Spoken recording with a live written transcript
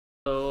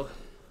So,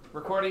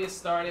 recording is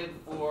started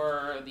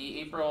for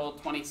the April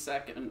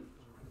 22nd,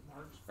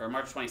 or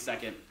March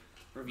 22nd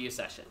review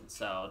session.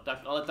 So,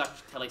 I'll let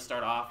Dr. Kelly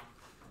start off.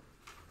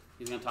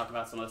 He's going to talk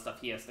about some of the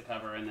stuff he has to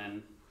cover, and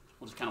then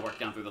we'll just kind of work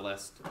down through the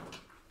list.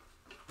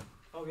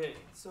 Okay,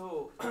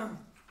 so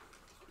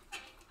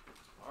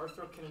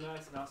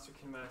arthrokinematics and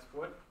osteokinematics,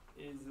 what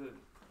is the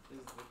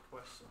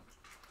question?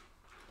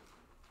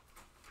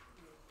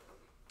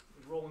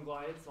 Roll and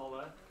glides, all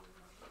that?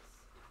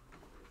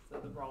 Is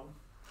that the problem?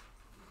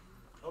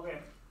 Okay.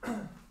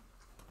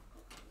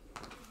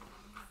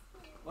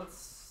 Let's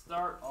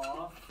start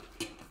off.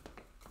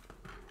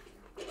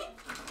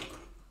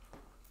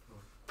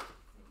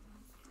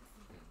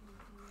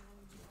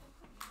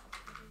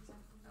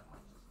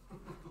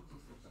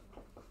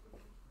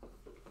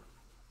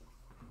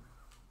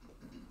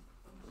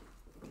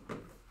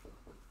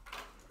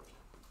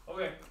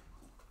 Okay.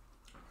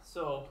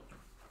 So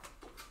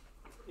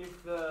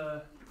if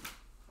the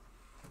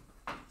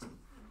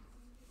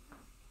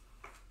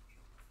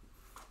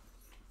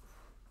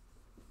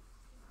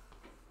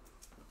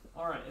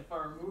Alright, if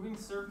our moving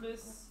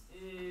surface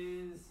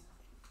is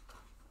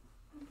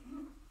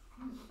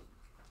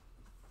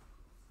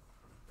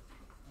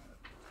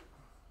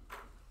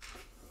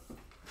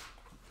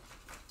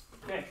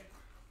okay,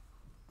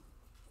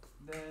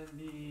 then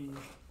the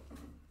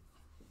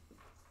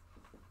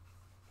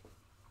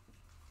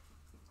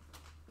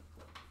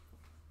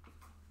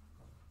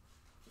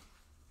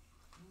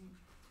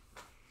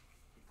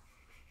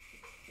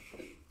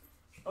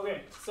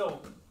okay,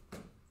 so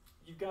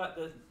you've got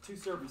the two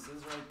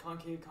surfaces, right?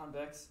 Concave,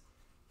 convex.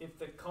 If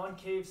the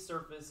concave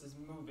surface is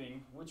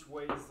moving, which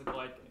way is the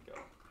glide going to go?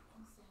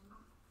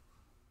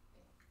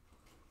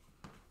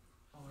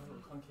 Oh, I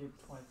wrote concave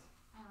twice.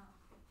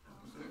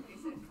 They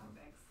said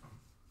convex.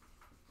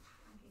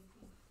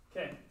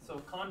 Okay, so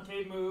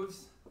concave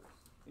moves,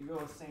 you go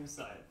the same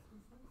side.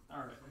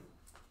 Alright.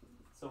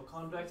 So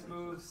convex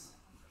moves,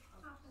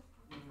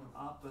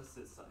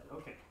 opposite side.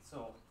 Okay,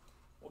 so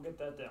we'll get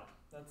that down.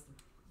 That's the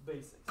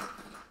basics.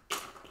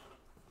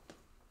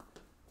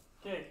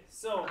 Okay,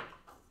 so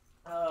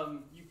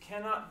you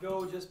cannot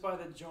go just by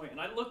the joint.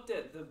 And I looked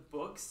at the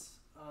books.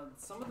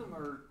 Some of them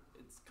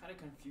it's kind of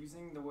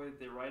confusing the way that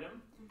they write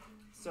them.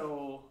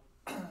 So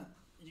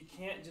you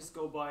can't just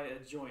go by a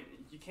joint.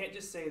 You can't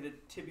just say the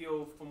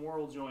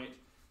tibiofemoral joint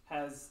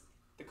has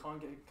the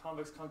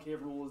convex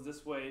concave rule is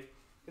this way,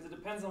 because it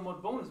depends on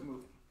what bone is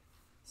moving.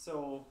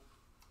 So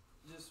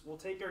we'll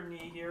take our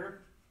knee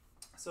here.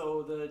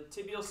 So the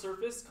tibial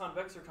surface,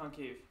 convex or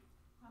concave?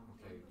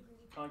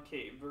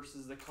 Concave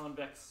versus the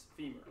convex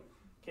femur.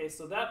 Okay,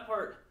 so that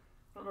part,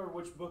 I don't remember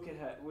which book it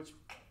had, which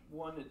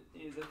one it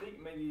is. I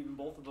think maybe even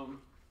both of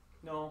them.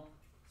 No,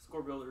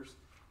 Score Builders.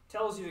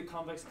 Tells you the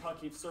convex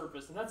concave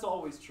surface, and that's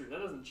always true. That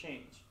doesn't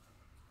change.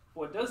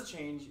 What does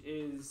change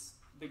is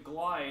the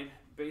glide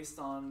based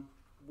on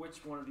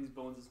which one of these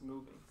bones is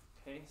moving.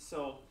 Okay,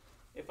 so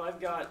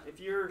if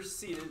you're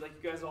seated like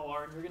you guys all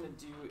are, and you're going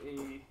to do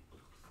a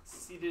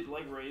seated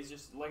leg raise,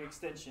 just leg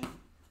extension,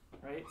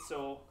 right?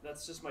 So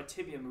that's just my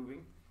tibia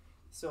moving.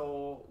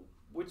 So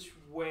which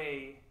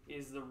way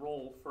is the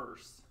roll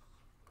first?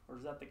 Or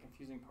is that the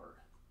confusing part?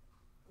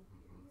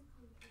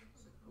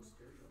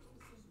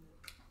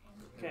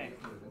 Okay,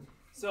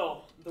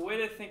 so the way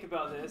to think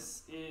about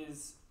this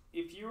is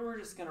if you were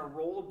just going to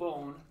roll a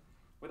bone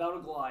without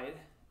a glide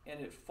and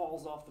it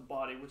falls off the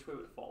body, which way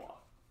would it fall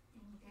off?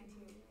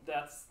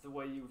 That's the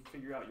way you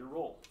figure out your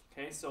roll.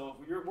 Okay, so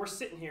we're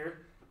sitting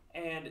here,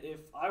 and if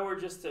I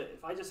just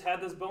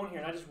had this bone here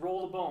and I just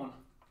roll the bone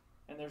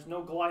and there's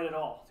no glide at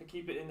all to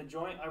keep it in the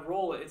joint, I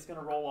roll it, it's going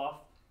to roll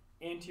off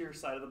anterior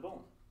side of the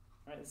bone.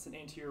 Right? It's an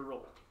anterior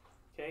roll.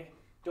 Okay?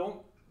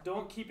 Don't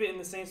keep it in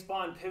the same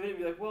spot and pivot and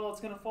be like, well, it's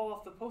going to fall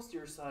off the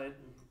posterior side.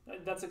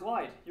 That's a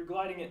glide. You're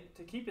gliding it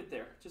to keep it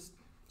there. Just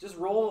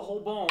roll the whole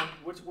bone.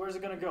 Where's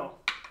it going to go?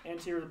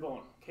 Anterior to the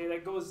bone. Okay,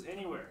 that goes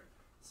anywhere.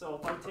 So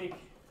if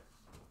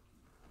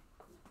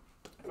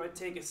I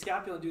take a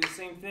scapula and do the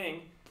same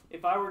thing,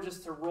 if I were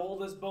just to roll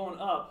this bone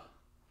up,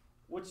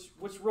 which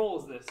roll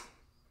is this?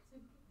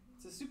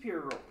 It's a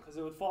superior roll, because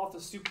it would fall off the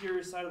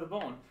superior side of the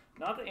bone,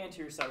 not the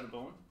anterior side of the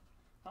bone,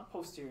 not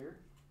posterior.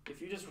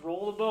 If you just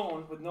roll the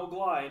bone with no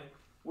glide,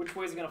 which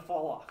way is it going to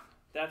fall off?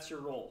 That's your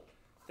roll.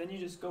 Then you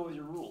just go with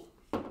your rule.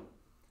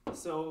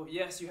 So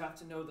yes, you have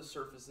to know the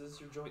surfaces,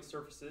 your joint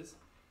surfaces,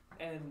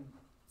 and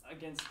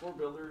again, Score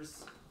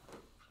Builders,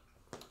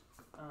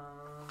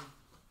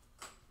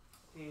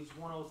 page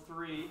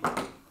 103.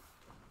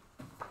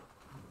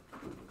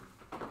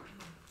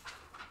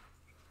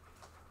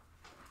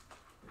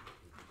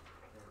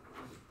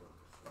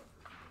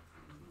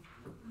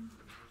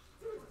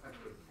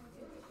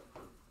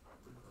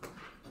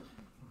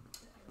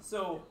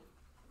 So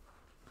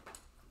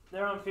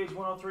there on page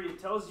 103,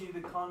 it tells you the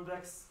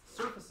convex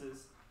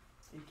surfaces.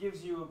 It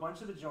gives you a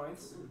bunch of the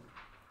joints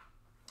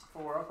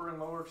for upper and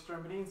lower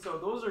extremity. And so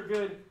those are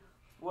good.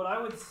 What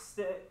I would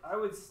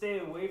stay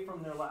away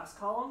from their last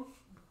column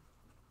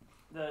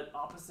the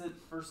opposite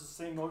versus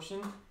same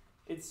motion.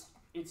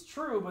 It's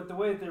true, but the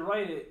way that they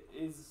write it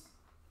is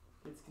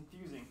it's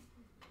confusing.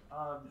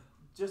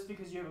 Just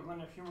because you have a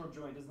glenohumeral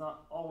joint does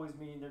not always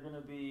mean they're going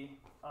to be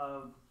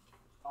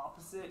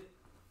opposite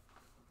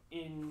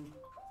in,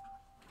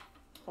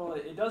 well,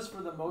 it does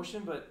for the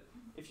motion, but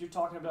if you're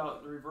talking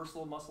about the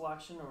reversal of muscle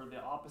action or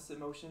the opposite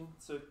motion,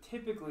 so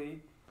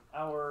typically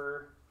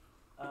our,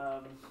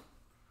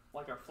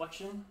 like our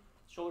flexion,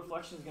 shoulder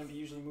flexion is going to be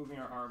usually moving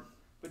our arm.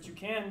 But you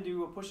can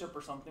do a push-up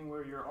or something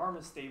where your arm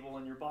is stable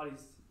and your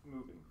body's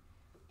moving.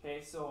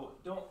 Okay, so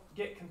don't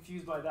get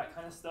confused by that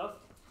kind of stuff.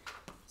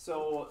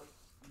 So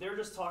they're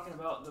just talking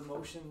about the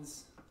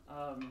motions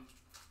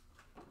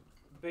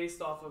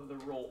based off of the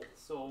roll.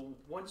 So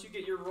once you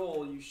get your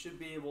roll, you should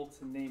be able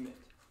to name it.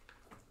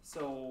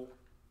 So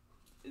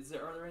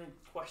are there any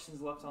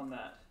questions left on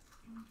that?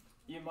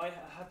 You might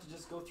have to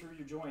just go through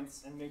your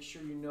joints and make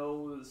sure you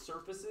know the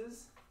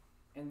surfaces,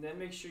 and then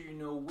make sure you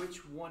know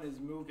which one is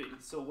moving.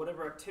 So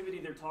whatever activity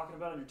they're talking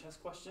about in your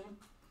test question,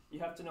 you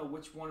have to know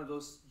which one of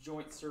those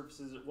joint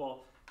surfaces,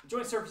 well, the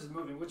joint surface is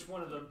moving, which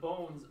one of the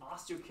bones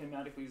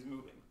osteokinetically is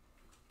moving.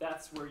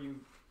 That's where you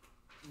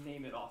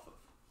name it off of.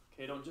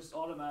 Okay, don't just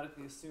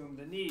automatically assume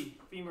the knee,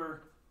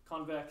 femur,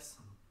 convex.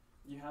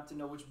 You have to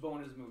know which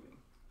bone is moving.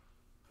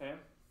 Okay?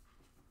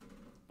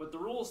 But the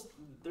rules,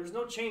 there's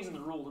no change in the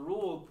rule. The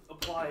rule will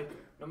apply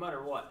no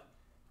matter what.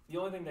 The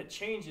only thing that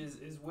changes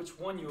is which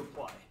one you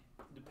apply,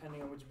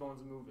 depending on which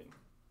bone's moving.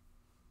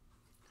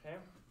 Okay?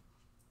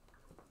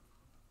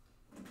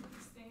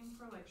 Same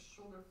for like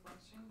shoulder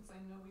flexion, because I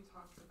know we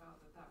talked about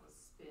that was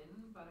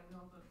spin, but I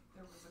know that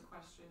there was a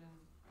question in,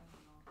 I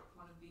don't know,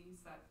 one of these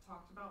that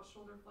talked about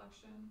shoulder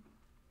flexion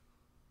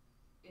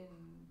in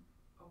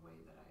a way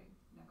that I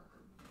never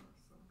heard before,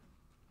 so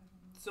I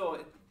don't know. So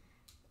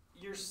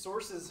your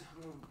sources,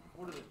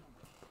 what are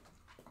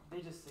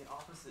they just say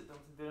opposite,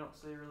 they don't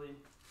say really.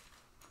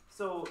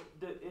 So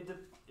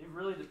it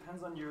really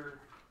depends on your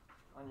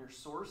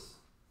source.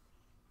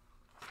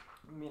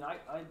 I mean, I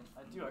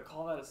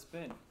call that a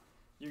spin.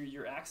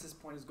 Your axis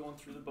point is going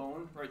through the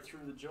bone, right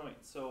through the joint.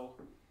 So,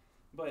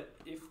 but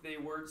if they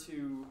were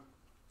to,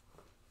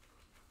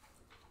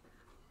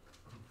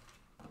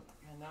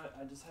 man, now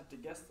I just have to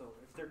guess though.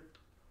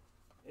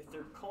 If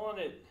they're calling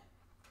it,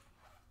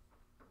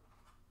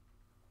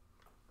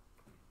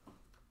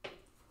 I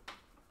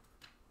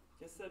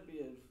guess that'd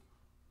be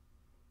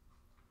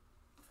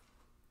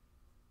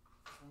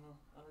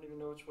I don't even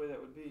know which way that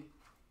would be.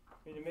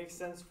 I mean, it makes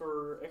sense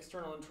for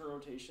external internal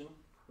rotation,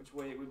 which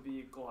way it would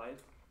be glide.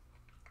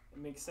 It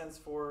makes sense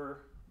for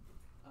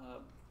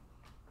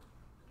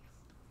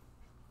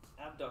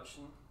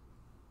abduction,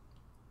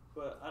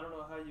 but I don't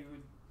know how you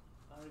would,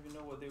 I don't even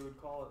know what they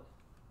would call it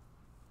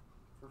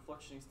for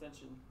flexion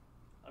extension.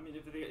 I mean,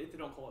 if they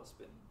don't call it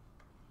spin.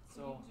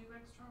 So can you do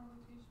external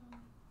rotation?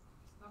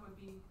 That would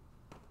be.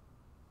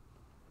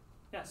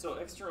 Yeah, so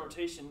external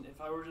rotation, if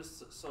I were to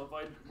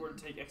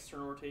take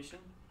external rotation,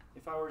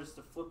 if I were just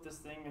to flip this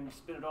thing and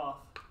spin it off,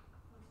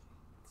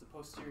 it's a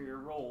posterior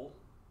roll,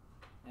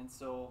 and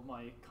so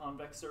my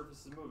convex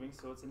surface is moving,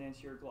 so it's an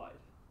anterior glide.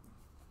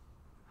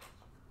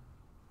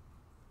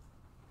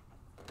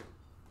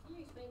 Can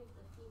you explain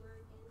the femur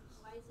again?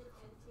 Why is it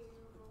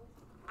anterior roll?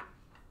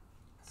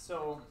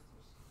 So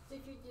if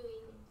you're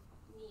doing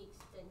knee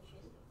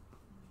extension,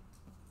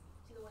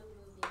 to the one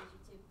moving is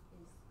your tibia.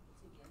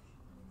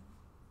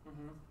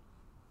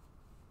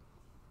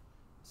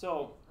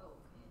 So, Oh, okay,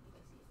 I think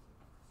I see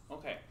it.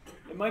 okay,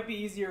 it might be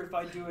easier if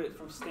I do it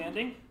from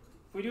standing.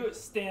 If we do it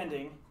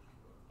standing,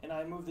 and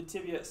I move the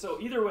tibia, so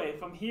either way,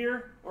 if I'm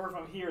here or if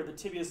I'm here, the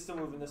tibia is still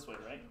moving this way,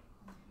 right?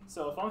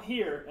 So if I'm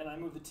here and I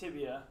move the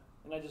tibia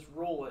and I just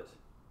roll it,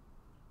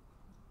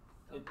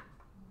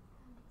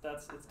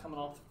 it's coming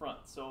off the front.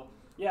 So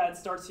yeah, it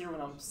starts here when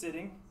I'm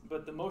sitting,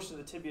 but the motion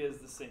of the tibia is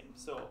the same.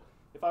 So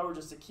if I were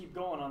just to keep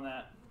going on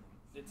that,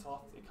 it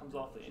comes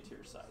off the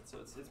anterior side. So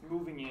it's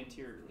moving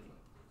anteriorly.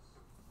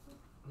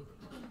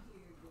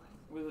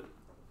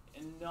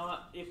 And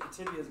not if the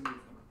tibia is moving.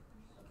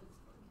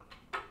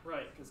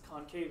 Right, because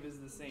concave is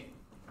the same.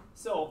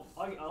 So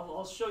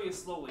I'll show you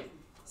slowly.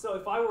 So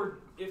if I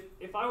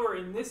were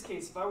in this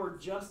case, if I were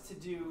just to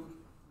do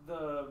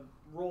the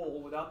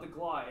roll without the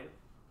glide,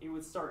 it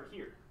would start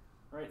here,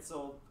 right?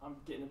 So I'm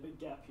getting a big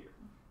gap here.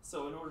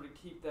 So in order to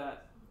keep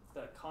that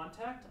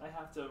contact, I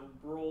have to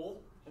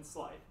roll and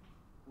slide,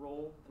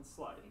 roll and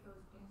slide,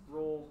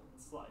 roll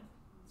and slide.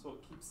 So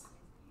it keeps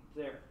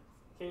there.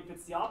 Okay, if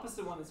it's the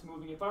opposite one that's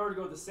moving, if I were to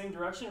go the same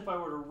direction, if I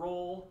were to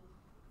roll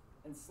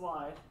and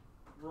slide,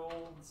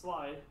 roll and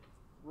slide,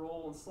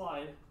 roll and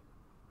slide,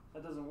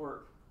 that doesn't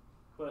work.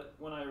 But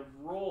when I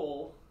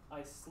roll,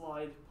 I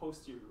slide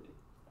posteriorly.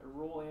 I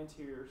roll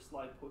anterior,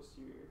 slide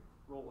posterior,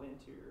 roll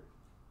anterior,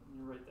 and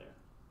you're right there.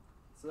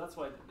 So that's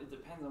why it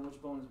depends on which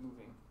bone is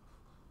moving.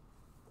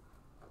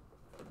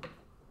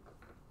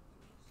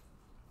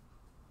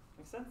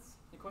 Make sense?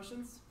 Any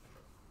questions?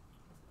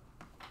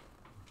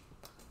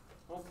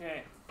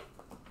 Okay.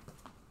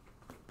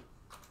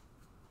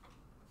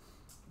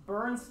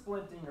 Burn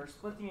splinting or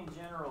splinting in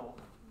general.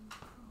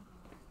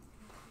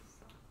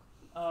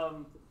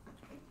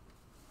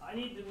 I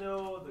need to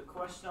know the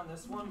question on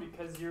this one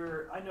because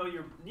I know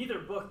neither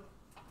book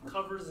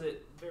covers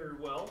it very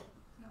well,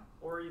 No.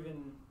 or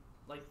even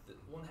like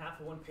one half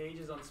of one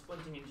page is on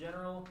splinting in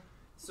general.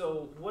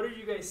 So what are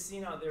you guys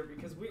seeing out there?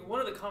 Because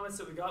one of the comments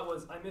that we got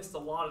was, I missed a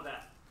lot of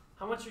that.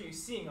 How much are you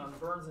seeing on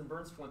burns and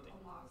burn splinting?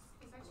 A lot.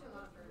 It's actually a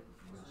lot of burn.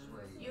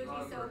 Persuade. You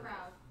would be so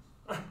proud.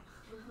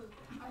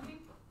 I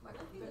think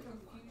the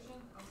confusion,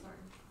 sorry.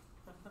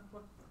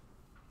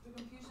 The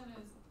confusion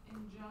is,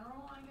 in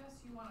general, I guess,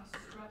 you wanna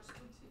stretch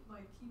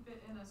keep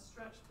it in a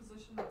stretched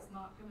position that's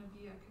not gonna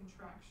be a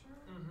contracture.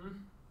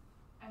 Mm-hmm.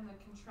 And the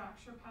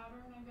contracture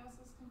pattern, I guess,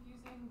 is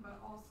confusing, but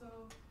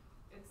also,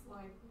 it's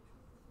like,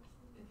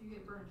 if you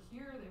get burned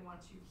here, they want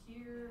you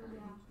here.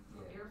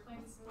 Yeah.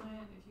 Airplane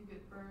splint. If you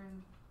get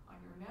burned on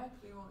your neck,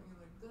 they want you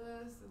like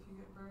this. If you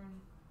get burned,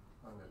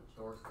 On the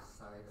dorsal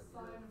side of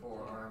Side your of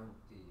forearm,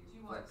 do Do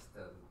you you want- flex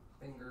the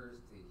fingers?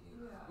 Do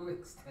you Yeah.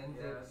 extend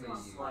Yeah, it? so Do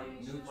want you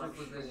slight neutral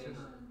flexion. position?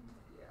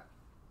 Yeah,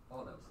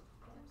 all those.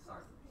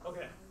 Sorry.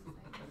 Okay.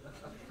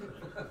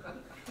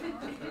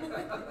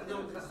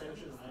 No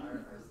extension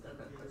there.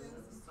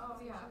 oh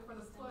yeah, for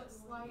the foot,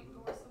 slight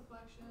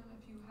dorsiflexion.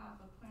 If you have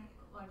a plant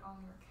like on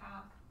your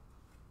calf,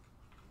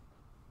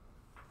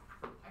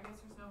 I guess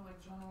there's no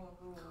like general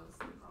rule is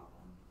the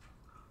problem.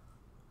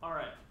 All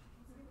right.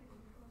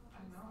 I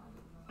know.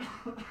 I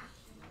didn't know.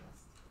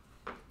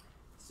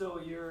 So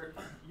your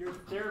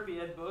therapy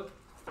ed book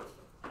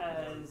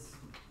has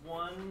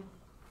one.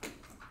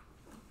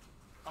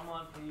 I'm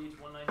on page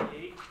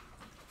 198.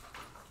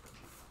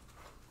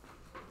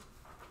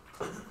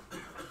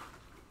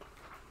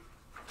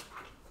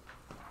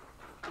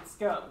 It's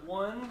got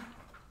one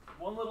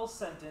little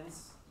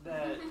sentence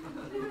that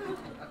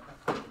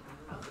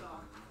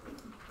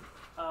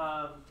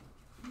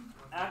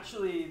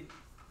actually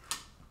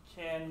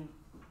can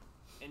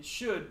and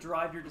should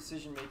drive your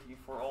decision making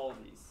for all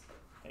of these.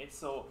 Okay,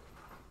 so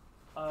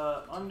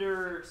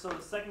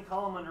the second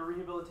column under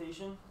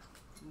rehabilitation,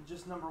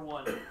 just number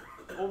 1.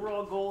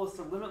 Overall goal is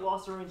to limit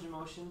loss of range of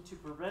motion, to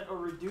prevent or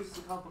reduce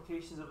the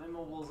complications of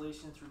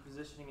immobilization through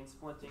positioning and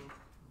splinting,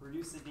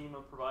 reduce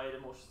edema, provide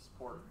emotional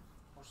support.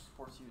 Emotional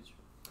support's huge.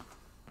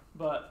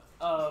 But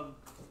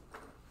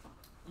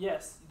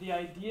yes, the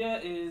idea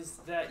is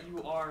that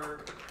you're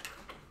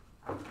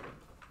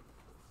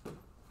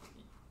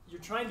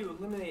trying to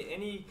eliminate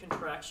any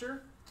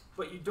contracture,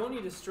 but you don't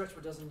need to stretch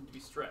what doesn't need to be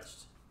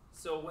stretched.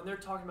 So when they're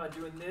talking about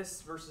doing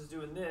this versus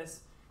doing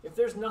this, if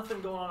there's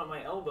nothing going on at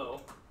my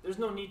elbow, there's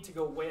no need to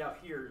go way out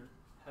here and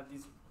have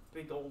these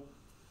big old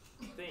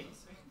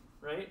things,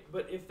 right?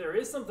 But if there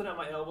is something at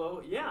my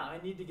elbow, yeah, I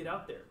need to get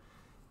out there.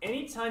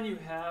 Anytime you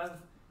have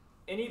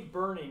any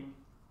burning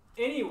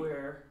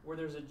anywhere where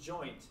there's a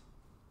joint,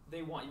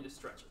 they want you to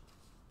stretch it.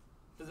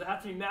 Does it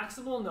have to be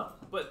maximal? No.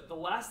 But the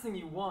last thing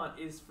you want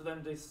is for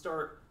them to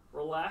start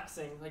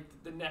relaxing, like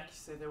the neck,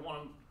 say they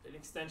want an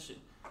extension.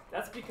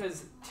 That's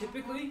because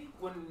typically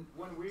when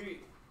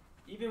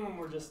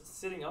we're just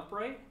sitting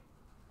upright,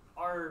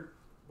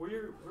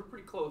 we're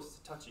pretty close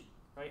to touching,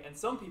 right? And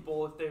some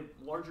people, if they have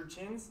larger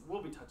chins,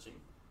 will be touching.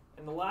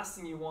 And the last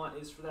thing you want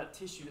is for that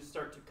tissue to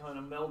start to kind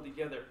of meld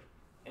together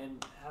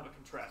and have a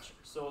contraction.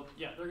 So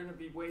yeah, they're going to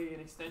be way in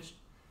extension.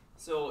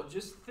 So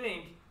just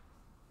think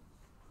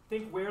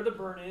where the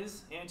burn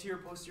is, anterior,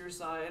 posterior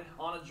side,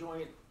 on a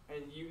joint,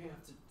 and you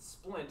have to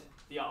splint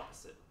the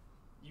opposite.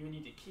 You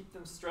need to keep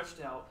them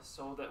stretched out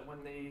so that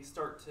when they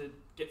start to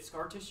get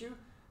scar tissue,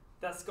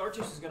 that scar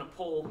tissue is going to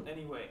pull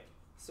anyway.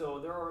 So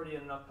they're already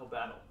in an uphill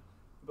battle.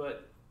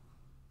 But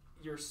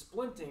your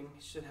splinting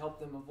should help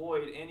them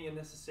avoid any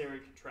unnecessary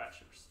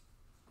contractures.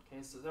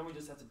 Okay, so then we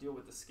just have to deal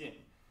with the skin.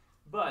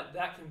 But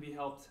that can be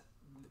helped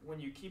when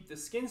you keep the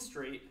skin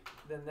straight,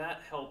 then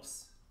that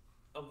helps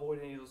avoid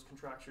any of those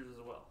contractures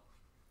as well.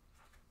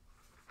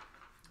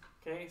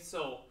 Okay,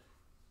 so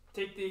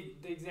take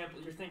the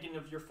example, you're thinking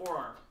of your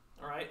forearm.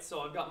 All right, so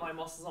I've got my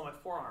muscles on my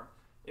forearm.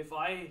 If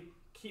I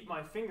keep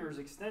my fingers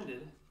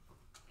extended,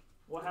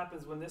 what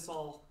happens when this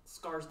all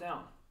scars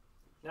down?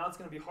 Now it's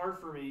going to be hard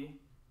for me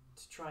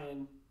to try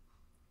and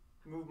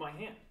move my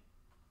hand,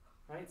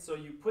 right? So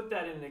you put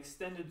that in an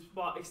extended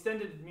spot,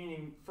 extended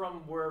meaning from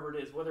wherever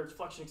it is, whether it's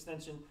flexion,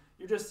 extension,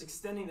 you're just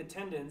extending the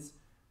tendons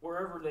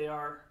wherever they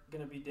are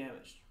going to be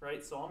damaged,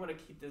 right? So I'm going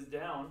to keep this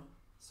down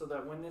so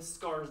that when this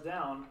scars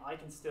down, I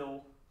can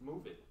still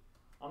move it.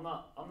 I'm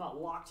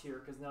not locked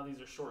here because now these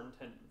are shortened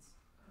tendons.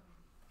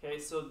 Okay,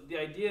 so the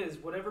idea is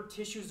whatever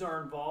tissues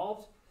are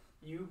involved,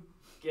 you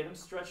get them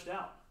stretched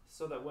out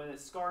so that when it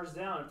scars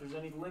down, if there's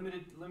any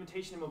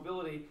limitation in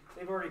mobility,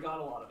 they've already got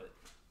a lot of it.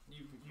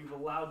 You've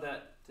allowed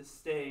that to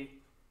stay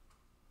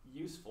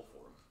useful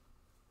for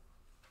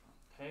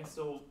them. Okay,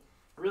 so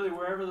really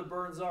wherever the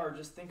burns are,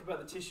 just think about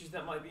the tissues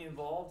that might be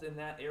involved in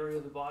that area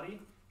of the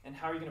body and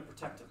how are you going to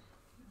protect them.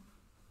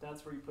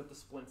 That's where you put the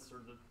splints or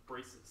the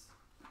braces.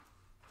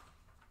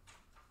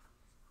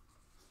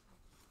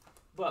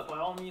 But by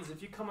all means,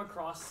 if you come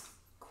across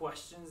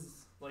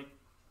questions like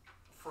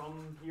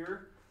from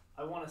here,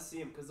 I want to see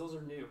them because those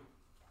are new.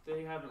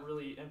 They haven't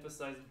really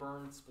emphasized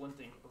burn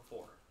splinting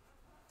before.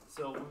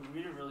 So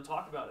we didn't really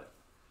talk about it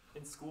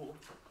in school.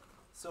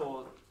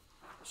 So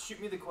shoot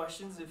me the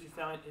questions if you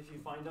find them.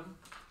 I know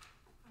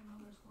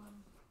there's one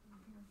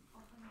in here.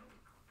 I'll find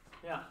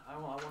it. Yeah, I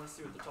want to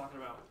see what they're talking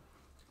about.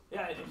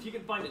 Yeah, if you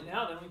can find it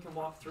now, then we can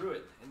walk through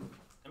it. And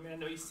I mean, I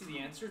know you see the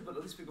answers, but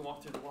at least we can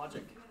walk through the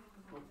logic.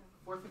 Well,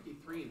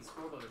 453 in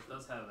Score Builders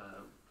does have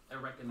a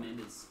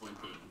recommended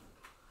splinting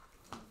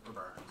for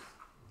burns.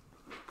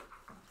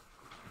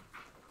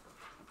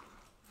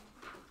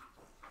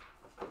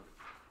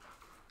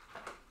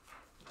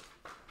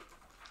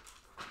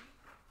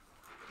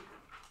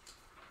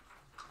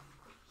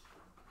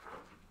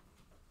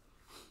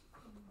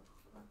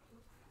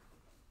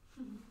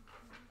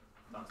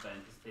 Talks about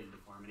anticipated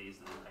deformities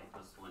and the type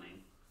of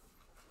splinting.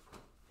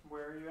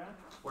 Where are you at?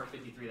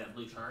 453, that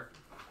blue chart.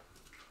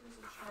 There's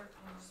a chart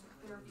in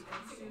therapy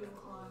ed 2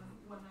 on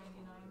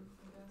 199,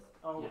 I guess.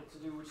 Oh, Yeah. to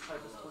do which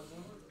type of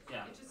splitting?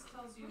 Yeah. It just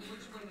tells you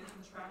which way the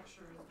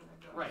contracture is gonna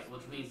go. Right,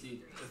 which means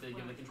if they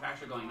give the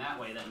contracture going that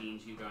way, that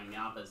means you going the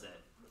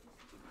opposite.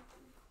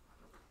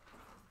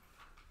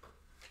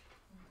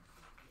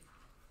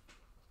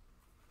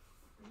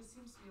 There just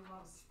seems to be a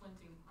lot of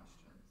splinting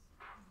questions.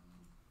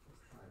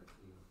 Quite a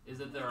few. Is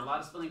that there are a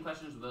lot of splinting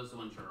questions, or those are the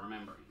ones you're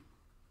remembering?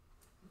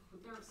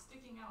 They're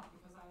sticking out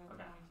because I have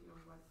Okay. no idea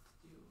what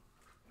to do.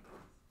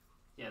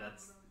 Yeah,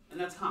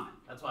 that's common.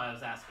 That's why I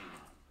was asking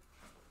that.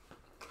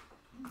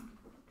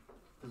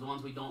 Because the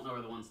ones we don't know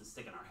are the ones that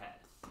stick in our head.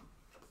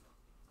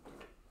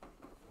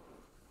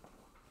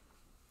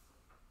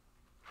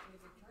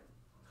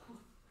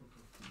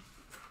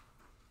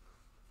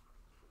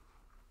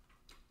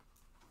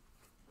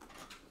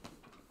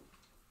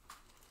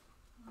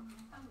 I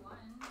found one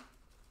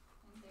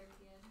in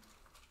therapy ed.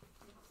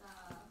 It's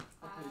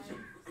Okay, so-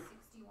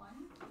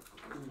 561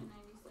 to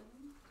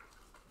 97.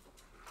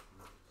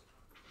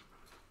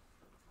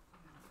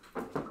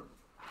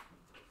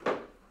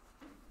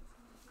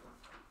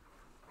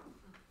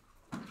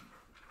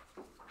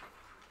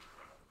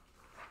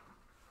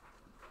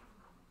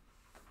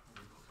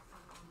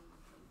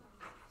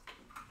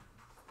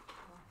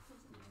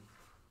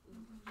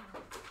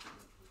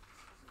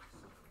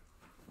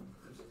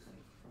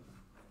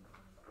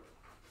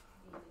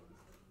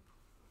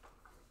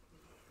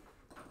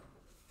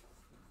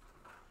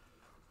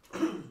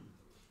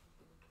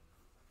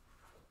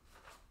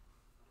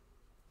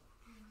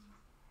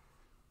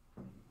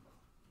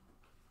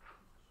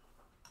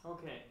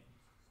 Okay,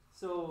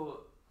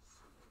 so,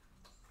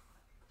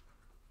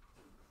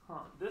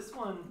 this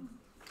one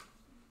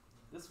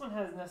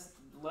has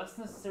less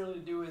necessarily to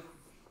do with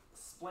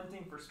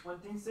splinting for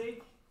splinting's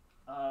sake.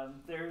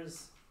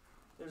 There's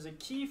a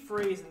key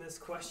phrase in this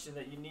question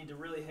that you need to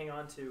really hang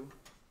on to.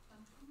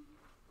 Functional?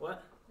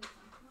 What? Is it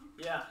functional?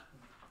 Yeah,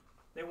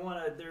 they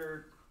want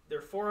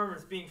their forearm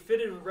is being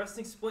fitted with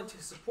resting splint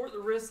to support the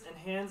wrists and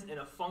hands in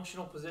a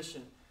functional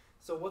position.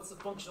 So what's the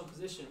functional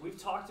position? We've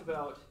talked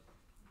about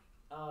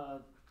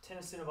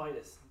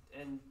tenosynovitis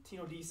and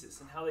tenodesis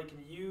and how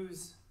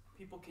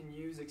people can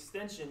use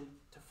extension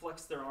to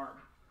flex their arm.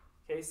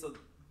 Okay, so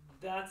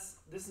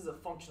this is a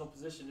functional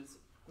position. It's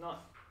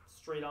not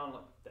straight on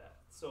like that.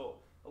 So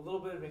a little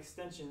bit of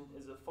extension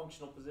is a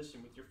functional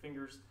position with your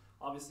fingers.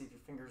 Obviously, if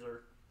your fingers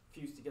are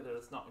fused together,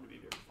 that's not going to be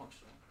very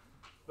functional.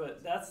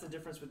 But that's the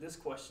difference with this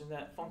question.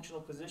 That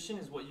functional position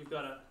is what you've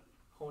got to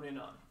hone in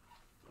on.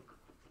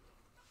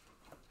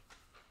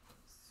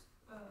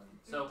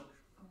 So,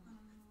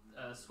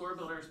 Score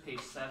Builders, page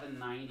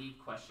 790,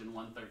 question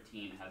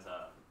 113 has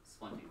a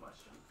splinting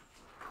question.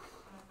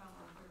 I found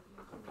one in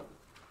therapy ed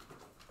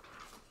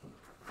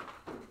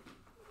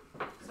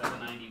 2.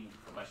 790,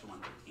 question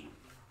 113.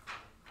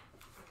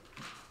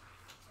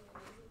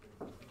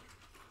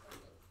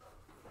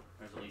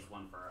 There's at least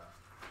one for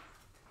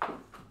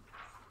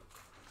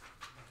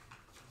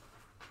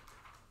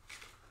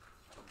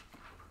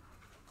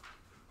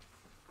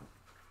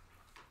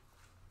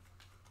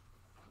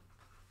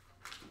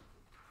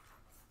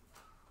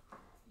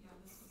Yeah,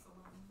 this was the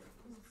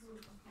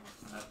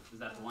one. is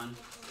that the one? This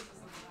is the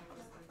one I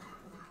was like, I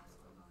don't know what's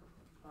going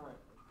on. All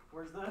right,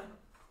 where's that?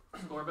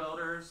 Score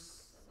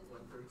Builders,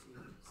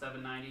 113.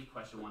 790,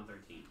 question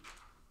 113.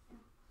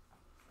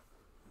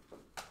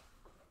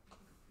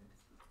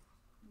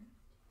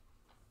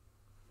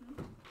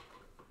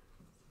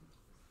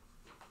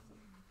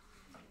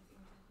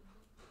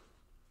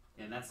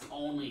 And that's the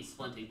only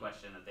splinting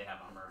question that they have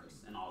on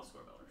burns in all the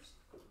Score Builders.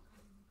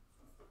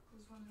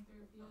 There's one in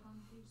therapy ed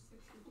on page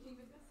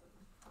 615.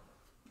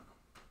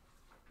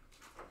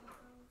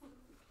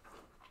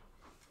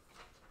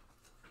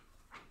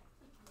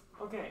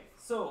 Okay,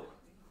 so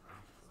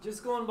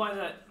just going by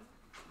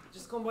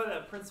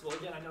that principle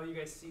again. I know you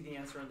guys see the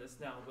answer on this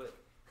now, but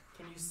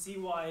can you see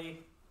why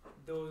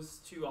those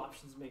two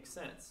options make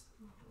sense?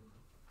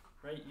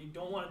 Right? You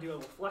don't want to do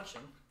a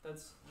flexion.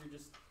 You're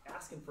just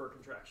asking for a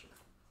contraction,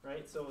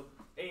 right? So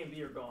A and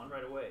B are gone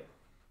right away.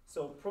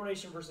 So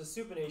pronation versus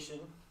supination,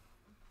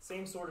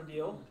 same sort of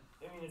deal.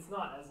 I mean, it's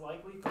not as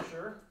likely for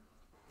sure,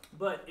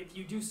 but if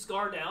you do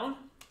scar down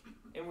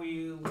and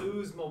we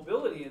lose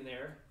mobility in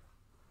there,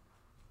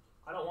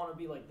 I don't want to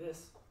be like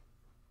this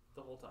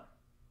the whole time,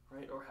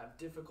 right? Or have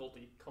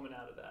difficulty coming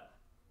out of that,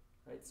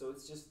 right? So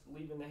it's just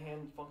leaving the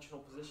hand functional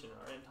position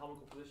or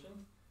anatomical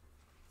position.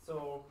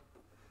 So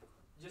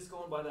just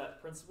going by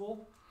that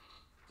principle,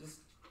 just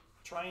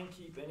try and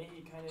keep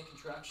any kind of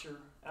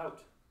contracture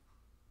out.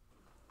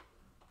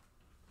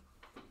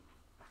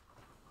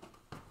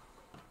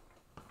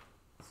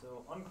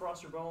 So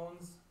uncross your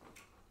bones,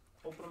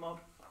 open them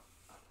up.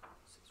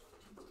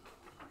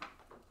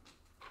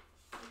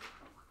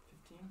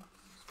 15.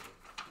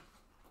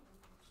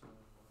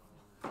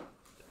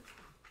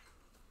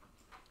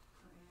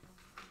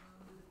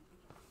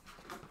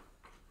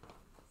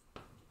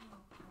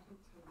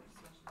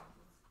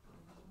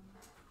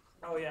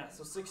 Oh yeah,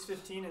 so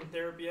 6:15 in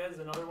therapy is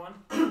another one.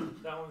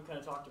 That one we kind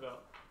of talked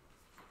about.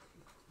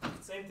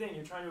 Same thing,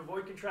 you're trying to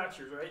avoid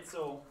contractures, right?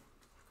 So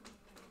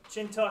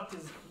chin tucked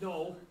is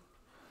no.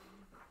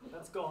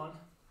 That's gone,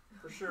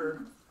 for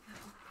sure.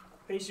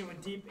 Patient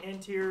with deep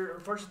anterior or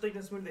partial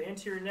thickness wound, the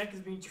anterior neck is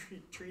being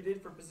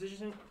treated for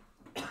position.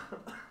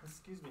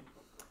 Excuse me.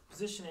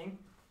 Positioning.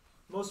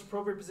 Most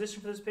appropriate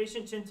position for this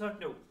patient, chin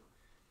tucked, no.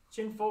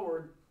 Chin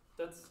forward,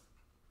 that's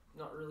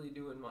not really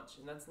doing much,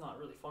 and that's not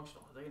really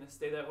functional. Are they going to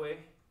stay that way?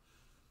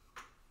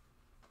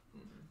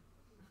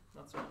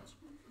 Not so much.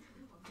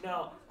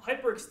 Now,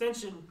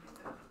 hyperextension.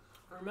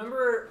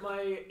 Remember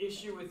my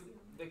issue with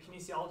the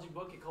kinesiology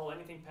book? It called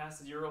anything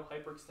past 0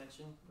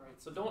 hyperextension, right?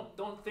 So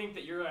don't think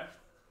that you're at.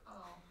 Oh,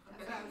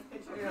 okay.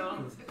 You know,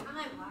 I'm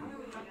like, why are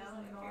we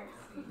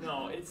going?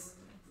 no,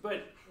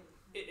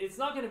 it's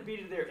not going to be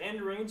to their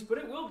end range, but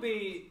it will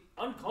be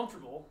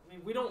uncomfortable. I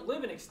mean, we don't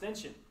live in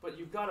extension, but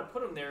you've got to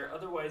put them there.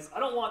 Otherwise, I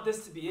don't want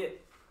this to be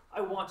it.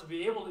 I want to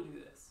be able to do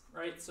this,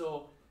 right?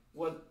 So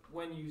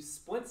when you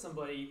splint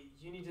somebody,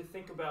 you need to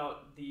think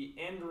about the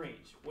end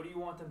range. What do you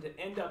want them to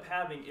end up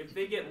having? If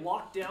they get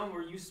locked down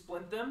where you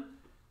splint them,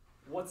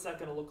 what's that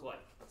going to look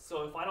like?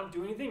 So if I don't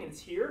do anything and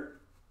it's here,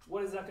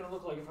 what is that going to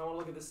look like if I want to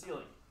look at the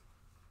ceiling?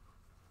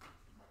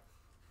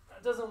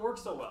 That doesn't work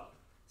so well.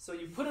 So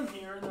you put them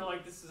here and they're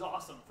like, this is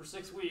awesome for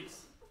 6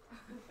 weeks.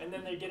 And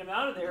then they get them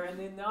out of there and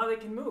then now they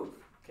can move.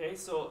 Okay,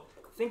 so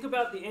think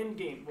about the end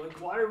game. Like,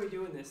 why are we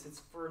doing this? It's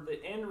for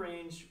the end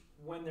range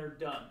when they're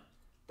done.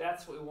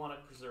 That's what we want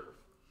to preserve.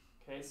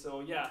 Okay,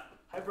 so yeah,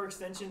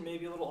 hyperextension may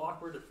be a little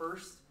awkward at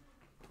first,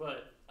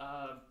 but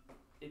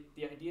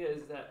the idea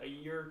is that a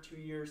year, 2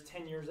 years,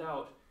 10 years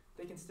out,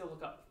 they can still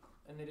look up,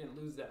 and they didn't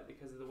lose that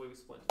because of the way we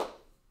splinted.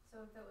 So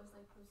if that was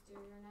like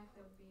posterior neck,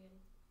 that would be a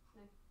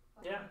neck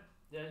flexion?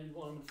 Yeah, you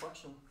want them in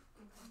flexion.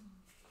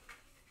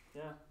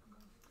 Yeah.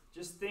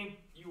 Just think,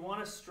 you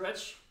want to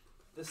stretch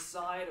the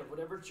side of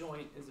whatever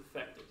joint is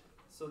affected.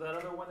 So that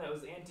other one that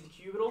was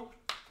antecubital,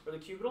 or the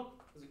cubital,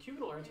 was it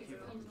cubital or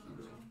antecubital?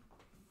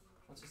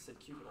 I just said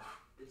cubital.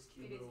 It's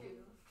It is cubital,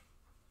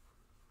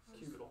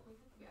 Cubital.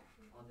 Yeah.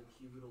 on the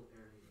cubital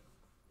area.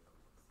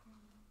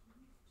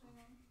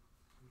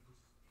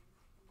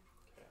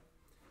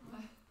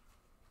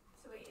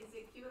 So wait, is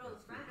it cubital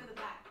the front or the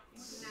back?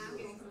 Now I'm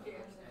getting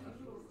confused.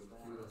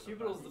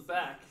 Cubital's the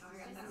back. Oh, I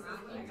got that wrong.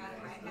 I got it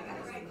right. I got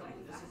it right.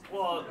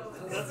 Well,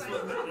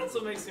 that's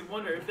what makes me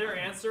wonder. If their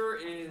answer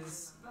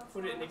is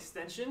put it in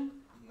extension,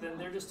 then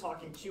they're just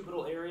talking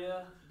cubital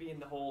area being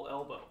the whole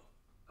elbow.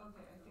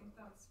 Okay, I think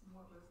that's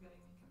what was getting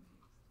me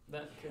confused.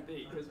 That could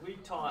be, because we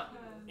taught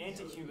antecubital. Yeah, it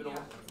says cubital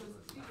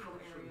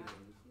area.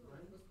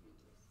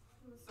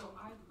 So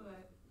I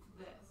put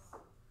this.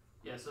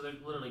 Yeah, so they're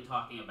literally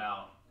talking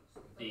about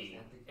the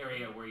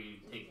area where you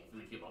take from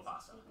the cubital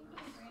fossa.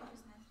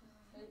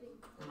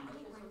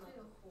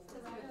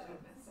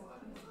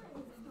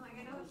 Like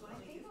I know it's one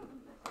thing.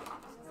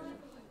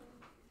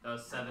 That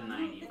was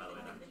 790, by the way.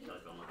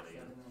 Don't look at it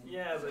again.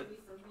 Yeah, but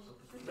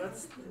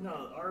that's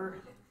no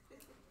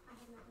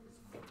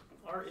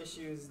our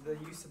issue is the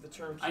use of the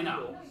term cubital. I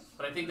know,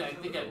 but I think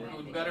that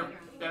would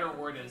better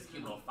word is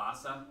cubital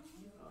fossa.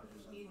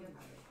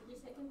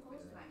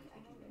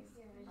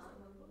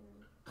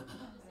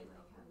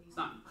 It's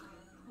not.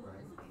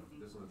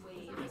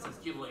 It says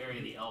cubital area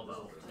of the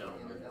elbow. So.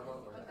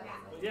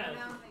 Yeah.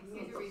 Now,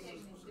 here's your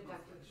reasoning.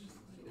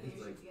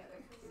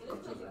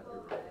 Together.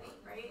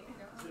 Right?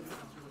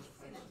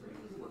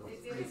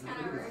 It's kind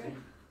of weird.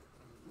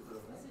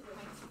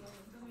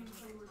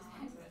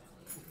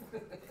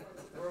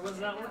 Where was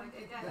that one?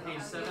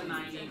 Page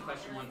 790,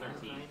 question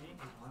 113.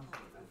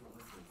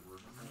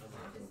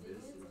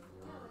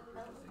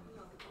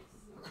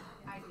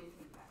 I did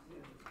think that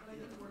too.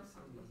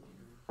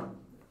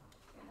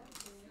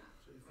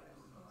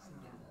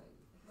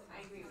 I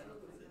agree with it.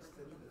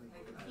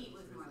 Like the heat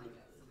was more like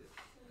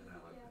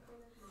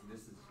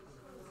this.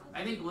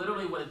 I think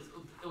literally with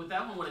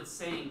that one, what it's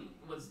saying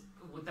was,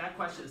 with that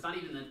question, it's not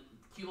even the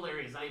cubital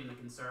area is not even the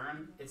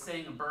concern. It's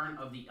saying a burn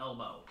of the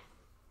elbow.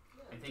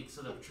 I think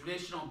so. The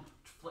traditional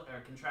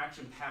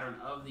contraction pattern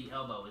of the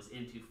elbow is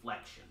into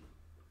flexion.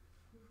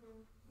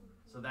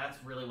 So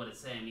that's really what it's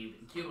saying. I mean,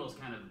 cubital is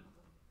kind of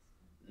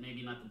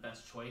maybe not the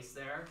best choice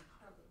there.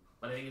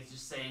 But I think it's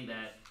just saying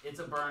that it's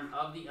a burn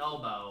of the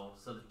elbow,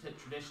 so the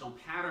traditional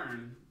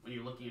pattern, when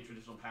you're looking at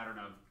traditional pattern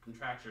of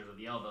contractures of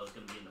the elbow, is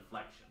going to be in the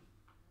flexion.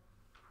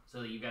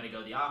 So you've got to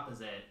go the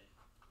opposite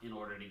in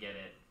order to get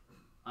it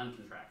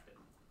uncontracted.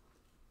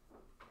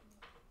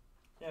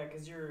 Yeah,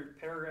 because your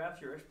paragraph,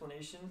 your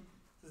explanation,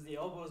 says the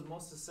elbow is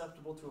most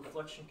susceptible to a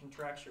flexion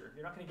contracture.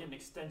 You're not going to get an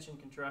extension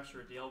contracture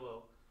at the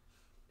elbow.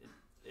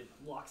 It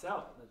locks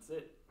out, and that's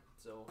it.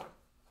 So,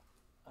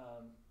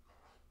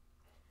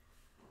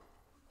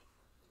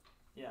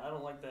 yeah, I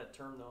don't like that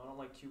term though. I don't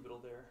like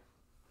cubital there.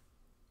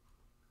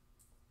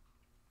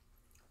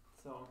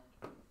 So,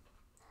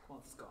 well,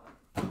 it's gone.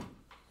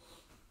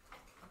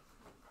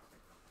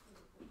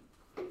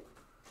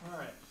 All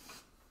right.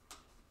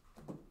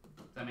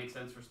 Does that make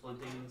sense for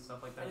splinting and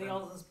stuff like that? Anything then?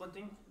 else in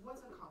splinting? What's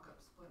a cock-up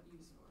split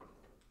used for?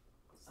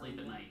 Sleep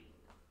at night.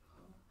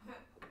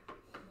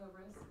 The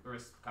wrist?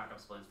 Wrist cock-up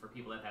splints for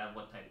people that have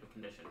what type of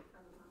condition?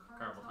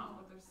 Carpal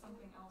tunnel. But there's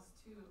something else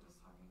too it was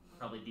talking about.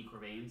 Probably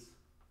decurvains.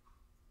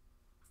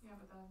 Yeah,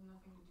 but that has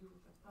nothing to do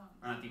with the thumb.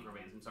 Or not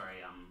decurvains, I'm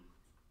sorry,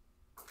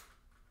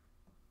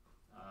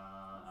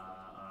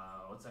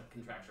 what's that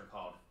contracture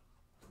called?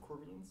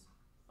 Corvians?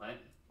 What?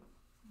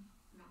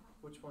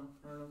 Which one?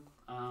 I don't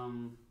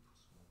know.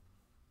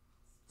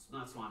 It's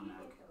not swan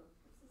neck.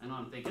 I know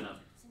I'm thinking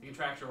of the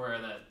contracture where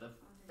the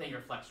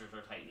finger flexors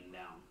are tightening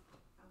down.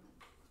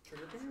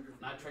 Trigger finger?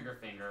 Not trigger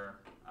finger.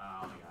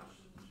 Oh my gosh.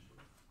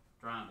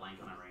 Drawing a blank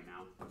on it right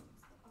now.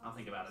 I'll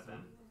think about it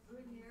then.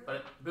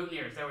 But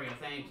boutonnieres, there we go,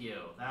 thank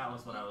you. That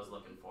was what I was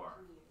looking for.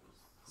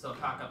 So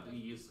cock up, we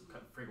use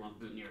frequent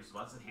boutonnieres, so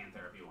that's the hand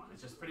therapy one.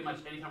 It's just pretty much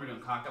anytime we're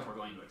doing cock up, we're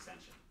going to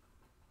extension.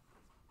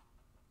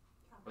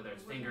 Whether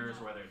it's fingers,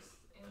 or whether it's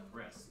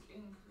wrist.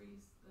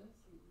 Increase this?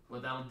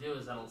 What that'll do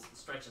is that'll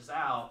stretch us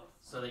out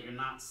so that you're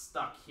not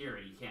stuck here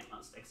and you can't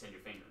extend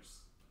your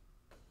fingers.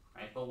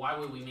 Right? But why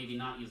would we maybe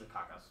not use a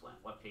cock up splint?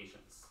 What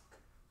patients?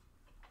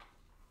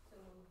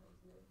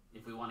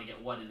 If we want to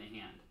get what in the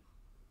hand?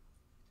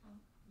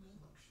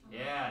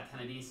 Yeah,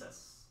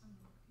 tenodesis,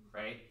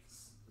 right?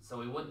 So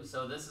we wouldn't.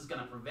 So this is going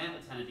to prevent a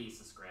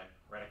tenodesis grip,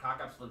 right? A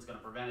cock-up splint is going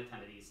to prevent a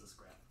tenodesis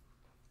grip.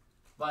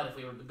 But if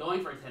we were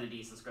going for a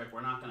tenodesis grip,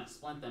 we're not going to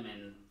splint them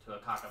into a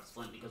cock-up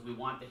splint because we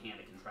want the hand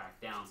to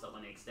contract down so that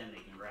when they extend,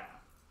 they can grab.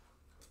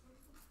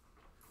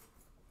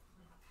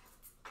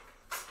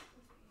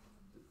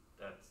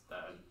 That's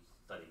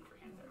studying for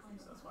hand therapy,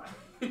 so that's why.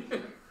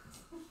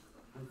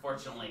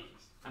 Unfortunately,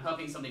 I'm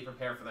helping somebody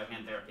prepare for their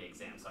hand therapy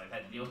exam, so I've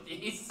had to deal with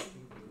these.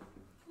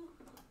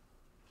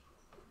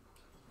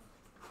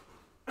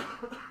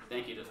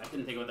 Thank you. I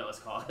couldn't think of what that was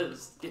called. It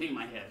was getting in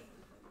my head.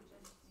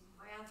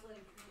 My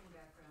athletic training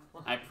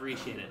background. I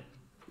appreciate it.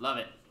 Love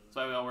it. That's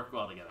why we all work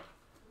well together.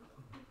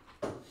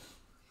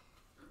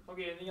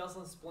 Okay, anything else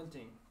on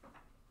splinting?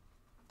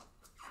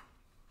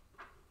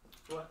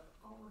 What?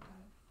 I'll work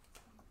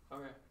on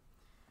it.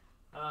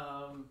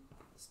 Okay.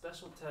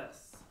 Special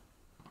tests.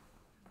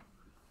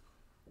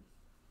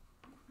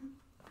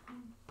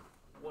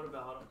 What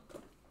about them?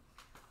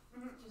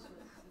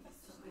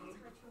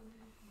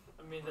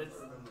 I mean, that's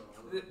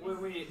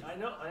when we. I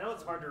know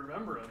it's hard to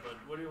remember them, but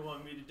what do you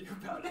want me to do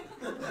about it?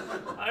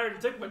 I already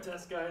took my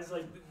test, guys.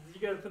 Like,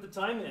 you got to put the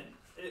time in.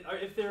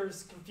 If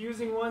there's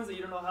confusing ones that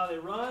you don't know how they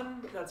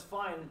run, that's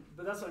fine.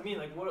 But that's what I mean.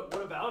 Like, what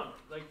about them?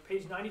 Like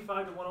page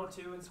 95 to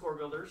 102 in Score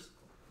Builders.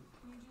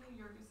 Can you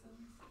do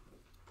Jurgensen's?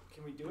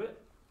 Can we do it?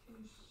 Can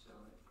you show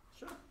it?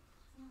 Sure.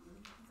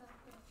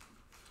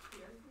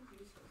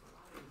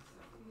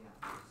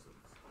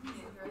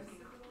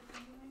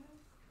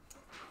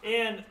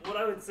 And what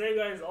I would say,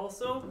 guys,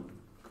 also,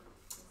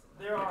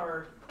 there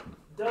are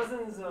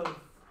dozens of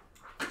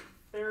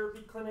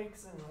therapy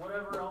clinics and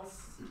whatever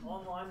else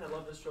online that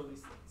love to show these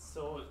things.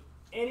 So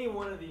any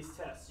one of these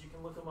tests, you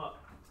can look them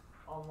up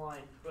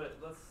online. But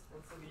let's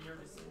look at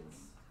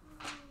Jurgensen's.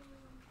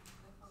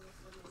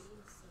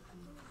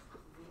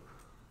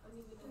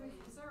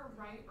 Is there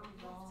a right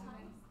or wrong?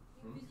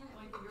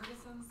 Like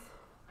Jurgensen's,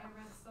 I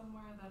read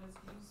somewhere that is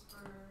used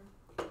for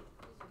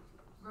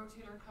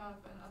rotator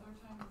cuff, and other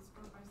times it's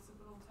for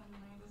bicipital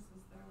tendonitis.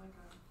 Is there like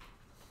a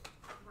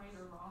right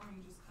or wrong, or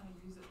you just kind of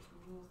use it to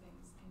rule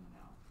things in and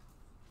out?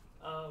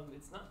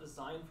 It's not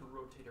designed for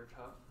rotator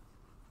cuff.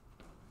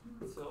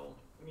 So,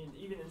 I mean,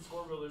 even in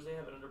Score Builders, they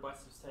have it under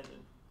biceps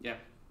tendon. Yeah.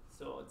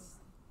 So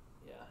it's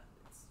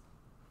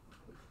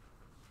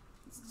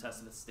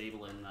Tested as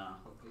stable in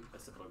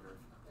bicipital groove.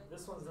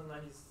 this one's the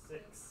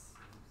 96.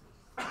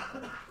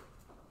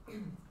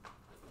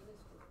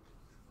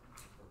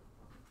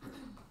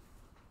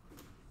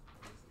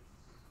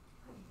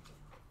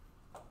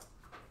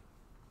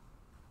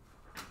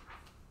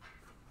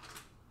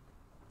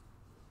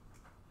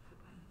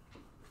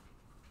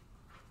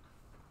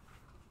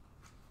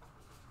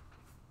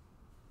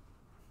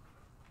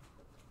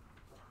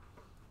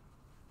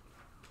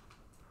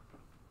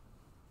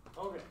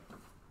 Okay.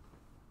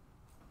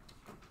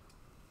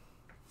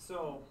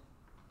 So,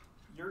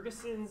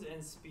 Jurgensen's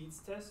and Speed's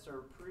tests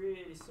are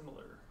pretty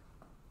similar.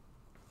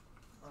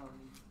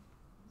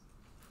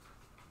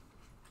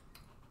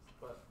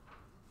 But,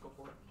 go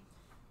for it.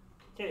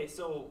 Okay,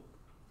 so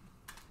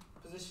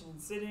position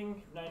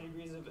sitting, 90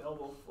 degrees of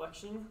elbow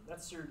flexion.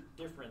 That's your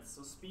difference.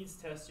 So speeds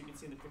test, you can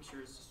see the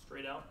picture is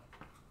straight out.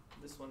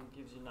 This one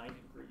gives you 90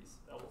 degrees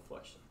elbow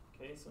flexion.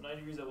 Okay, so 90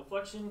 degrees elbow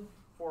flexion,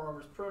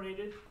 forearm is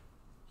pronated,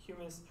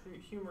 humerus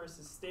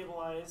is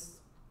stabilized.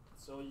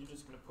 So you're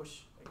just going to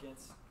push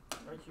against,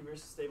 right? Humerus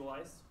is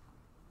stabilized.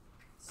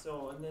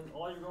 So, and then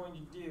all you're going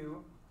to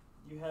do,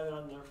 you have it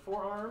on their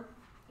forearm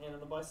and on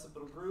the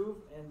bicipital groove,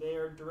 and they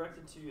are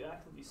directed to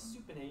actively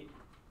supinate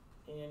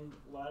and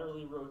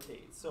laterally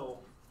rotate. So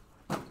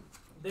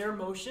their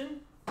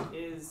motion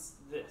is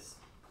this.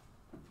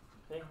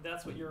 Okay,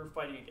 that's what you're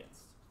fighting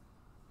against.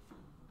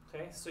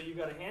 Okay, so you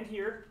got a hand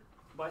here,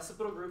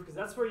 bicipital groove, because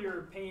that's where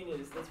your pain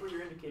is. That's where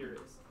your indicator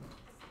is.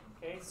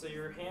 Okay, so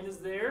your hand is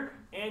there,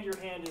 and your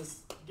hand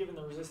is giving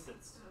the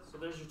resistance. So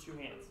there's your two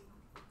hands.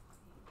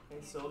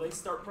 Okay, so they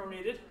start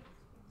pronated,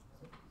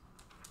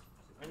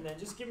 and then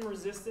just give them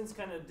resistance,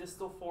 kind of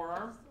distal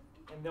forearm,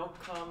 and they'll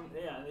come,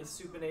 yeah, and they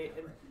supinate.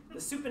 And the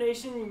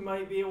supination you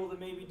might be able to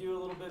maybe do a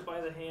little bit by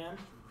the hand,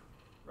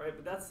 right?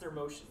 But that's their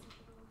motion.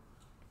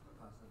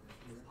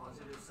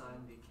 Positive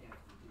sign they can't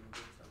do.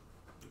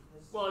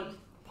 Well,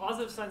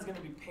 positive sign is going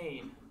to be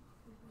pain.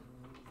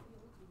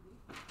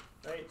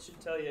 Right? It should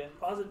tell you.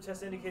 Positive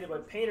test indicated by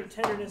pain or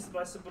tenderness in the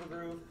bicipital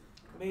groove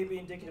may be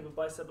indicative of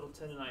bicipital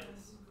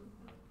tendonitis.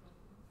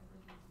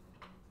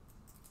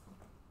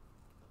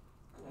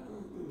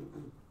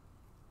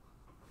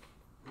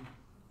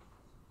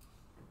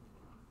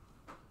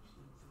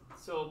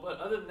 So, but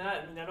other than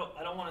that, I mean, I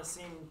don't want to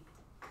seem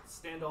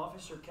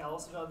standoffish or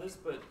callous about this,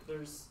 but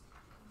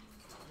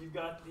you've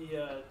got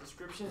the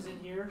descriptions in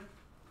here,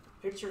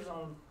 pictures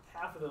on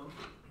half of them,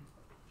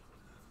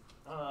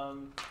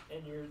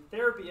 and your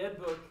therapy ed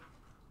book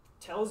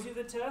tells you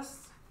the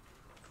test.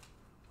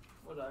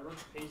 What I wrote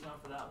the page down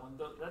for that one.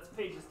 That's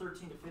pages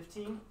 13 to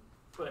 15,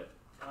 but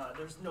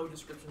there's no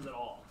descriptions at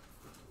all.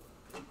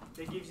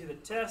 They give you the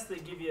test, they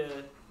give you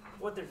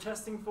what they're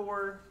testing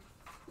for,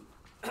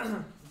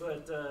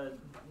 but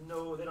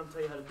no, they don't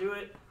tell you how to do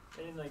it,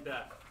 anything like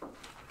that.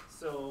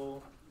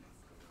 So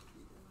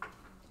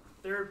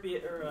therapy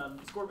or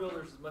score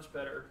builders is much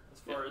better as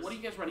far as. What are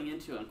you guys running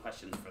into on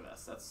questions for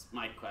this? That's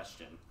my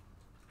question.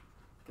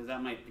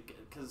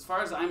 Because as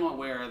far as I'm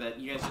aware, that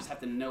you guys just have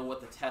to know what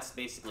the tests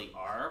basically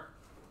are.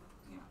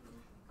 Yeah.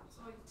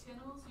 So like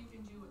Tinnell's you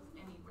can do with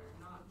anywhere,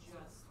 not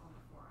just on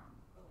the forearm.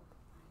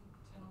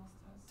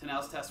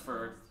 Tinnell's test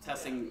for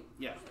testing,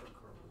 yeah.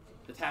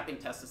 The tapping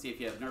test to see if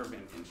you have nerve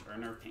impingement or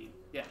nerve pain.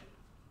 Yeah.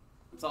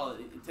 It's all.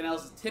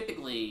 Tinnell's is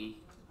typically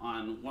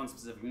on one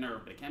specific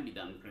nerve, but it can be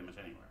done pretty much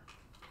anywhere.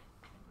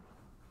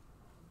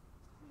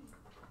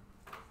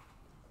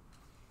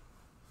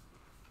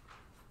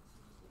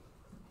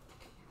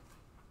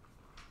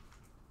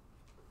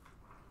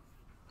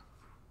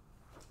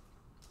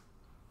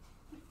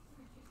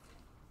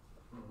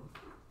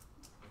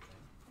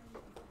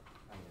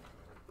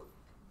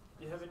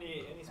 Do you have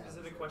any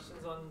specific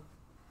questions on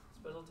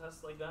special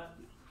tests like that?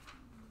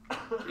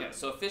 Yeah,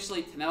 so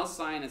officially, Tinnell's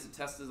sign is a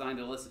test designed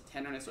to elicit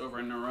tenderness over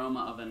a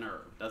neuroma of a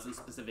nerve. Doesn't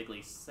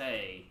specifically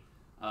say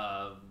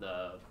of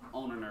the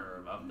ulnar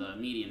nerve, of the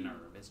median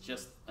nerve. It's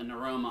just a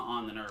neuroma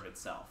on the nerve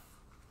itself.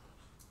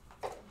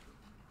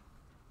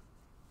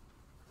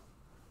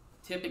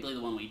 Typically,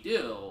 the one we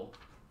do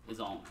is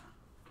ulnar.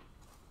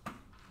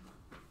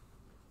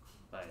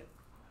 But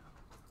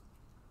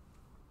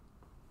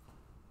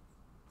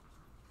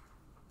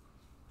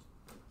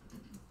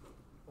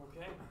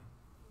Okay.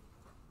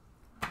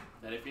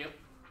 is that it for you?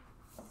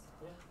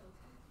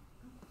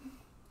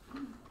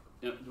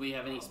 Yeah. Do we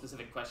have any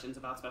specific questions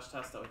about special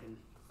tests that we can?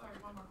 Sorry,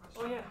 one more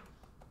question. Oh yeah.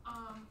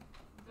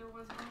 There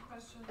was one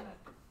question that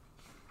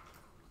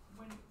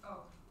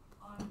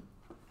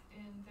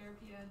in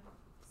therapy ed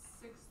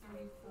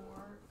 634,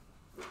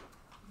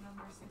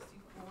 number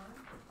 64.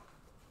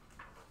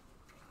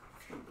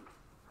 Yeah,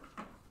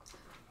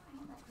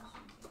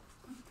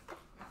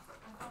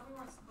 I thought we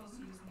weren't supposed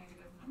to use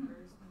negative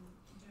numbers when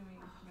doing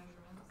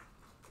measurements.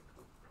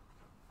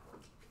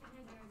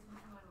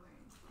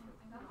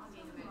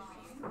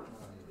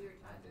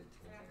 I did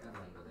too. I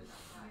remember this.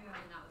 Yeah.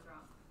 And that was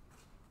wrong.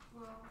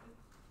 Well,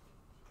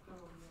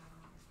 yeah.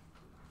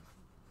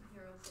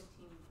 0, 15,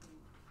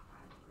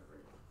 25, whatever.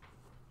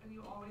 And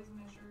you always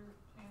measure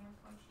plantar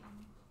flexion?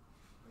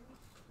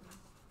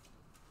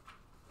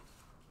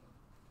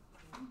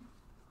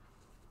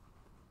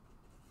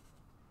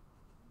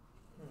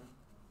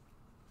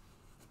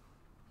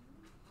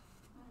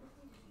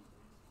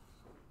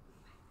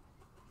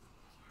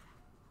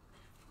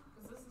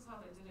 Because this is how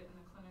they did it in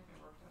the clinic I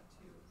worked at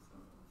too, so,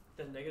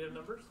 The negative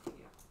numbers?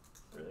 yeah.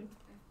 Really?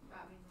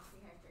 I mean, we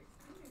had to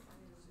explain it.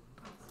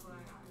 That's what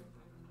I know I was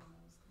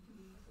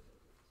confused.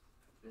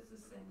 This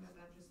is saying that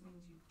just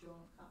means you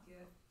don't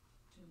get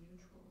to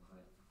neutral,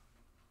 but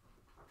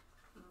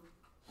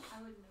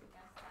I wouldn't have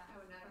guessed that. I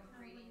would not have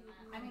from reading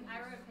that. reading I mean, I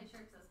wrote a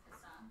picture because I was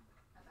pissed off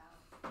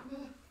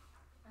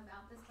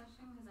about this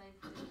question because I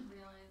didn't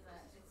realize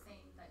that it's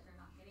saying that you're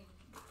not getting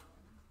control.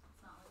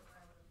 It's not like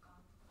where I would have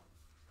gone.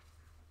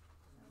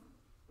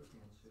 With the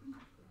This one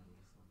I put,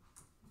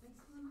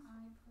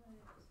 I think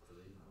I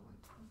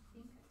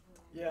put.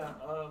 Yeah,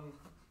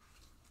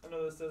 I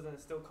know this doesn't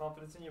instill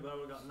confidence in you, but I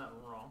would have gotten that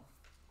one wrong.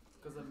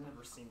 Because I've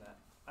never seen that.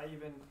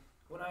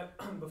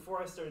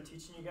 Before I started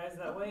teaching you guys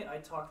that way, I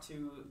talked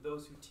to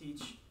those who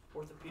teach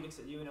orthopedics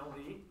at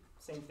UNLV.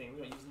 Same thing,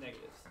 we don't use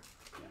negatives.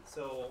 Yeah.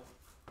 So,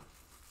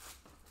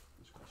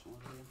 Which question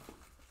was it?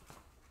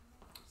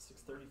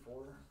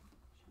 634.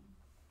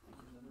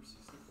 Number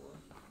 64.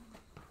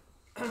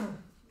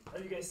 Are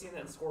you guys seeing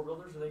that in score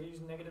builders? Are they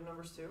using negative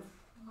numbers too?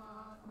 No,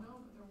 but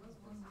there was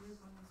one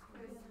weird one this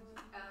week.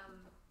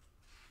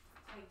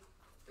 Like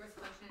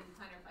dorsiflexion and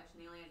plantar flexion,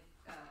 they only had,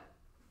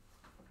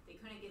 they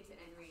couldn't get to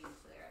end range,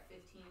 so they're at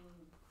 15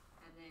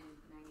 and then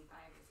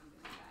 95 or something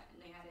like that, and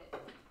they had it,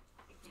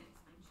 I can't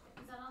explain shit.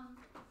 Is that on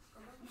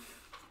scoreboard?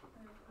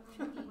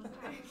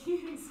 I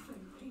can't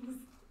explain things.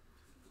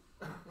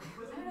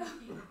 Was it on the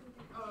P?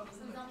 Oh, it was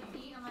So it's on the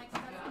P, I'm like,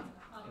 that's Yeah,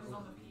 on. it was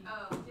on the P.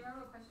 Oh, Do you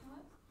remember what question it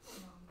was?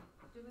 No.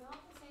 Do we all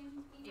have the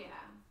same P?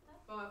 yeah,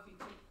 well, if you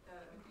took the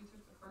If you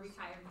took the first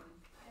retired one,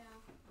 Yeah.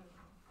 I don't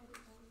know. I did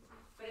that too.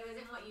 but it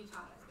wasn't what you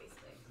taught us,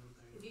 basically.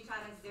 Because you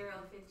taught us 0,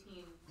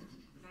 15,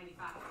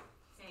 95,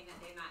 saying that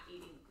they're not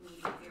needing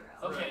 0.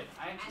 Okay,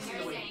 I And see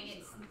they're the way.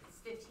 saying it's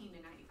 15 to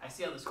 95. I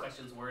see how this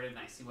question's worded, and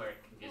I see where it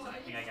confuses. I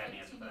think I got an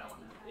answer for that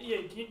one now. Yeah,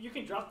 you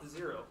can drop the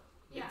 0.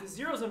 Yeah. If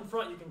the 0's in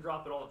front, you can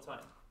drop it all the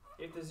time.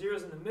 If the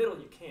 0's in the middle,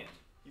 you can't.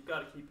 You've got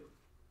to keep it.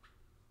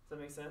 Does that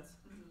make sense?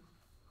 Mhm.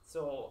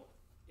 So,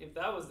 if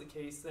that was the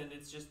case, then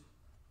it's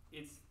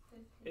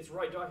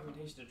right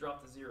documentation to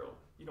drop the 0.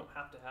 You don't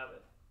have to have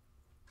it.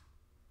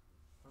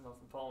 I don't know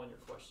if I'm following your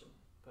question,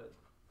 but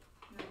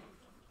No.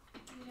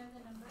 Do you know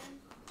the number,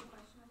 the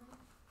question number?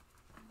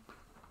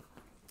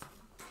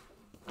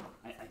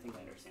 I think I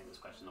understand this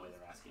question the way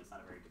they're asking. It's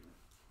not a very good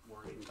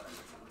wording, but I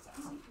understand what it's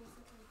asking.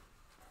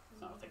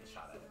 So I'll take a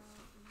shot at it.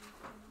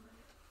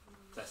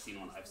 'Cause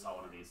I saw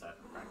one of these at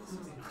practice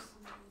exams.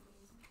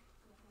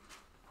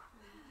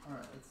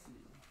 alright, let's see.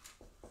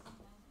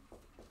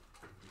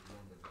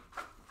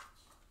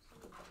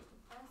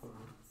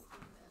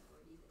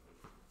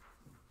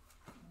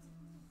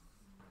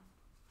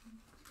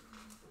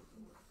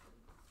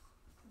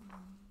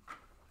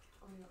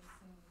 Oh, yeah, I was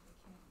saying that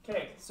they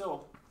can't. Okay,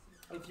 so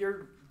if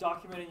you're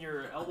documenting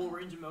your elbow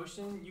range of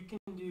motion, you can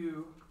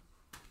do.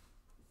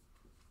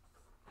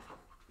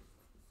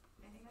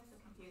 I think that's so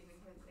confusing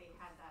because they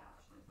had that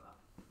option as well.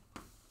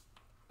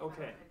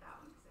 Okay. I heard that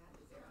one because they had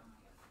the 0.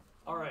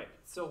 All right.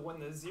 So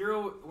when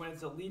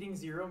it's a leading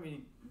 0,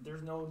 meaning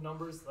there's no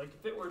numbers. Like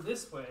if it were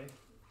this way,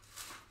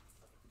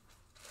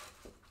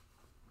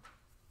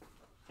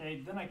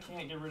 okay, then I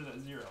can't get rid of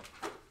that 0.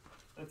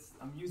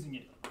 I'm using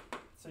it.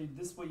 So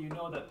this way you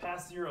know that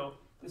past 0,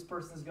 this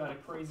person's got a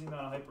crazy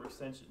amount of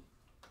hyperextension,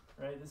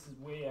 right? This is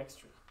way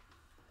extra,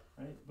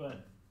 right?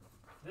 But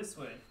this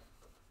way,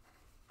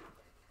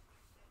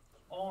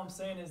 all I'm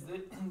saying is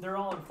that they're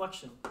all in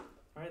flexion,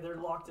 right? They're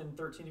locked in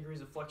 13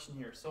 degrees of flexion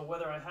here. So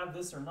whether I have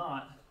this or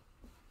not,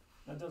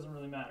 that doesn't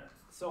really matter.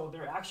 So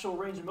their actual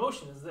range of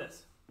motion is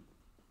this,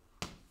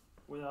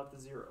 without the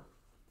 0.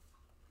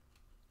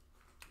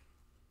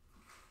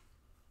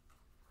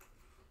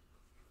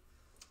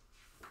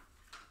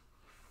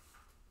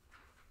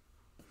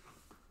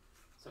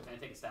 So can I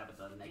take a stab at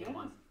the negative Yeah.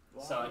 one?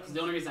 So, because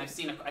the only reason I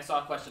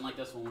saw a question like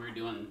this when we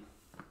were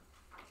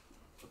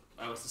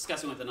I was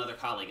discussing with another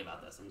colleague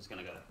about this. I'm just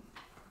gonna go.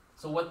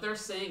 So what they're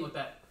saying with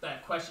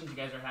that question you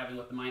guys are having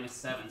with the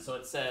 -7. So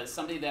it says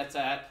somebody that's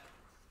at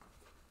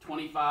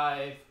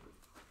 25, it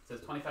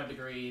says 25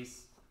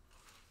 degrees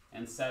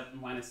and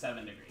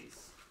 -7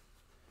 degrees.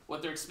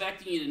 What they're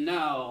expecting you to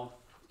know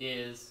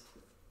is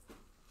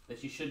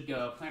that you should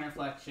go plantar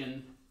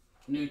flexion,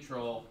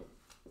 neutral,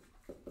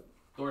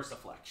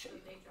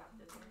 dorsiflexion. They dropped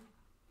the 0.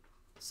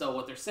 So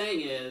what they're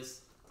saying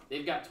is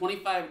they've got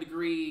 25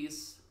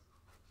 degrees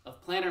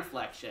of plantar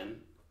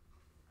flexion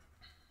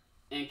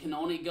and can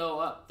only go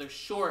up. They're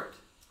short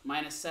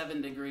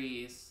 -7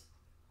 degrees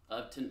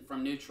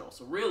from neutral.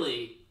 So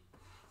really,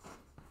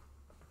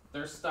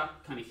 they're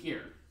stuck kind of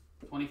here.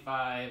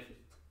 25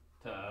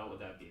 to, what would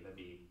that be? That'd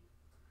be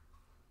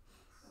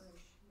So they're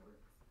short.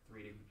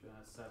 3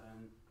 to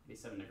 7, be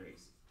 7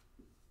 degrees.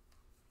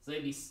 So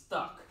they'd be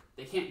stuck.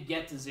 They can't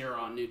get to 0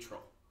 on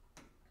neutral.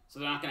 So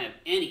they're not going to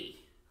have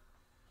any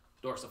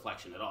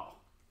dorsiflexion at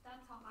all.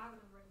 That's how I would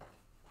have written it.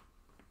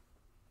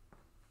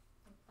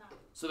 Like that.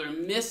 So they're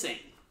missing.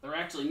 They're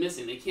actually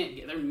missing.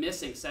 They're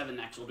missing 7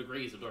 actual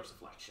degrees of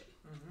dorsiflexion.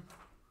 Mm-hmm.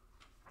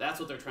 That's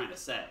what they're trying to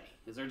say.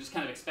 Is they're just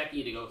kind of expecting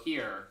you to go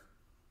here.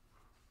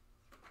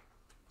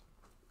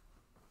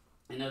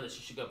 I know that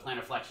you should go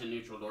plantar flexion,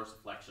 neutral,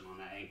 dorsiflexion on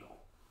that ankle.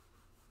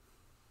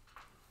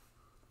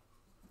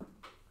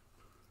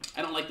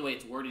 I don't like the way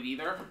it's worded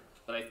either,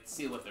 but I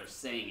see what they're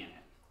saying in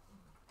it.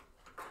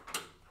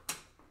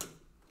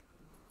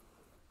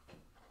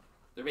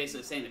 They're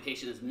basically saying the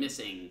patient is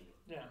missing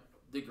Yeah.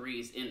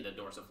 degrees into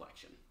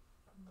dorsiflexion.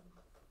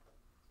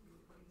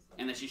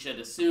 And that you should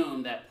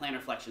assume that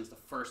plantar flexion is the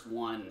first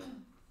one.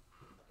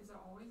 Is it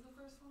always the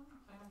first one?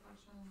 Plantar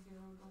flexion and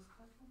 0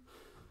 dorsiflexion?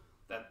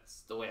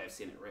 That's the way I've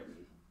seen it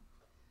written.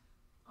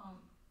 Kind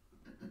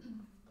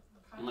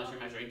Unless of-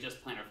 you're measuring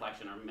just plantar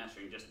flexion or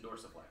measuring just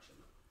dorsiflexion.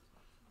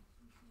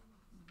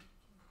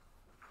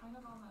 Kind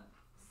of on the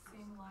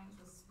same lines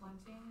as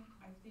splinting,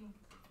 I think,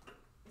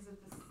 is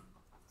it this,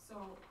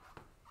 so,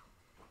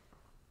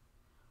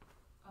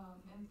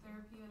 in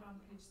therapy ed on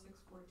page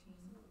 614,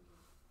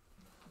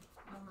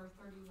 number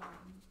 31,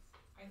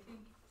 I think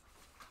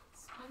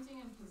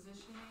splinting and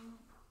positioning,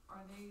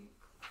 are they,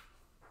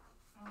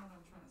 I don't know what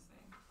I'm trying to say.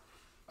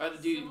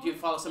 Do you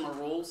follow similar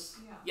rules?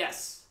 Yeah.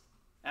 Yes,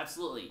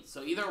 absolutely.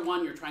 So either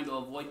one, you're trying to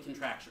avoid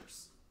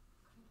contractures.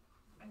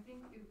 I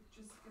think it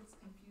just gets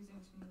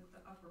confusing to me with the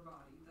upper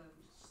body, the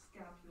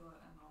scapula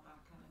and all that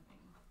kind of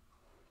thing.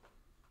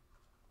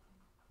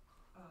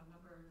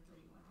 Number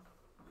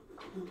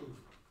 31.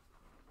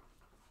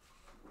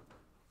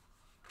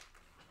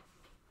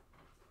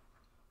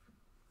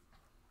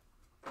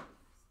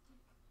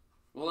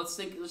 Well, let's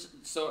think.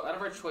 So out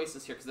of our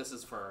choices here, because this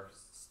is for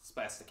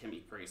spastic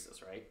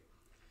hemiparesis, right?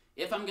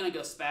 If I'm going to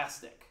go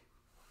spastic,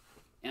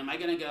 am I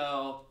going to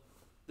go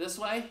this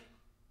way,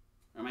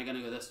 or am I going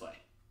to go this way?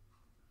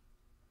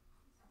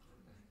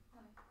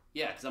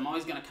 Yeah, because I'm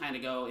always going to kind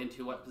of go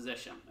into what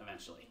position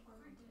eventually?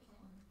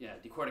 Yeah,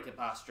 decorticate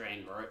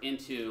posturing, or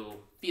into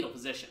fetal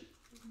position,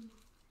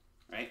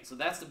 right? So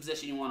that's the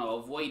position you want to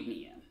avoid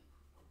me in,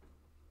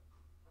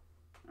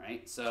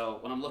 right? So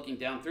when I'm looking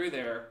down through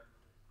there,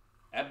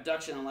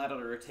 abduction and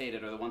laterally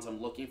rotated are the ones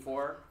I'm looking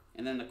for,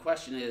 and then the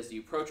question is, do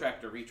you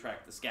protract or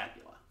retract the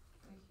scapula?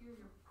 I hear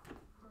your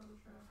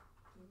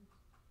protracted.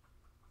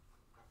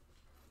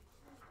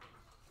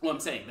 Well, I'm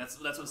saying, that's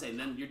what I'm saying.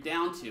 Then you're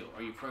down to,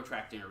 are you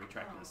protracting or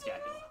retracting the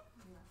scapula?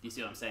 Yeah. Do you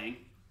see what I'm saying?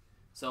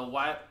 So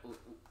what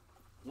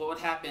would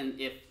happen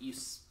if you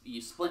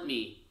split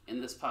me in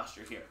this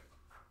posture here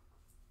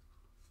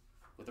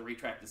with a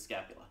retracted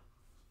scapula?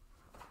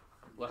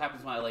 What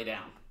happens when I lay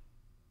down?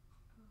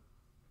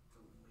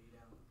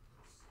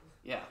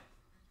 Yeah,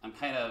 I'm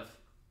kind of.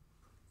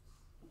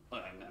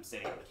 Well, I'm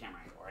sitting at the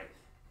camera angle, right?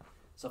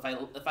 So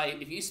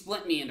if you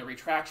split me into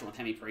retraction with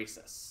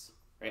hemiparesis,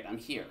 right? I'm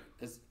here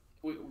because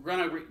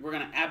we're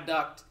gonna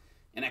abduct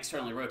and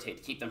externally rotate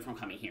to keep them from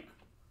coming here.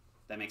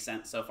 That makes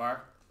sense so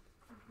far?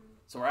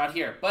 So we're out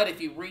here. But if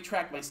you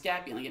retract my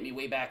scapula and get me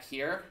way back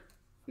here,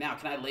 now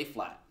can I lay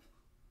flat?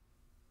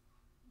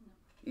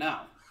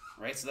 No.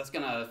 Right? So that's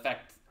going to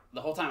affect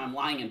the whole time I'm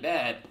lying in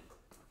bed.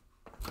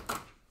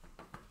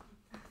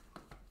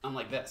 I'm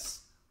like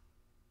this.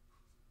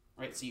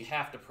 Right? So you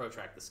have to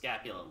protract the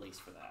scapula at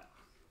least for that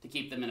to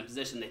keep them in a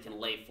position they can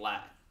lay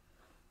flat.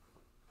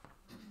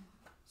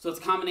 So it's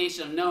a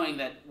combination of knowing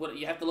that what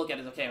you have to look at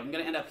is, okay, I'm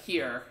going to end up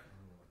here.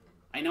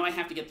 I know I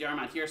have to get the arm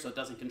out here so it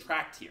doesn't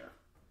contract here.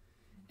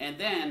 And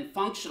then,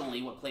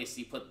 functionally, what place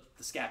do you put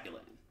the scapula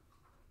in?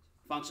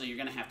 Functionally, you're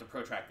going to have to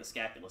protract the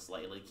scapula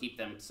slightly, keep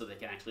them so they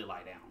can actually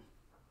lie down.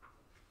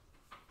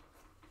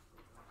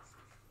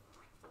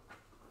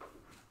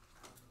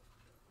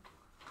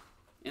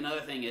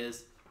 Another thing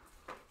is,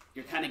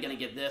 you're kind of going to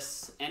get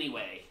this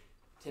anyway.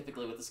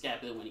 Typically with the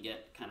scapula, when you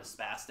get kind of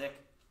spastic,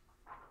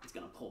 it's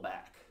going to pull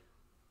back.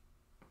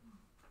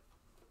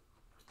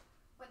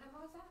 What number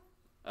was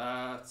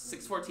that?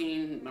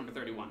 614, number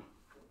 31.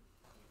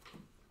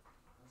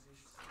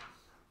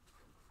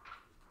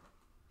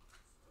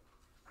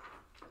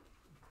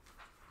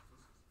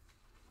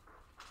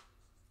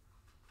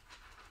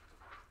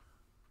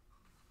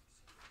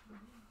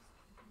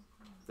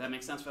 Does that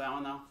make sense for that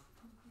one, though?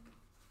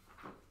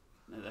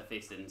 No, that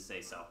face didn't say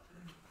so.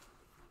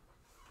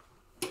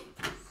 So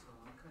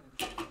I'm kind of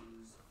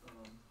confused.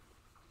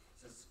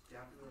 Is the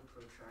scapula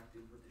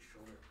protracted with the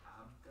shoulder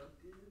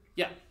abducted?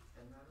 Yeah.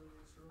 And laterally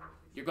external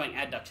rotation? You're going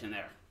adduction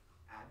there.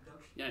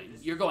 Adduction? Yeah,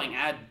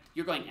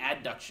 you're going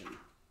adduction.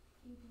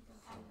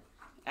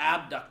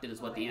 Abducted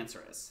is what the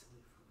answer is.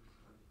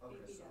 Okay,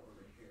 so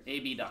over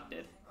here.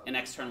 Abducted and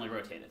externally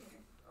rotated.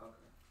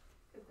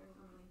 Okay.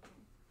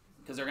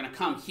 Because they're going to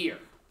come here,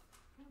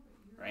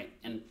 right?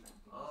 And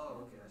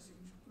Oh, okay, I see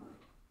what you mean.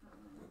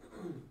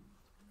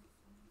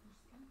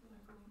 I see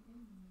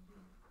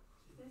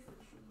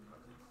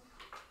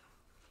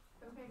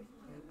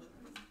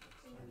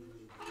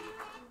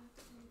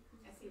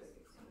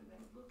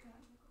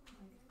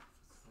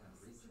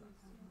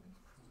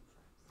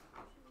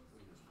what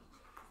you're saying.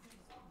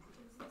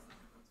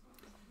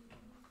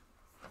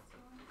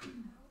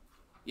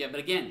 yeah, but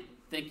again,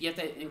 you have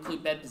to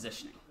include bed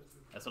positioning.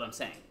 That's what I'm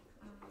saying.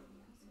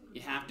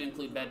 You have to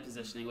include bed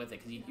positioning with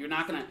it because you're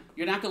not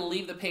gonna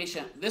leave the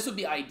patient. This would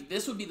be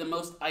the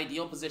most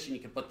ideal position you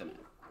could put them in.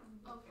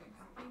 Okay,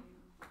 I think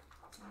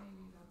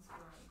maybe that's where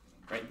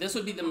I think. Right? This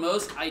would be the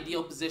most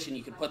ideal position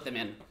you could put them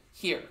in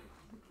here,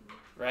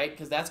 right?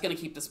 Because that's going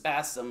to keep the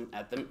spasm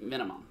at the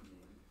minimum.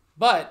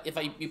 But if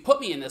you put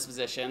me in this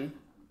position,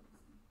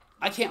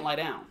 I can't lie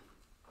down.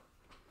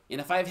 And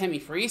if I have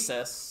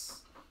hemiparesis,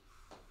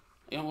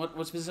 what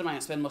position am I going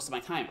to spend most of my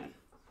time in?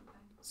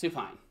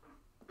 Supine.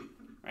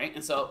 Right?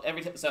 And so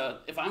so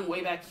if I'm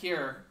way back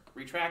here,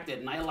 retracted,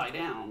 and I lie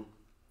down,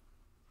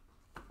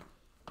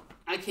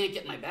 I can't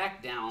get my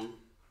back down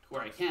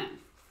where I can.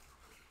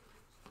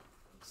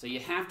 So you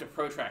have to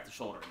protract the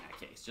shoulder in that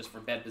case, just for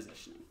bed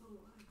positioning.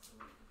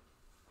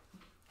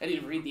 I didn't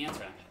even read the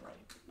answer. I got it right.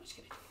 No, just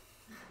kidding.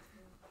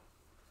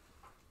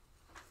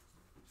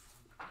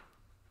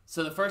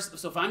 So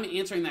if I'm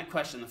answering that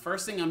question, the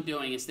first thing I'm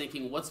doing is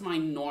thinking, what's my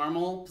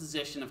normal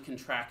position of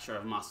contracture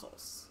of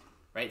muscles,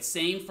 right?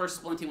 Same for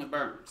splinting with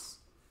burns.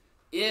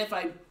 If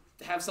I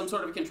have some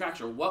sort of a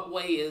contracture, what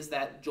way is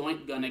that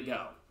joint gonna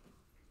go?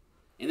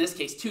 In this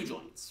case, two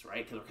joints,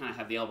 right? Because we kind of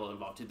have the elbow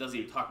involved. It doesn't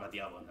even talk about the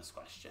elbow in this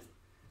question,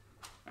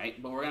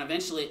 right? But we're gonna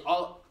eventually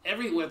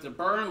whether it's a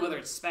burn, whether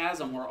it's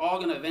spasm, we're all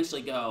gonna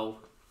eventually go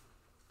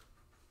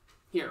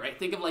here, right?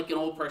 Think of like an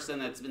old person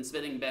that's been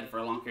sitting in bed for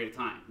a long period of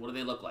time. What do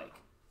they look like?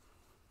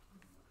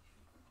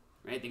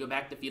 Right? They go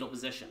back to fetal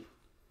position,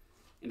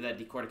 into that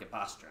decorticate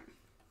posturing.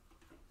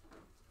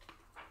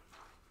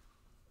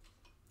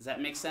 Does that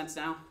make sense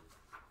now?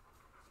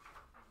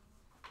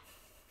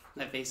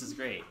 That face is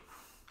great.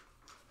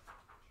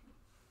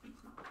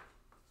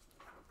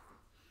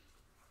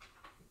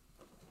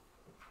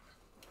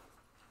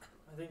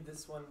 I think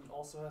this one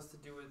also has to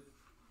do with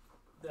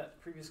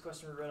that previous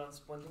question we read on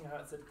splinting, how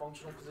it said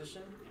functional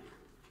position.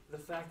 The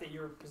fact that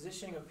you're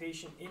positioning a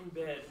patient in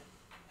bed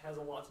has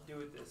a lot to do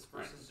with this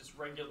versus just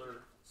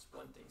regular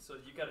splinting. So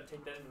you got to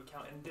take that into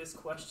account in this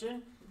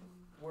question,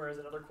 whereas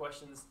in other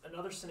questions,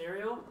 another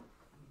scenario,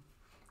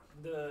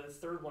 the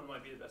third one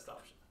might be the best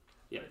option.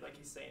 Yeah. Right, like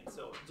he's saying.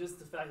 So just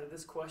the fact that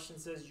this question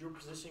says you're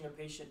positioning a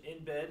patient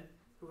in bed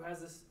who has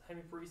this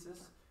hemiparesis,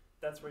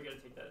 that's where you got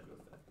to take that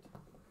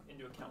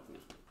into account.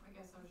 I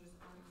guess I was just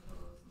adding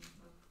pillows and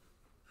stuff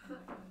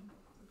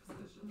to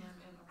position them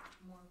in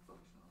a more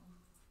functional.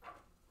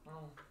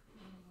 Oh.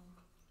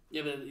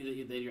 Yeah, but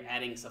you're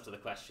adding stuff to the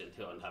question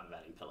too on top of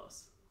adding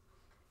pillows.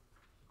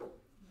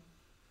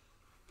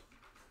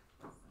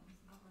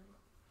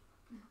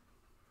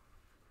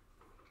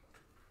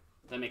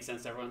 Does that make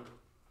sense to everyone?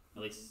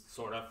 At least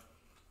sort of.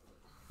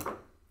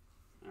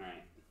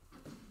 Alright.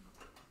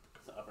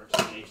 So upper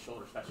extremity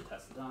shoulder special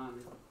test done.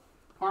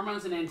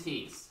 Hormones and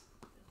NTs.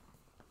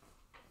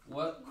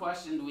 What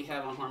question do we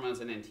have on hormones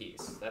and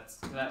NTs? That's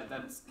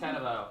kind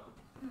of a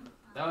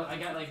I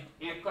got like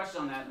a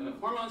question on that.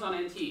 Hormones on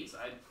NTs.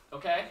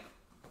 Okay.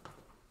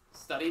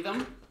 Study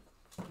them.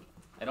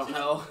 I don't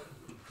know.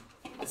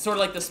 It's sort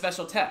of like the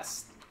special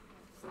test.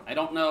 I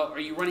don't know. Are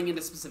you running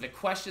into specific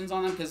questions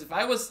on them? Because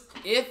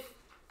if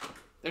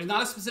there's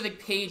not a specific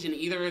page in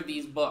either of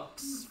these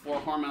books for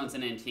hormones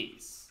and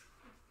NTs.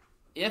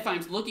 If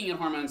I'm looking at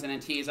hormones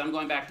and NTs, I'm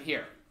going back to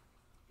here.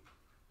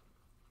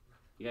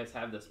 You guys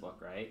have this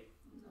book, right?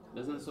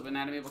 No. Isn't this the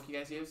anatomy book you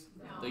guys use?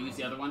 No. Do you use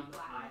the other one?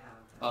 I have.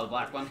 Oh, the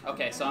black one?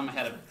 Okay, so I'm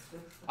ahead of...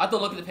 I have to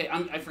look at the page.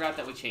 I forgot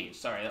that we changed.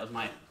 Sorry,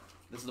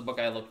 this is the book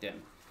I looked in.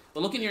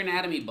 But look in your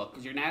anatomy book,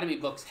 because your anatomy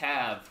books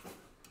have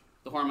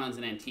the hormones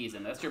and NTs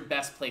in. That's your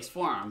best place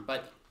for them.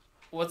 But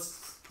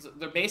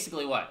they're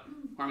basically what?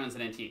 Hormones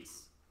and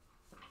NTs.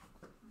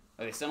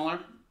 Are they similar?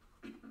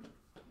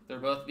 They're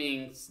both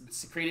being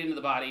secreted into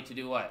the body to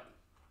do what?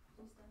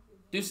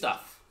 Do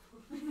stuff.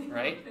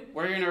 Right?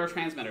 Where are your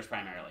neurotransmitters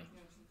primarily?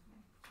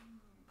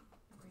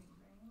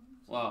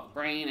 Well,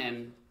 brain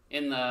and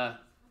in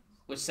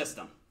which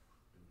system?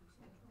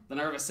 The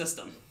nervous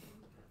system.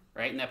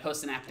 Right? In that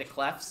postsynaptic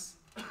clefts.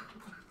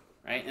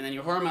 Right? And then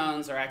your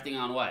hormones are acting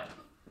on what?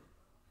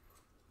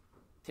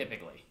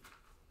 Typically.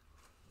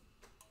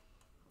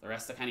 The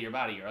rest of kind of your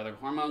body, your other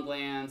hormone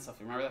glands. So if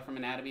you remember that from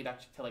anatomy,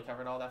 Dr. Tilly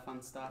covered all that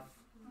fun stuff.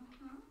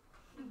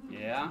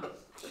 Yeah?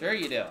 Sure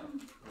you do.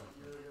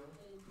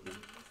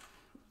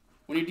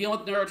 When you're dealing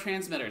with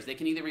neurotransmitters, they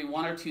can either be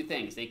one or two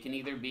things. They can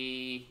either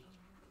be...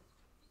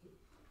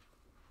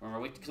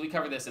 Remember, because we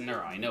covered this in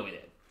neuro. I know we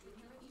did.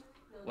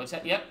 What's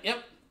that? Yep. You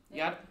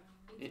got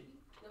it.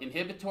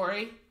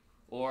 Inhibitory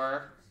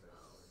or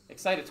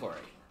excitatory,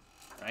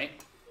 right?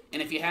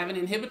 And if you have an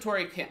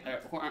inhibitory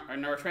or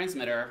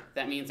neurotransmitter,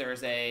 that means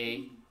there's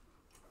a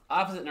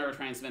opposite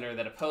neurotransmitter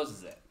that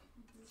opposes it,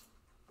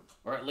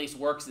 or at least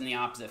works in the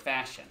opposite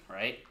fashion,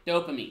 right?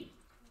 Dopamine.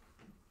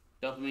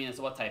 Dopamine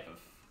is what type of?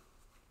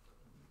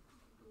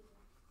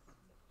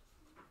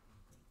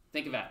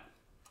 Think about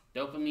it.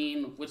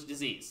 Dopamine, which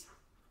disease?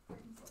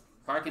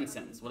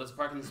 Parkinson's. What does a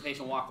Parkinson's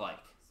patient walk like?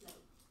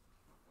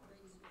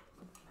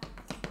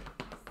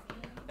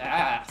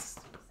 Fast.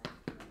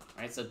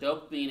 Right, so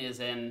dopamine is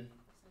an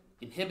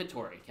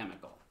inhibitory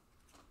chemical.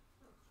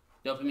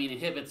 Dopamine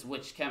inhibits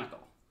which chemical?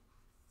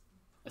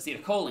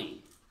 Acetylcholine.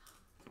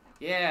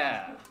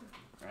 Yeah,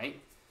 right?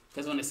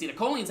 Because when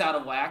acetylcholine's out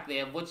of whack, they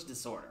have which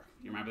disorder?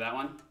 You remember that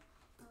one?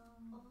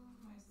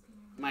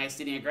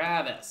 Myasthenia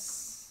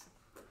gravis.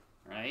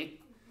 Right?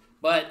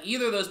 But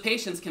either of those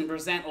patients can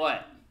present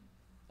what?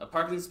 A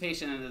Parkinson's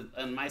patient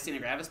and a myasthenia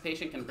gravis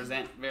patient can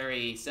present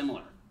very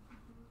similar.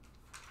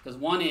 Because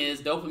one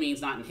is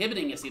dopamine's not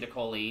inhibiting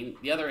acetylcholine,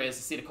 the other is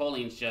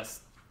acetylcholine's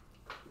just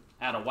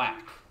out of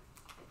whack.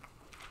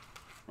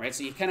 Right?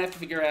 So you kind of have to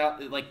figure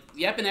out, like,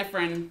 the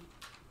epinephrine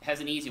has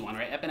an easy one,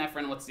 right?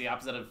 Epinephrine, what's the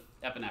opposite of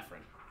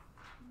epinephrine?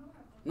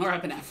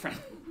 Norepinephrine.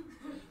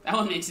 That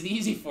one makes it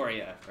easy for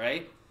you,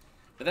 right?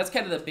 But that's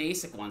kind of the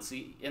basic one. So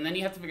and then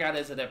you have to figure out,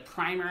 is it a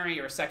primary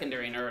or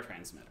secondary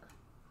neurotransmitter?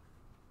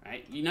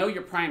 Right? You know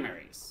your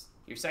primaries.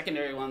 Your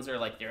secondary ones are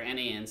like your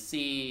NA and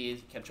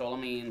C,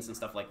 catecholamines, and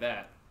stuff like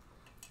that.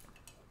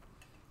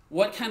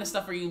 What kind of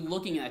stuff are you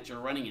looking at you're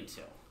running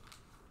into?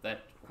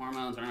 That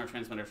hormones or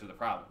neurotransmitters are the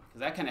problem?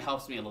 Because that kind of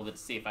helps me a little bit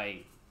to see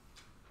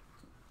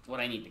what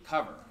I need to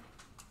cover.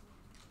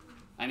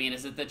 I mean,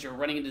 is it that you're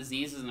running into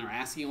diseases and they're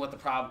asking what the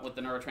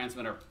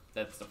neurotransmitter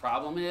that's the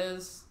problem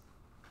is?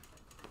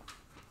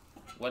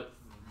 What?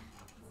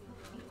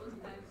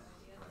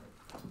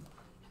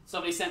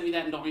 Somebody sent me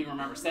that and don't even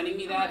remember sending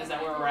me that? Is that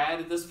where we're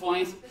at this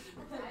point?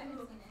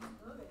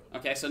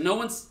 Okay, so no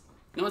one's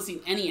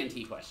seen any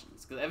NT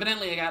questions. Because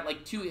evidently I got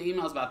like 2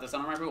 emails about this. I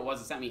don't remember who it was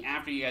that sent me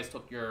after you guys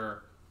took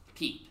your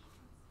PEAT.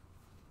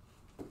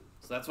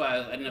 So that's why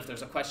I didn't know if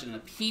there's a question in the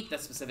PEAT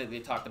that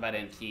specifically talked about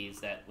NTs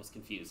that was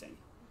confusing.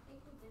 I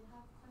think we did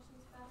have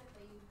questions about it,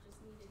 but you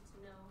just needed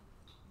to know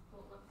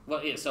what.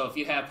 Well, yeah, so if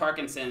you have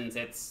Parkinson's,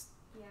 it's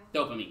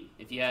dopamine.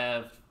 If you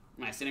have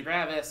myasthenia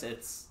gravis,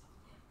 it's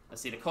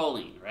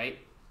acetylcholine, right?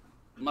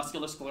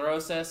 Muscular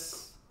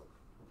sclerosis.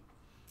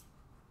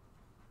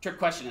 Trick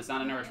question, it's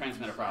not a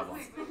neurotransmitter problem.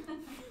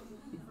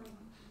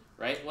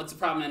 Right? What's the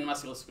problem in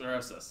muscular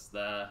sclerosis?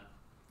 The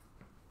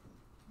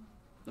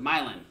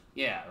myelin.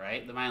 Yeah,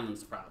 right? The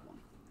myelin's the problem.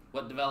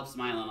 What develops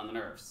myelin on the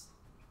nerves?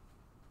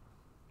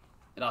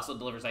 It also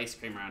delivers ice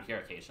cream around here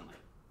occasionally.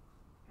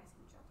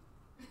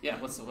 Yeah,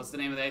 what's the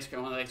name of the ice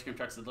cream? One of the ice cream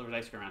trucks that delivers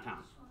ice cream around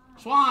town.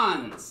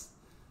 Schwann's.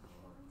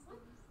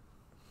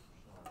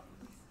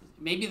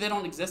 Maybe they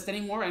don't exist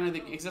anymore. I know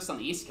they exist on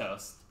the East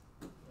Coast.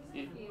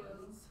 Yeah.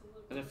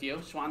 There's a few.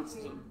 Schwann's.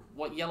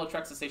 What yellow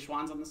trucks that say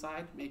Schwann's on the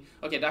side? Maybe.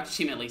 Okay, Dr.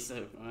 Chima at least.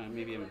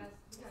 Maybe I'm.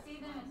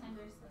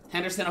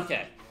 Henderson.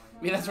 Okay.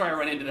 Maybe that's where I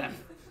run into them.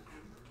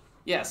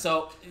 Yeah.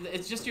 So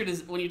it's just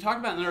when you talk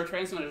about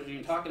neurotransmitters, when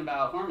you're talking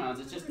about hormones,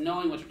 it's just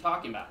knowing what you're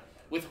talking about.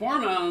 With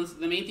hormones,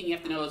 the main thing you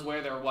have to know is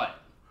where they're what.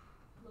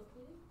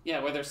 Yeah,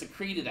 where they're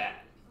secreted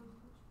at.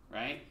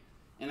 Right?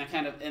 And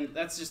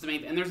that's just the main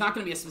thing. And there's not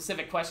going to be a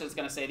specific question that's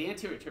going to say the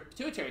anterior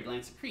pituitary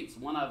gland secretes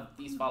one of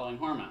these following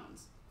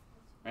hormones.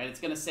 Right? It's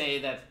going to say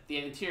that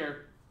the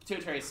anterior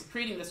pituitary is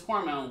secreting this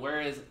hormone,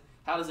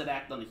 how does it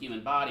act on the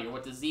human body, or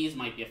what disease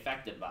might be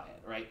affected by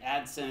it, right?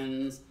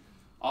 Addison's,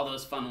 all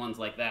those fun ones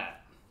like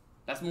that.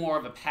 That's more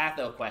of a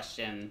patho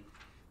question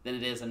than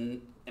it is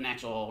an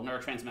actual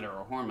neurotransmitter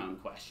or hormone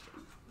question.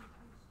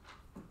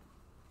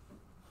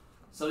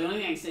 So the only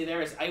thing I can say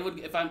there is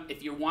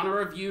if you want to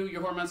review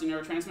your hormones and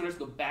neurotransmitters,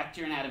 go back to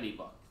your anatomy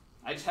book.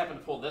 I just happened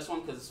to pull this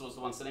one because this was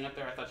the one sitting up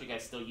there. I thought you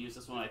guys still use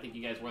this one. I think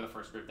you guys were the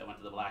first group that went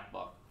to the black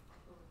book.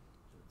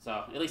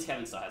 So at least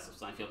Kevin still has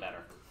this one. I feel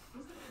better.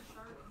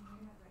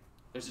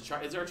 There's a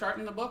chart. Is there a chart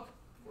in the book?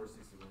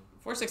 461.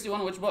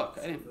 461. Which book?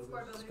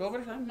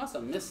 I must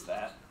have missed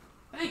that.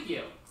 Thank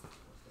you.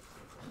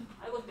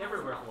 I looked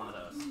everywhere for one of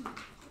those.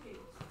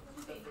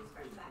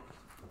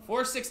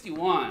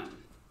 461.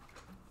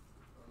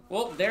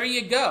 Well, there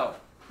you go.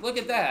 Look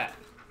at that.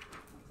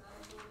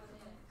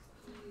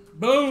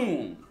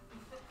 Boom.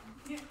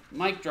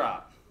 Mic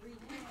drop.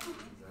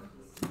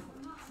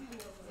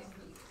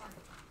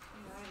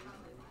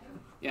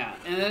 Yeah,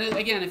 and then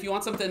again, if you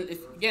want something,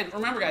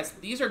 remember guys,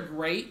 these are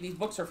great. These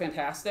books are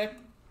fantastic,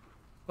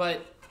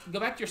 but go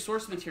back to your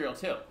source material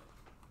too,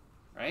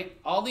 right?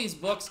 All these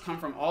books come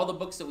from all the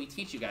books that we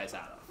teach you guys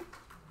out of,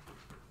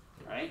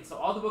 right? So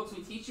all the books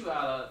we teach you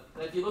out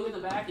of, if you look at the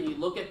back and you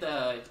look at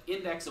the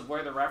index of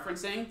where they're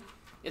referencing,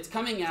 it's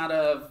coming out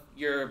of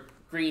your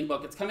green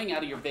book, it's coming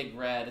out of your big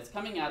red, it's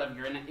coming out of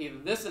either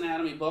this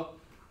anatomy book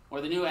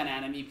or the new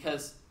anatomy,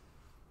 because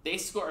they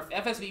score, if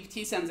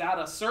FSBT sends out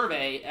a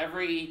survey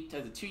every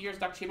 2 years,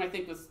 Dr. Chima, I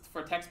think, was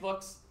for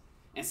textbooks,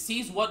 and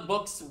sees what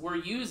books we're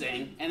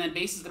using, and then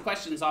bases the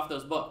questions off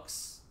those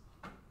books.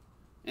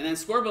 And then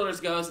Score Builders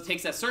goes and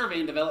takes that survey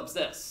and develops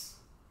this.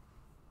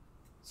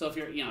 So if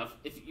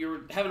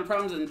you're having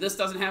problems and this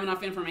doesn't have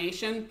enough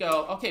information,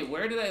 go, okay,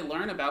 where did I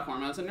learn about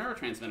hormones and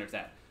neurotransmitters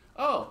at?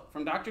 Oh,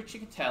 from Dr.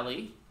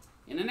 Ciccatelli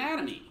in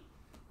anatomy.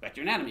 Back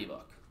to your anatomy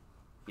book.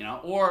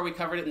 Or we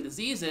covered it in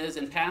diseases,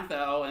 in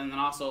patho, and then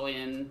also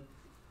in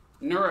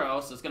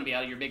neuro, so it's going to be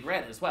out of your big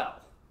red as well.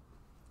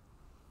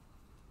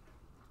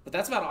 But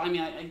that's about all.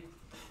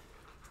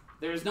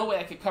 There's no way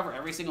I could cover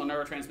every single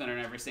neurotransmitter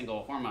and every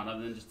single hormone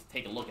other than just to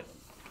take a look at them.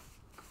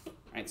 All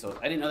right, so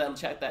I didn't know that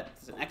chart.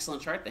 That's an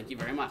excellent chart. Thank you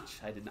very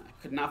much. I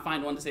could not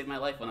find one to save my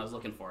life when I was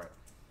looking for it.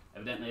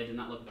 Evidently, I did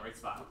not look at the right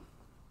spot.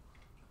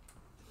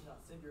 Did not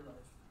save your life.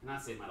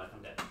 Not save my life.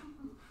 I'm dead.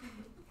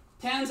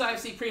 TENS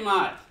IFC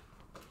pre-mod.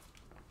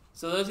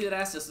 So those of you that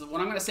asked this,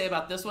 what I'm going to say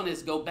about this one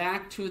is go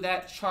back to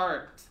that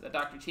chart that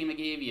Dr. Chima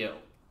gave you,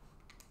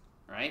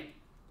 right?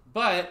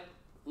 But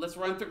let's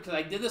run through, because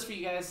I did this for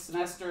you guys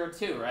semester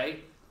 2,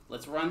 right?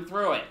 Let's run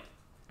through it.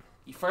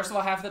 You first of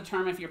all have to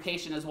determine if your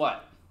patient is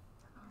what?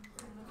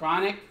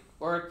 Chronic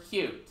or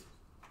acute,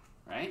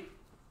 right?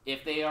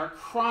 If they are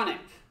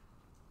chronic,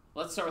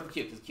 let's start with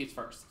acute, because acute's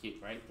first, acute,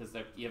 right? Because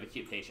you have an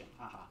acute patient.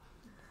 Haha.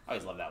 I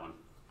always love that one.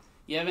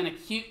 You have an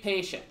acute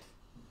patient.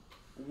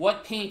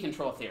 What pain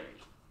control theory?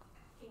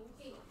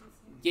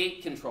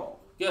 Gait control.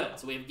 Good.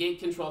 So we have gait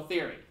control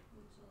theory.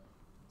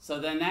 So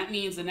then that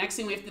means the next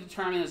thing we have to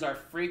determine is our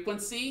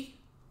frequency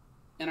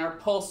and our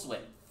pulse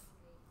width.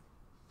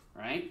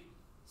 Right?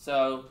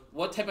 So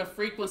what type of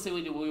frequency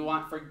do we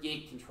want for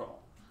gait control?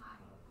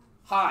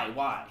 High.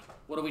 Why?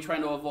 What are we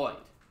trying to avoid?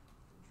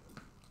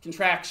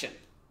 Contraction.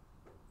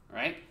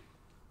 Right?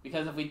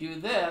 Because if we do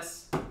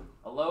this,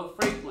 a low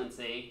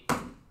frequency,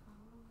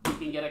 you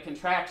can get a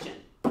contraction.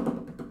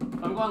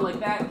 If I'm going like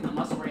that, can the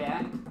muscle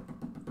react?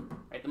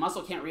 Right? The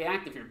muscle can't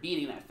react if you're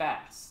beating that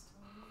fast.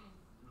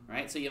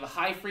 Right? So you have a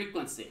high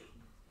frequency.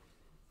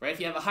 Right? If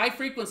you have a high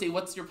frequency,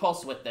 what's your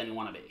pulse width then you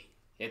want to be?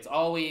 It's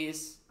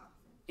always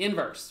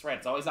inverse. Right?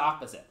 It's always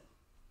opposite.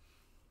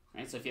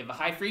 Right? So if you have a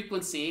high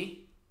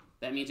frequency,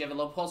 that means you have a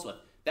low pulse width.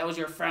 That was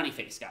your frowny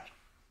face guy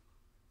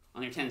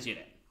on your TENS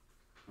unit.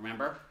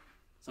 Remember?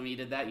 Some of you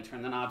did that. You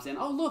turned the knobs in.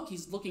 Oh, look,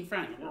 he's looking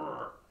frowny.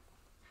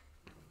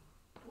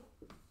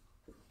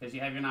 Because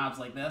you have your knobs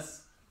like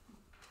this.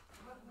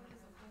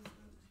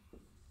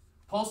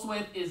 Pulse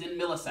width is in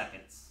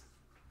milliseconds.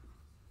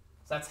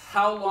 So that's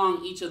how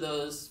long each of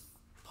those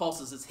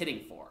pulses is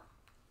hitting for.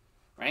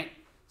 Right?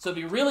 So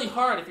it'd be really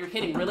hard if you're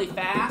hitting really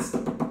fast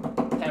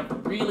to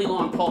have really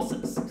long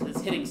pulses because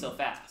it's hitting so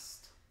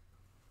fast.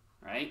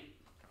 Right?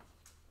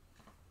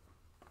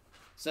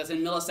 So that's in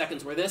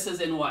milliseconds, where this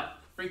is in what?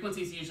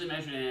 Frequency is usually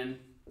measured in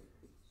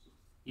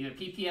either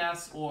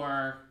PPS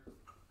or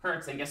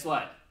hertz, and guess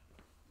what?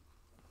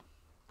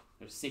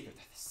 There's a secret,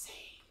 they're the same.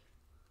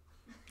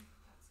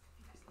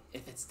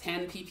 If it's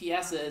 10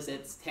 PPSs,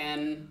 it's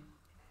 10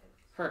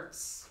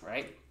 hertz,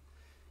 right?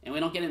 And we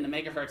don't get into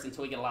megahertz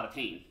until we get a lot of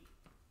pain.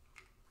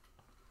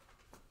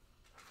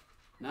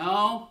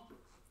 No?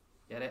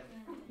 Get it?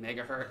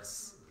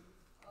 Megahertz.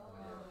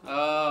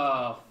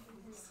 Oh.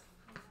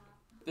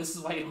 This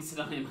is why you don't sit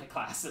on any of my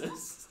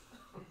classes.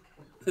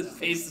 His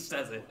face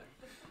says it,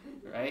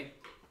 right?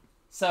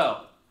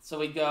 So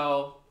we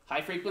go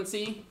high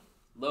frequency,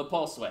 low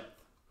pulse width.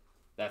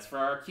 That's for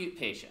our acute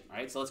patient,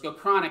 right? So let's go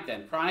chronic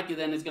then. Chronic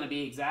then is going to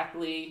be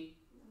exactly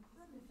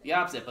the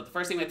opposite. But the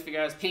first thing we have to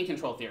figure out is pain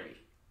control theory.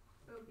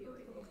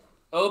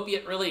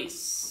 Opiate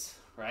release,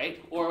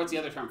 right? Or what's the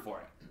other term for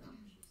it?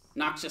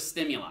 Noxious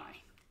stimuli,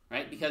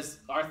 right? Because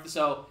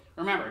so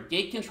remember,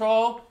 gait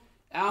control.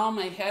 Ow,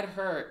 my head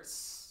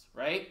hurts,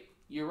 right?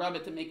 You rub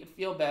it to make it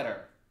feel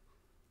better.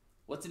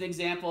 What's an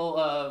example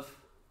of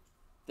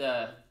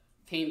the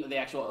pain of the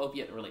actual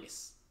opiate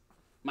release?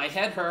 My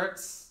head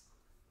hurts.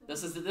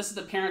 This is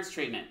the parent's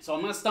treatment. So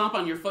I'm going to stomp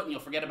on your foot and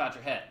you'll forget about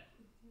your head.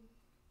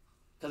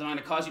 Because I'm going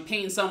to cause you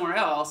pain somewhere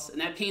else, and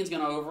that pain's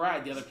going to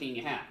override the other pain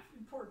you have.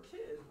 You poor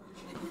kid.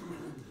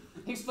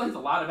 It explains a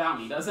lot about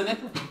me, doesn't it?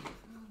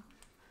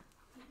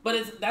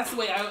 But that's the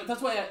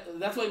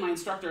way my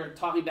instructor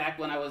taught me back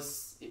when I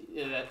was,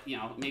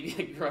 maybe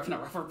I grew up in a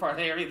rougher part of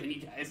the area than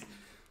you guys.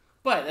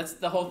 But that's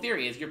the whole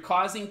theory, is you're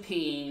causing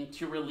pain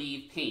to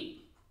relieve pain.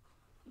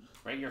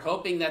 Right? You're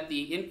hoping that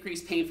the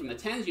increased pain from the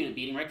TENS unit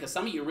beating, right? Because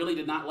some of you really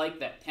did not like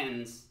that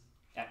TENS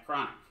at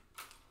chronic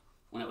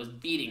when it was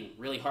beating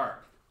really hard,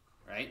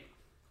 right?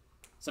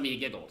 Some of you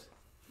giggled.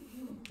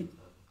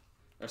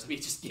 Or some of you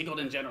just giggled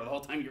in general the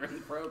whole time you were in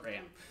the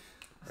program,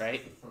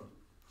 right?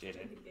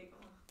 JJ.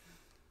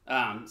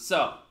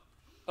 So,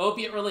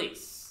 opiate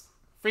release.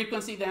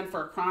 Frequency then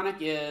for chronic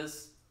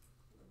is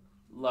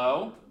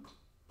low.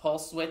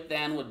 Pulse width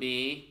then would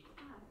be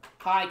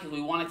high because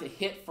we want it to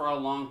hit for a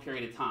long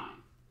period of time.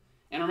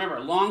 And remember,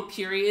 long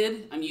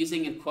period I'm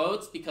using in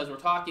quotes because we're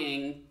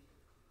talking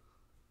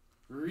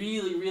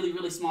really, really,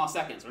 really small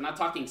seconds. We're not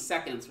talking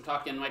seconds, we're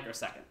talking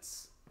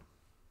microseconds.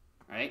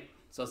 Right?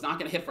 So it's not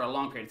going to hit for a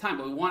long period of time,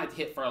 but we want it to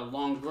hit for a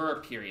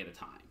longer period of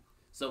time.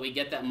 So we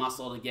get that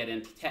muscle to get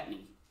into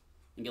tetany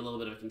and get a little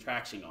bit of a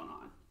contraction going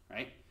on.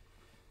 Right?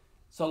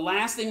 So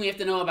last thing we have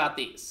to know about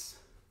these.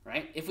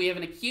 Right? If we have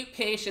an acute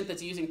patient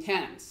that's using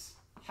TENS,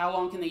 how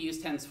long can they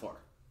use TENS for?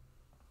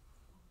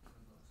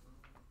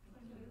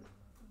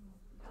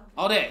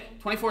 All day,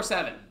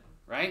 24/7,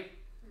 right?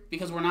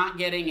 Because we're not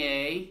getting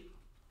a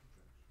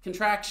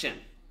contraction,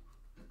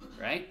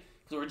 right?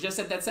 Because we're just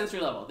at that sensory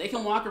level. They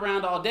can walk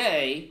around all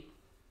day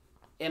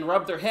and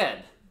rub their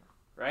head,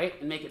 right?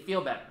 And make it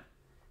feel better.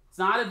 It's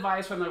not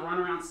advised for them to run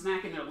around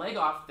smacking their leg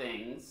off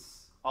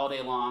things all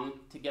day long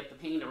to get the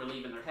pain to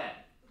relieve in their head,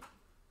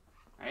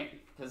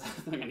 right? Because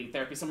they're going to need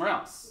therapy somewhere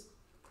else,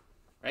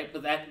 right?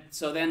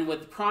 So then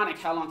with chronic,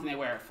 how long can they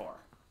wear it for?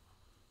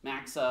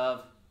 Max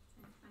of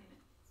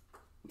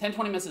 10,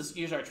 20 minutes is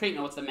usually our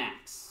treatment. What's the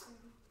max?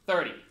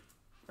 30,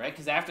 right?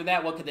 Because after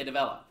that, what could they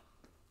develop?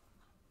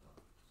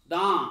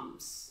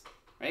 DOMS,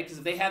 right? Because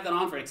if they have that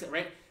on for,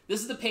 right?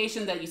 This is the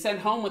patient that you send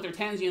home with their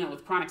TENS unit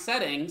with chronic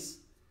settings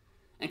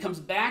and comes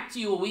back to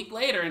you a week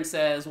later and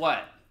says,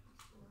 what?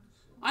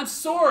 I'm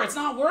sore, it's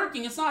not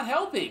working, it's not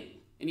helping.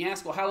 And you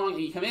ask, well, how long?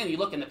 And you come in, you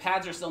look, and the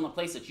pads are still in the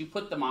place that you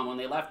put them on when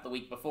they left the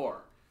week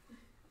before.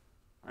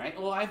 Right?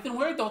 Well, I've been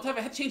worried the whole time.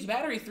 I had to change the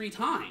battery 3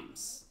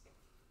 times.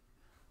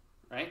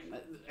 Right?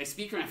 I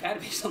speak from, I've had a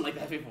patient like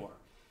that before.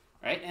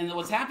 Right? And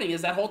what's happening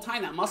is that whole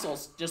time that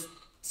muscle's just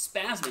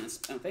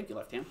spasming. Oh, thank you,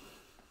 left hand.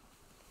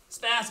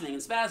 Spasming and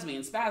spasming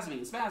and spasming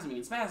and spasming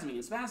and spasming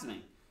and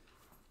spasming.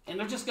 And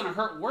they're just going to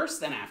hurt worse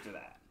than after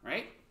that,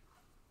 right?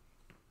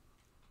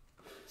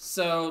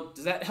 So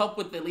does that help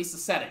with at least the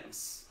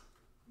settings,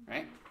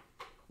 right?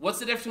 What's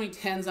the difference between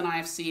TENS and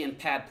IFC and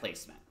pad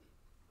placement?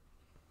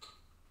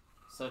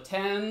 So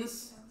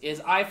TENS is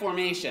eye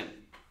formation,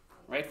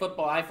 right?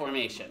 Football eye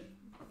formation.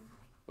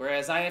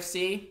 Whereas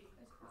IFC,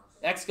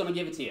 X is going to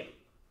give it to you,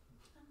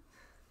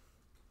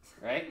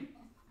 right?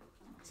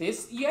 See,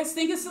 you guys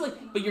think it's silly,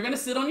 but you're going to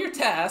sit on your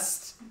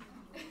test,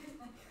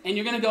 and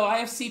you're going to go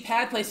IFC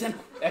pad placement,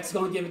 X is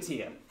going to give it to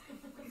you.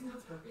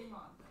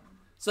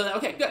 So,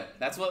 okay, good.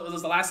 That's what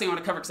was the last thing I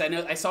want to cover,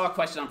 because I saw a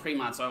question on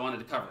pre-mod, so I wanted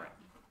to cover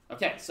it.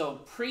 Okay, so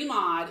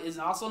pre-mod is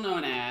also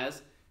known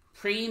as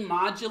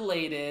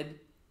pre-modulated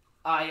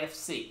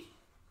IFC.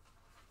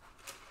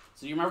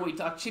 So you remember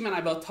Chima and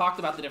I both talked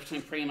about the difference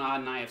between pre-mod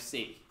and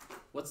IFC.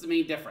 What's the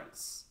main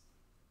difference?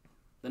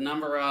 The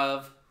number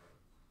of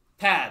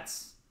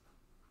pads,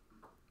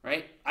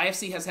 right?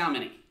 IFC has how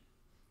many?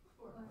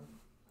 4.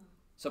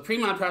 So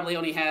pre-mod probably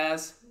only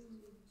has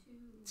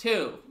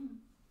 2,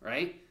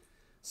 right?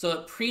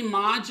 So it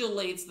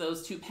pre-modulates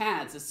those 2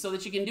 pads so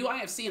that you can do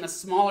IFC in a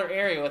smaller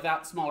area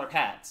without smaller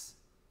pads,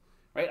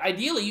 right?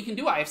 Ideally, you can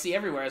do IFC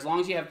everywhere as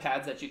long as you have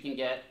pads that you can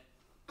get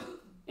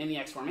in the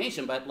X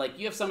formation. But like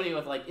you have somebody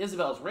with like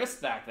Isabel's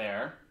wrist back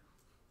there,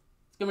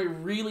 it's going to be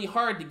really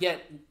hard to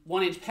get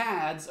 1-inch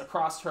pads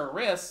across her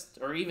wrist,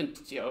 or even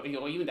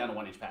even down to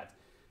 1-inch pads,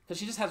 because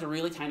she just has a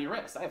really tiny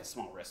wrist. I have a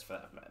small wrist for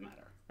that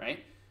matter,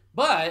 right?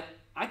 But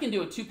I can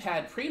do a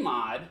 2-pad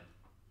pre-mod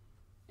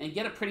and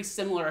get a pretty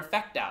similar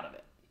effect out of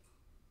it.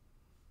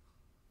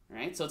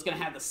 Right? So it's going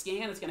to have the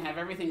scan, it's going to have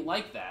everything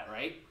like that,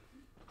 right?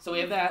 So we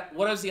have that.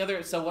 What is the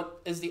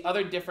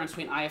other difference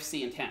between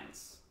IFC and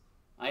TENS?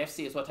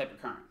 IFC is what type of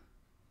current?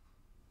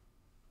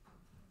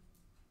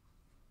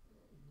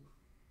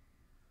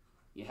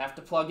 You have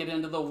to plug it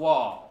into the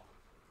wall.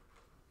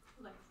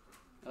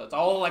 Oh, it's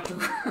all electric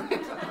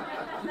current.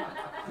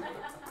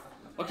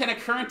 What kind of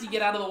current do you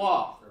get out of the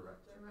wall?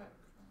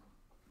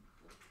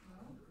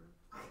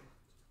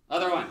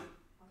 Other one.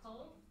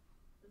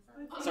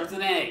 Starts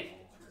with an A.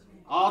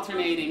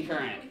 Alternating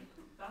current.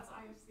 That's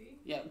IFC?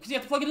 Yeah, because you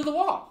have to plug it into the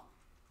wall.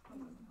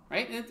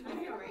 Right?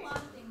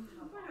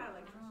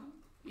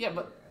 Yeah,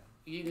 but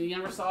you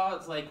never saw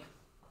it's like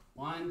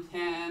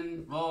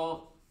 110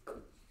 volt.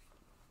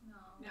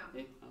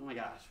 No. Oh my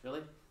gosh, really?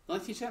 Don't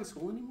they teach that in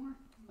school anymore?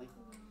 Like,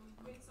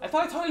 I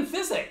thought I taught in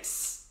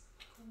physics.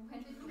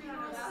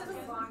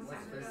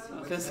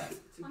 Physics.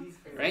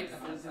 Right?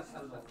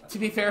 To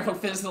be fair,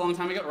 physics a long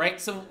time ago,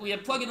 right? So we had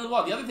to plug it into the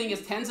wall. The other thing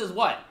is TENS is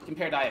what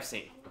compared to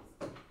IFC?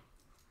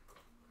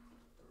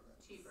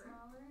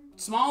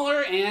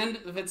 Smaller, and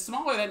if it's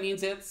smaller, that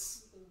means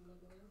it's,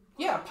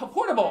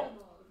 portable,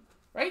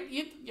 right? Do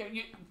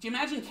you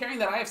imagine carrying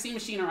that IFC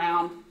machine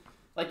around,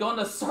 like going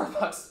to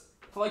Starbucks,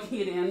 plugging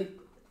it in,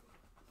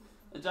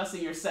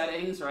 adjusting your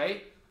settings,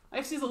 right?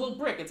 IFC is a little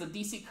brick. It's a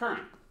DC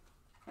current.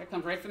 It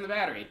comes right from the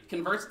battery. It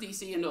converts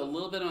DC into a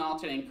little bit of an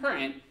alternating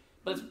current,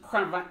 but it's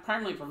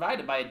primarily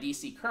provided by a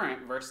DC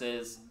current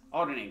versus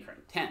alternating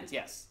current. TENS,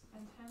 yes.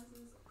 And TENS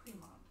is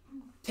pre-mod.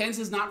 TENS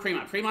is not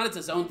pre-mod. Pre-mod is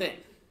its own thing.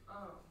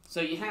 So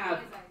you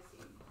have,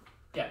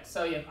 What is IFC?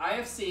 so you have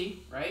IFC,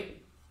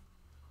 right?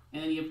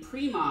 And then you have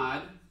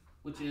pre-mod,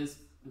 which is,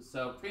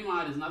 so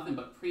pre-mod is nothing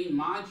but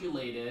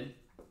pre-modulated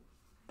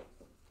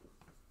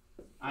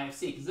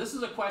IFC. Because this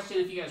is a question,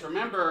 if you guys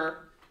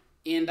remember,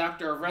 in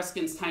Dr.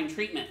 Reskin's time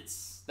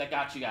treatments that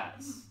got you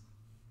guys.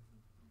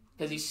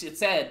 Because it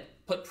said,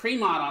 put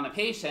pre-mod on a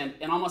patient,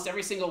 and almost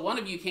every single one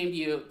of you came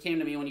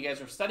to me when you guys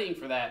were studying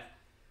for that.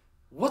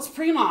 What's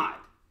pre-mod?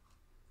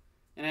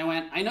 And I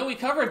went, I know we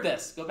covered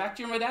this. Go back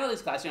to your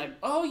modalities class. And you're like,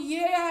 oh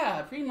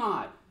yeah,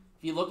 pre-mod.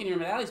 If you look in your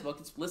modalities book,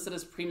 it's listed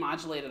as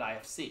pre-modulated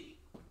IFC.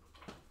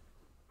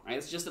 Right?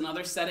 It's just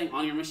another setting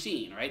on your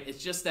machine, right?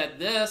 It's just that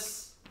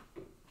this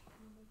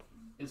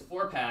is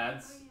 4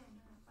 pads.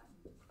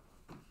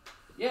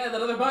 Yeah, that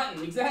other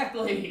button,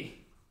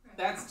 exactly.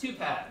 That's 2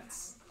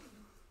 pads.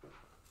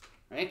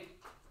 Right?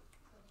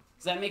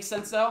 Does that make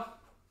sense though?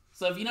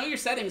 So if you know your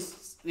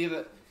settings,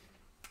 either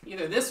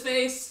this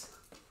face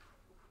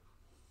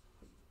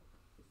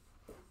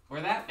or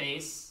that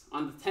face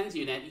on the TENS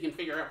unit, you can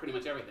figure out pretty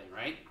much everything,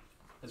 right?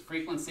 There's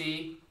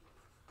frequency,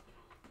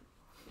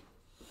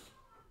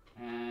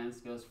 and this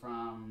goes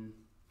from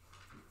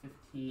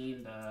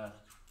 15 to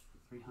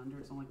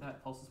 300, something like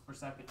that, pulses per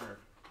second, or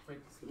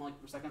something like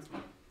per second.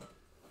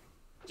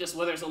 Just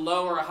whether it's a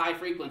low or a high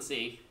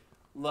frequency,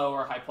 low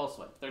or high pulse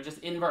width. They're just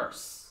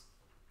inverse,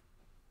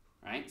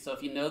 right? So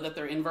if you know that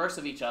they're inverse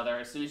of each other,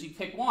 as soon as you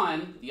pick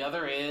one, the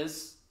other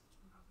is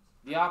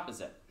the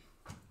opposite,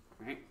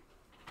 right?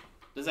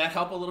 Does that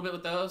help a little bit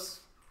with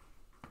those?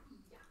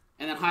 Yeah.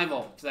 And then high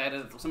volt,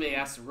 because somebody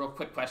asked a real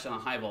quick question on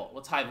high volt.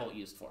 What's high volt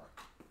used for?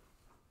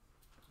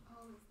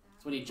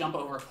 It's when you jump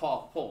over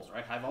poles,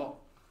 right? High volt?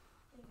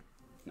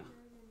 No.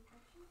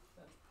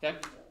 Okay.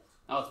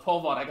 Oh, it's pole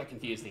vault. I got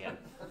confused again.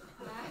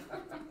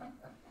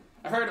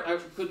 All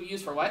could be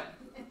used for what?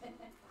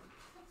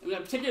 I mean,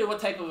 particularly what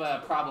type of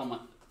a problem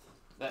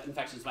that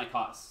infections might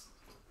cause,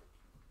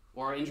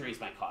 or injuries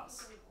might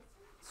cause.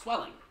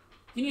 Swelling.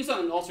 You can use it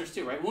on ulcers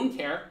too, right? Wound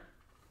care,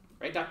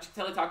 right? Dr.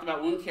 Kelly talked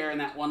about wound care in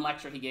that one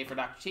lecture he gave for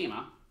Dr.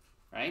 PIMA,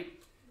 right?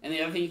 And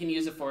the other thing you can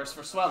use it for is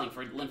for swelling,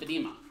 for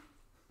lymphedema,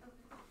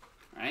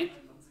 right?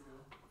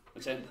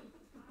 Which I,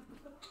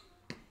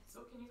 So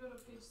can you go to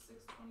page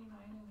 629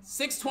 and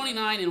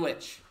 629 in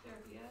which?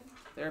 therapy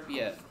ed?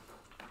 Therapy ed.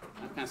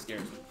 That kind of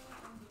scares me.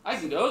 I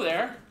can go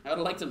there. I would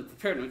like to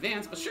prepare in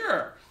advance, but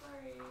sure.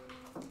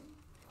 Sorry.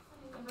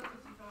 Number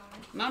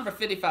 55. Number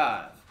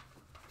 55.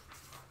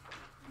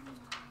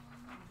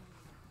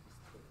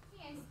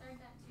 Hey, I started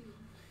that too.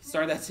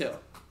 Start that too.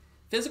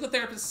 Physical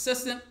therapist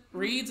assistant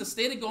reads a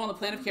stated goal in the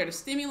plan of care to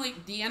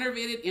stimulate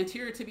de-innervated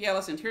anterior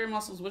tibialis anterior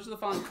muscles, which of the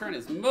following current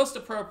is most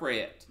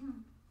appropriate.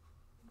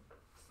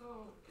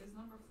 So is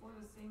number 4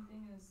 the same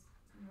thing as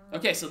neuro?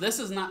 Okay, so this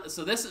is not,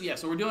 so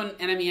we're doing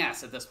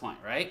NMES at this point,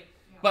 right?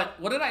 Yeah. But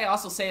what did I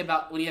also say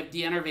about when you have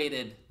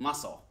de-innervated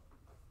muscle?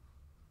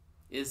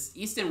 Is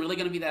E-stim really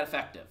going to be that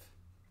effective?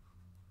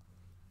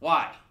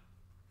 Why?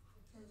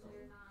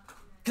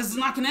 Because it's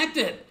not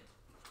connected,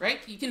 right?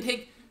 You can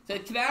take the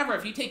cadaver,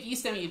 if you take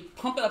E-stim and you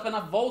pump it up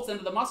enough volts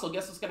into the muscle,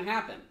 guess what's going to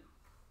happen?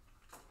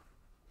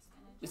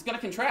 It's going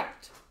to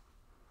contract,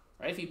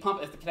 right?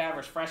 If the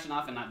cadaver is fresh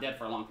enough and not dead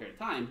for a long period of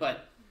time,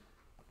 but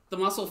the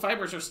muscle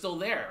fibers are still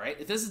there, right?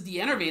 If this is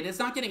de-innervated, it's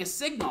not getting a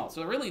signal.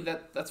 So really,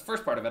 that's the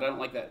first part of it. I don't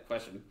like that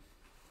question.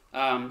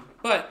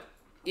 But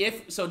do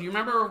you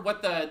remember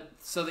what the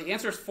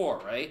answer is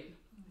 4, right?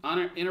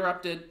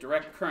 Uninterrupted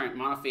direct current,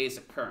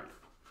 monophasic current.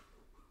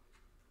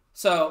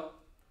 So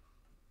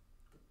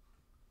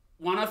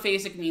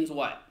monophasic means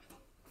what,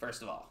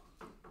 first of all?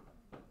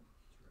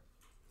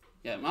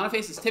 Yeah,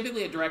 monophasic is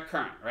typically a direct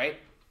current, right?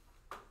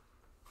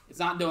 It's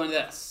not doing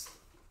this.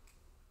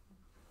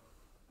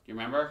 Do you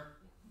remember?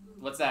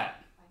 What's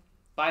that?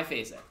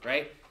 Biphasic,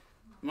 right?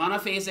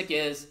 Monophasic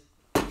is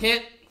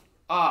hit,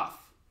 off,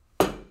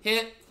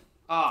 hit,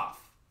 off,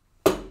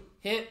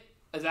 hit.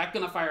 Is that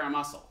going to fire a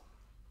muscle?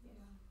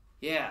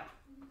 Yeah.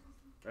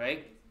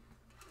 Right?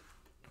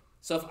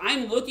 So if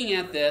I'm looking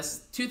at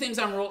this,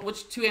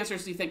 which two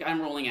answers do you think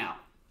I'm rolling out?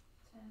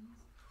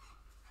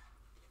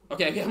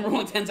 Okay, I'm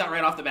rolling 10s out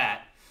right off the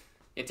bat.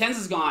 Yeah, 10s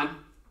is gone.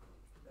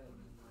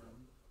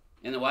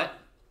 And the what?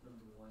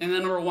 And then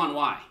number 1,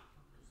 why?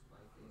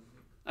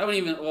 I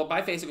wouldn't even,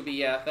 biphasic would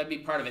be, that'd be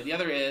part of it. The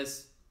other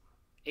is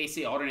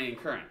AC, alternating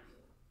current.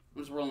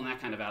 I'm just rolling that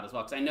kind of out as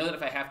well, because I know that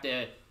if I have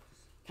to,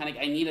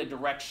 I need a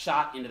direct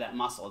shot into that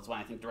muscle. That's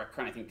why I think direct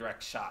current, I think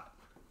direct shot.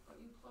 But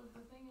you plug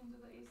the thing into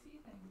the AC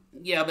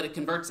thing. Yeah, but it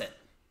converts it.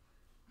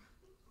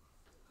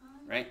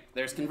 Right?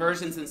 There's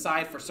conversions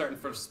inside for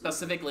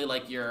specifically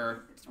like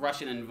your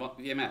Russian and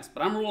VMS.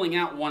 But I'm ruling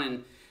out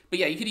one but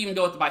yeah, you could even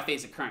go with the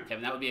biphasic current,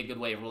 Kevin. That would be a good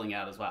way of ruling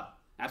out as well.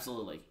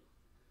 Absolutely.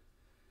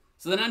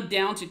 So then I'm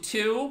down to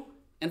 2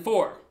 and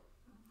 4.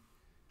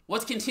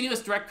 What's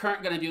continuous direct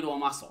current going to do to a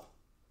muscle?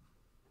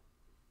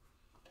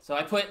 So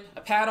I put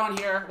a pad on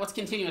here. What's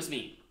continuous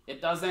mean?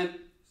 It doesn't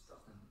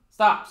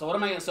stop. So what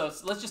am I going to, so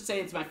let's just say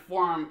it's my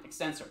forearm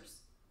extensors,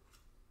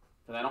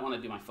 because I don't want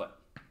to do my foot.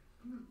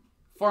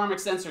 Forearm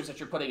extensors that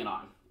you're putting it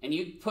on. And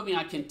you put me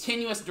on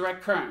continuous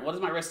direct current. What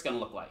is my wrist going to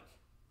look like?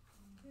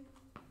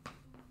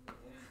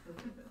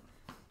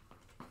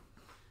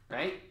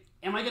 Right?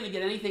 Am I going to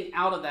get anything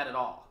out of that at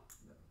all?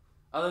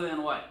 Other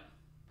than what?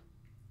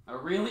 A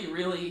really,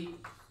 really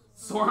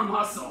sore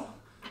muscle.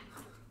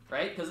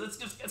 Right? Because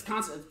it's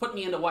constant. It's putting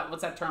me into what?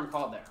 What's that term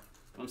called there?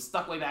 I'm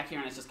stuck way back here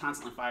and it's just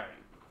constantly firing.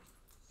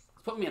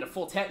 It's putting me into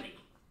full tetany.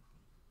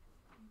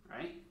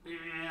 Right?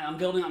 I'm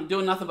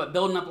doing nothing but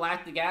building up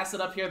lactic acid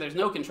up here. There's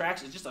no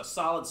contraction. It's just a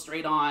solid,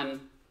 straight-on,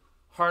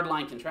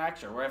 hard-line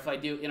contracture. Where if I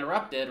do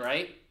interrupted,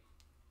 right?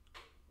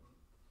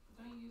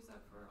 Don't you use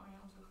that for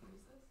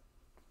iontophoresis?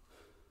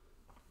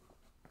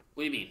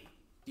 What do you mean?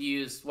 Do you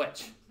use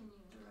which?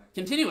 Direct.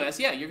 Continuous,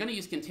 yeah. You're going to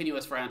use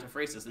continuous for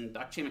iontophoresis, and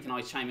Dr. Chima can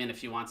always chime in if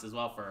she wants as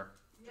well for...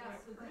 Yeah,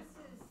 so this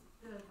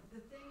is,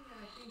 the thing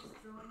that I think is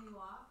throwing you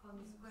off on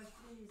this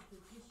question is the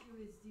tissue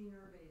is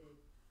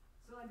denervated.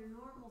 So under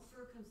normal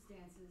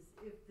circumstances,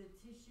 if the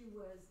tissue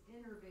was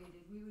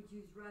innervated, we would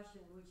use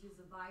Russian, which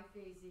is a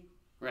biphasic,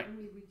 Right. and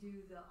we would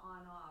do the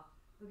on-off.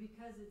 But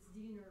because it's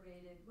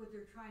denervated, what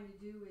they're trying to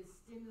do is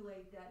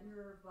stimulate that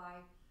nerve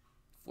by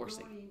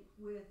Forcing. going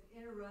with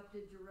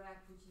interrupted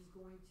direct, which is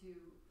going to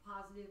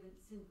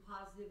send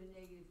positive and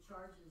negative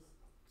charges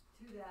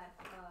to that,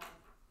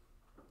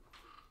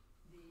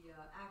 the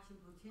action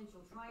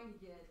potential, trying to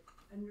get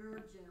a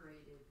nerve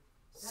generated.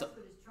 That's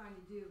what it's trying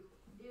to do.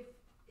 If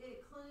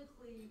it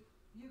clinically,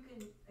 you can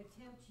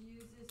attempt to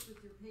use this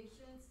with your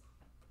patients,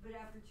 but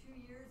after 2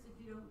 years, if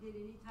you don't get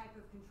any type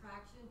of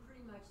contraction,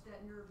 pretty much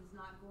that nerve is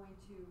not going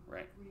to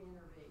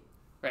re-innervate.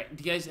 Right.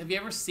 Have you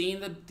ever seen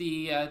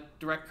the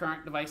direct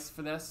current device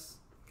for this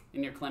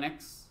in your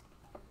clinics?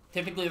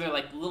 Typically, they're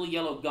like little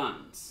yellow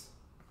guns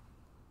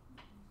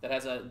that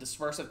has a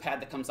dispersive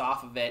pad that comes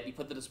off of it. You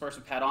put the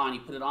dispersive pad on,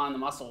 you put it on the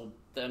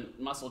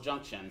muscle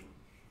junction,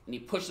 and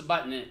you push the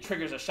button and it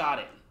triggers a shot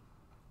in.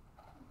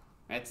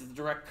 Right? It's a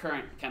direct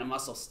current kind of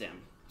muscle stim.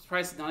 I'm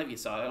surprised none of you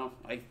saw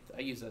it. I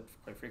use that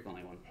quite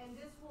frequently. And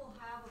this will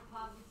have a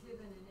positive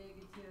and a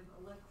negative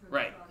electrode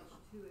Right. charge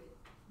to it.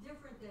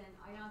 Different than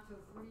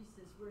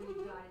iontophoresis, where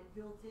you've got it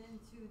built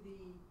into the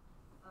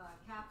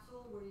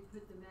capsule where you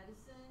put the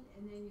medicine,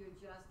 and then you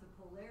adjust the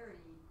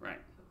polarity Right.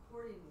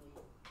 accordingly.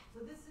 So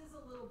this is a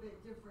little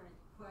bit different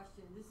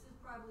question. This is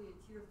probably a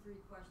tier 3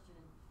 question.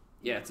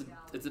 in Yeah, it's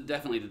modality. a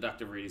definitely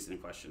deductive reasoning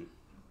question.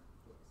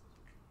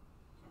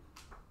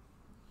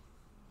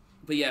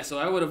 But yeah, so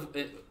I would have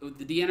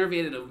the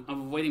de-enervated of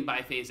avoiding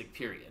biphasic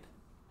period.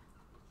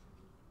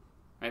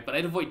 Right, but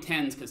I'd avoid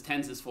tens because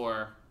tens is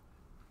for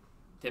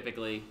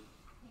typically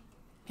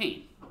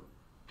pain.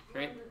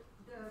 Right? And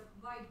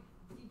by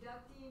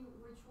deducting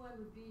which one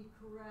would be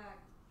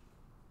correct,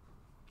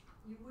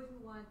 you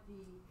wouldn't want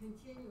the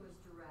continuous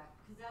direct,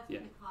 because that's Yeah.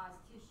 going to cause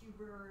tissue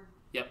burn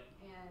Yep.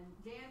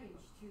 and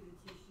damage to the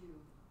tissue.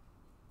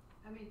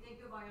 I mean,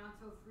 think of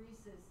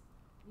iontophoresis,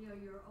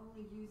 you're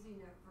only using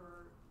it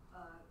for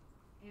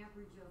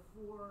amperage of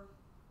 4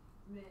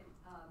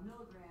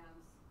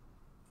 milligrams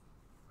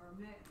or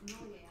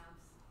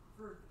milliamps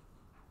for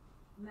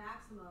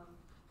maximum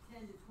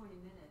 10 to 20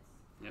 minutes.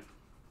 Yep.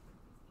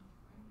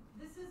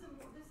 This is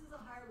a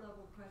higher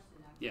level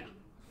question, actually. Yeah.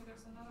 Okay,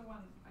 there's another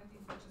one, I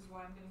think, which is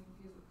why I'm getting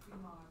confused with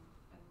pre-mod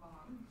and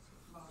mod.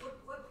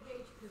 What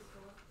page,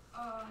 Crystal?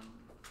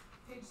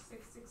 Page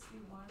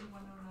 661,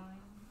 109.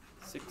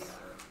 That's Six. the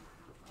other,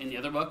 In the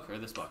other book or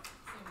this book?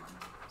 same one,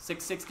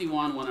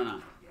 661,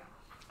 109. yeah.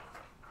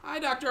 Hi,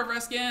 Dr.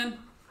 Ovreskin.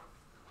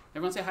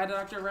 Everyone say hi to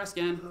Dr.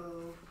 Ovreskin.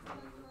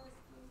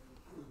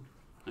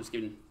 I'm just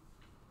kidding.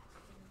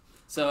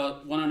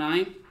 So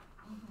 109.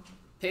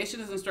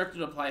 Patient is instructed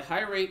to apply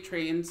high-rate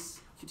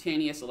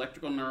transcutaneous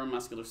electrical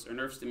neuromuscular or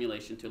nerve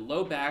stimulation to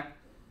low back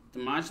to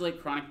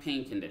modulate chronic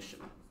pain condition.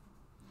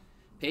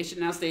 Patient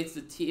now states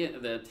the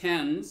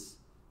TENS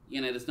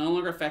unit is no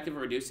longer effective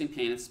at reducing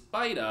pain in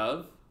spite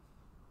of,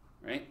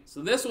 right?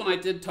 So this one I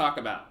did talk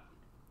about.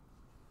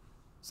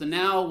 So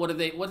now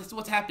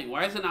what's happening?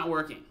 Why is it not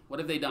working? What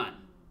have they done?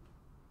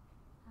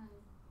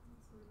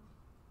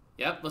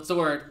 Yep, what's the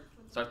word?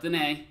 Starts with an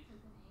A.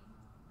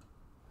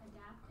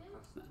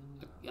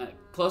 Adaptive?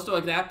 Close to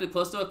adapted,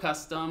 close to a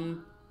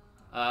custom,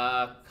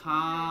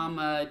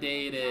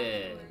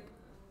 accommodated.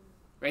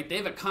 Right,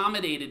 they've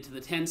accommodated to the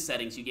 10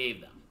 settings you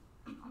gave them.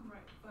 Right,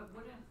 but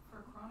for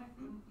chronic,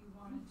 wouldn't you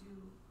want to do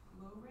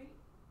low rate?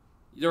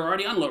 They're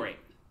already on low rate.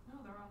 No,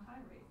 they're on high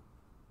rate.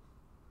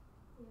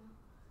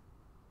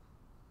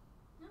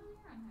 No, they're on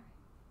high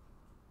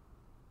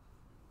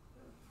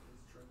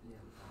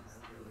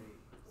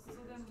So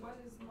then what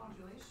is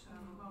modulation?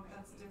 Well,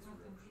 that's different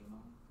than primo.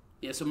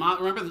 Yeah, so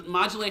remember the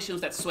modulation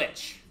was that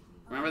switch.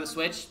 Remember the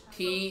switch?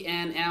 P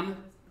and M?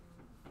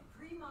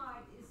 Pre-mod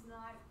is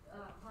not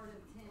part of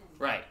 10.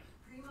 Right.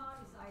 Pre-mod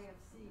is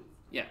IFC.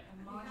 Yeah.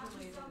 And You have to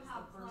modulated is somehow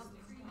the plug bursting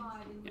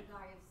pre-mod in with Yeah.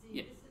 IFC.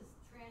 Yeah. This is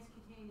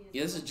transcutaneous.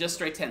 Yeah, this is just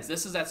straight tens.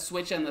 This is that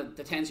switch on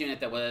the tens unit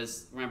that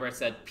was, remember it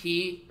said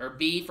P or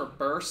B for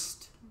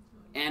burst,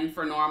 N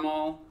for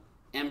normal,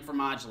 M for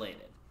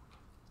modulated.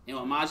 And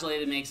what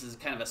modulated makes is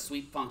kind of a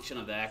sweep function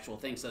of the actual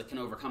thing so it can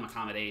overcome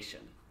accommodation.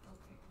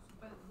 Okay,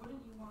 but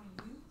wouldn't you want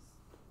to use?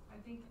 I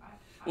think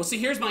Well, see,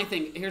 here's my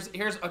thing. Here's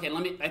okay.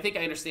 I think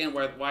I understand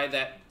why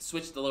that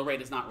switch to low rate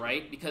is not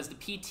right, because the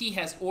PT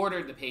has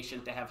ordered the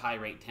patient to have high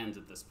rate tens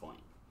at this point.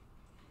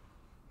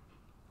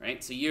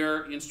 Right. So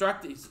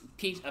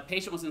a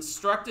patient was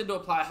instructed to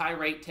apply high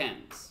rate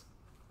tens.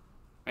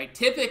 Right.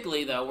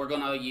 Typically, though, we're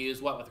going to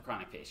use what with a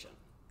chronic patient?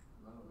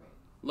 low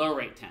rate. Low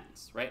rate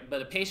tens. Right.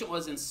 But a patient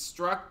was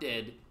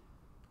instructed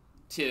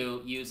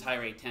to use high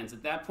rate tens.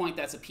 At that point,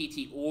 that's a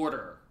PT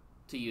order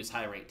to use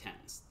high rate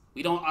tens.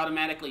 We don't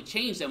automatically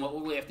change them. What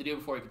would we have to do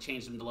before we could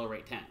change them to low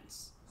rate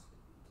tens?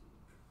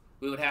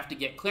 We would have to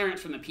get clearance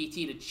from the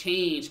PT to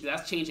change, because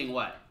that's changing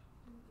what?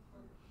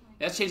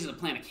 That's changing the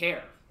plan of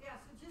care. Yeah,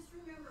 so just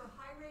remember,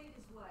 high rate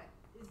is what?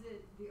 Is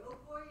it the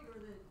opioid or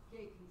the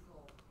gate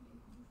control?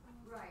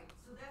 Right,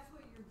 so that's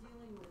what you're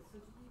dealing with. So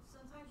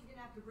sometimes you're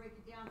going to have to break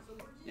it down. So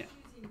we're just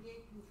using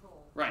gate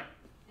control. Right.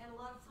 And a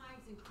lot of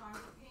times in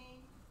chronic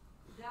pain,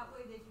 that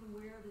way they can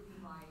wear the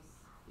device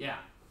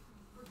Yeah.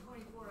 for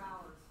 24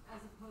 hours,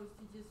 as opposed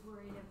to just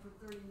wearing it for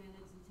 30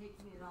 minutes and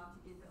taking it off to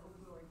get the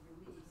opioid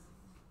release.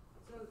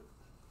 So,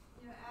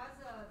 as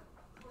a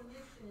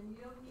clinician, you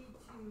don't need to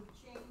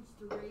change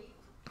the rate.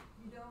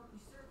 You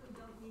certainly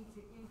don't need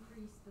to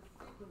increase the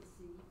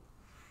frequency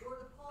or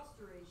the pulse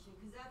duration,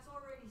 because that's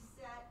already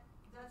set.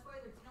 That's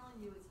why they're telling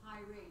you it's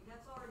high rate.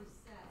 That's already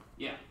set.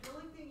 Yeah. The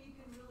only thing you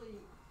can really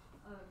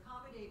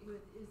accommodate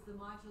with is the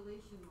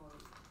modulation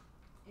mode.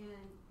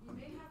 And you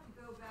may have to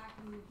go back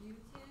and review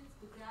TINs,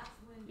 but that's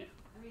when, Yeah.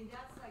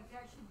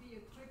 that should be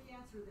a quick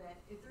answer, that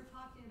if they're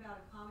talking about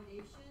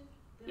accommodation,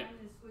 then Yeah. I'm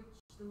going to switch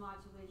the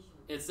modulation.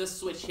 It's this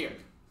switch here,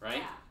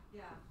 right?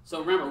 Yeah. So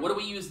remember, what do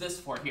we use this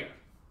for here?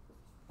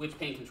 Which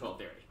pain control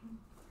theory?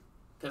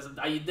 Because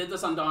I did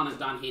this on Dawn and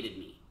Dawn hated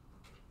me.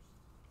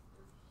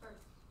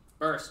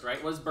 burst,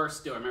 right? What does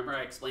burst do? Remember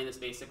I explained this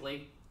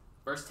basically?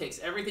 Burst takes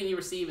everything you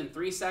receive in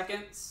 3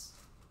 seconds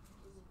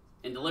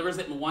and delivers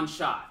it in one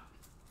shot,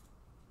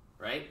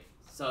 right?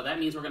 So that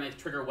means we're going to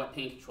trigger what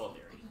pain control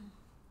theory?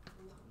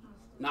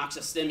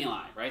 Noxious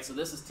stimuli, right? So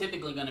this is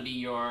typically going to be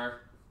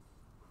your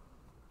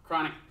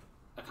chronic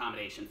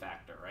accommodation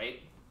factor,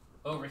 right?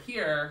 Over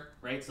here,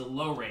 right, it's a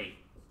low rate.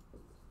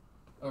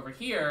 Over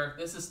here,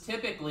 this is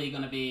typically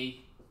going to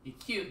be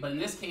acute, but in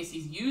this case,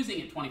 he's using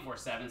it 24/7,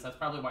 so that's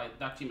probably why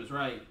Dr. Team was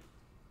right.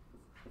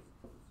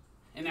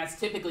 And that's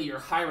typically your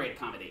high rate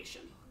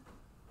accommodation.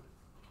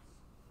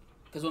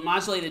 Because what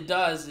modulated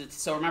does,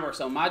 so remember,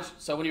 so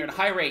when you're at a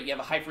high rate, you have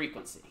a high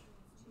frequency.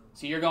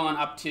 So you're going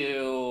up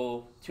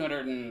to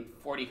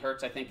 240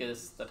 hertz, I think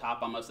is the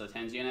top on most of the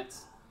TENS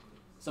units.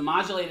 So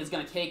modulated is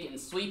going to take it and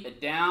sweep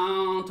it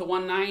down to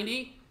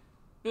 190,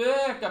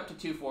 back up to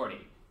 240,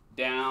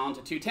 down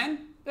to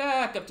 210,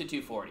 back up to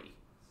 240.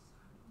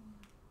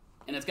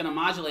 And it's going to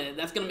modulate it.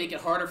 That's going to make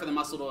it harder for the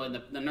muscle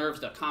and the nerves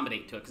to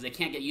accommodate to it because they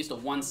can't get used to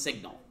one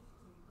signal.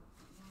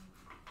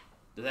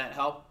 Does that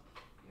help?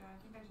 Yeah, I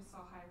think I just saw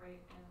high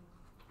rate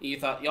and. You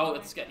thought, oh,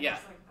 it's good, yeah. I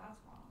was like, that's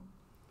wrong.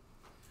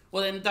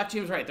 Well, then Dr.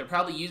 Hume's right. They're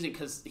probably using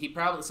because he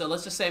probably. So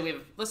let's say we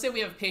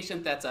have a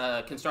patient that's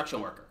a construction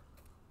worker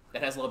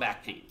that has low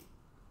back pain.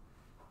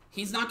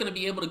 He's not going to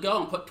be able to go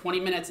and put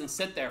 20 minutes and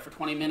sit there for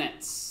 20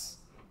 minutes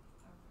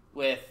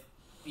with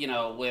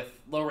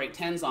low rate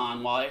TENS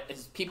on while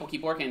his people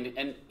keep working.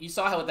 And you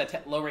saw how what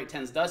that low rate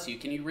TENS does to you.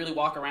 Can you really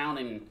walk around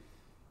and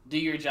do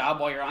your job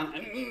while you're on?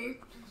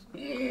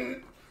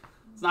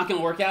 It's not going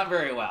to work out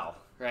very well,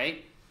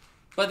 right?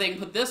 But they can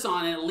put this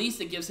on, and at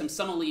least it gives him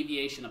some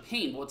alleviation of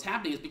pain. But what's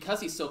happening is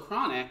because he's so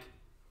chronic,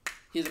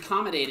 he's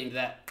accommodating to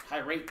that high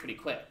rate pretty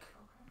quick.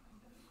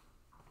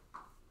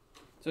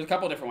 So there's a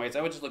couple different ways.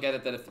 I would just look at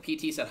it that if the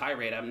PT said high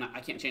rate, I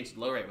can't change it to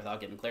low rate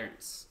without getting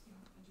clearance.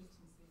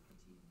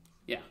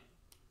 Yeah,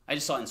 I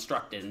just saw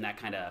instructed, and that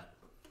kind of.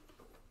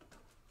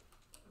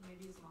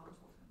 Maybe his mom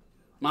told him to do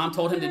it. Mom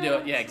told him to do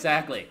it. Yeah,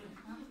 exactly.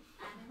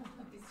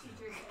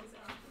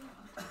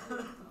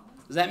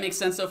 Does that make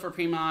sense though for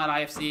pre-mod,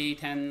 IFC,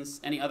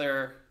 TENS, any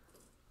other?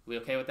 We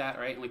okay with that,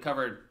 right? And we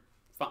covered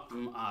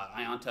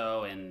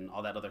Ionto and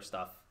all that other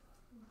stuff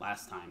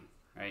last time,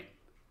 right?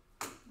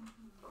 All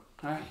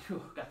right,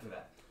 got through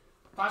that.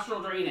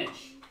 Postural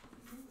drainage.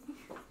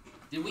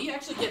 Did we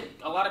actually get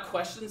a lot of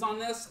questions on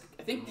this?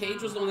 I think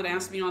Paige was the one that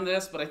asked me on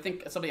this, but I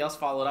think somebody else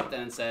followed up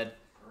then and said,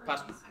 On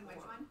which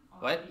one?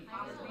 what?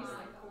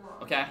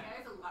 Okay.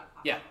 There's a lot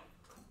of Yeah.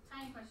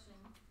 Tiny question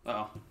Uh-oh.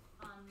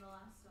 on the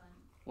last one.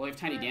 Well, we have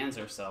Tiny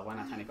Dancer, so why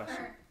not Tiny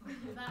Question?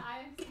 Is that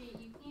IFC,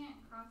 you can't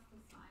cross the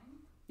spine?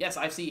 Yes,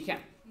 IFC you can.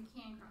 You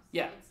can cross the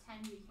Yeah. spine.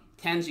 It's 10 you can't.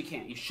 TENS you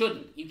can't. You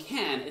shouldn't. You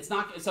can. It's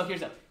not. So here's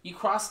that. You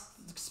cross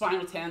the spine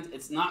with TENS,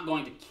 it's not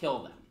going to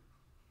kill them.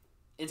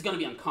 It's going to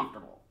be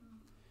uncomfortable.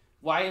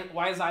 Why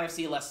is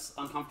IFC less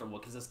uncomfortable?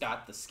 Because it's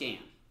got the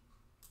scan.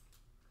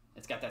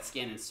 It's got that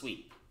scan and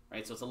sweep,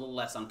 right? So it's a little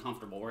less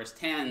uncomfortable. Whereas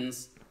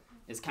TENS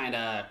is kind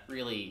of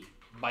really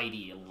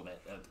bitey a little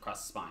bit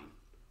across the spine.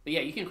 But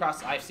yeah, you can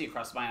cross IFC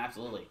across the spine,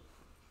 absolutely.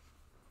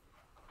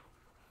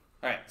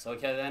 All right, so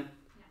okay then?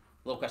 Yeah.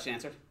 Little question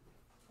answered?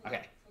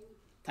 Okay,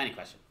 tiny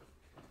question.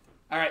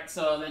 All right,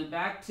 so then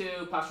back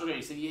to postural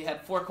drainage. So you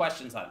had 4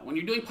 questions on it. When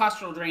you're doing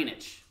postural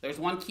drainage, there's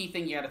one key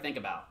thing you got to think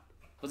about.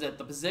 Was it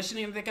the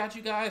positioning that got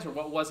you guys, or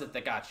what was it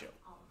that got you?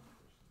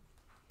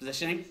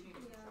 Positioning?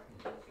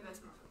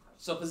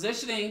 So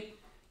positioning,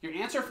 your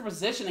answer for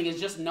positioning is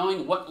just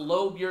knowing what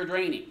lobe you're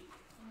draining.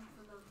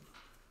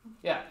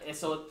 Yeah, and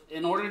so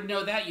in order to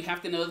know that, you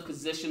have to know the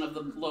position of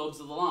the lobes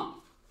of the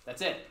lung.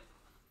 That's it.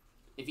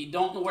 If you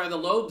don't know where the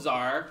lobes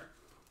are,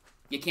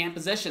 you can't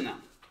position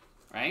them,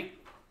 right?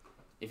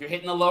 If you're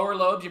hitting the lower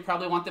lobes, you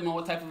probably want them in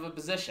what type of a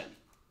position?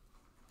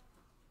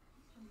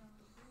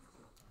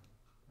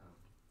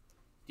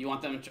 Do you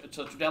want them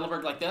to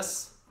Dellenberg like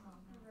this?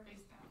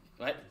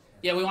 What?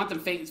 Yeah, we want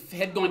them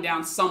head going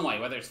down some way,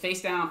 whether it's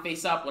face down,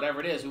 face up, whatever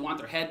it is. We want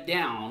their head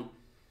down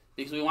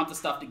because we want the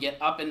stuff to get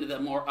up into the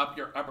more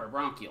your upper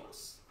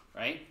bronchioles,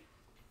 right?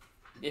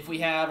 If we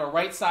have a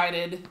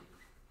right-sided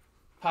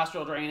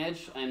postural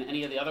drainage and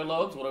any of the other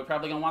lobes, what are we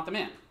probably going to want them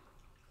in?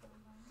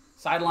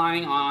 Side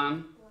lying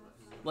on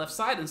left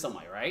side in some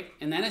way, right?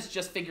 And then it's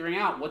just figuring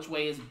out which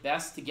way is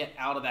best to get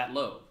out of that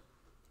lobe.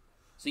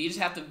 So you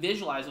just have to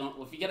visualize.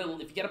 If you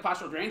get a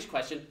postural drainage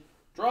question,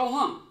 draw a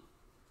lung.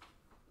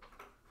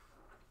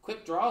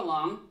 Quick draw a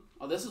lung.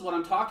 Oh, this is what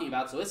I'm talking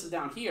about. So this is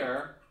down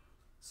here.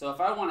 So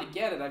if I want to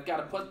get it, I've got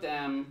to put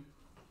them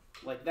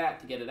like that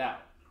to get it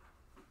out.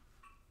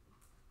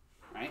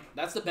 Right?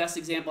 That's the best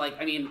example.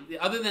 I mean,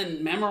 other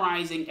than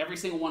memorizing every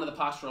single one of the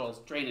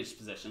postural drainage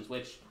positions,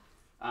 which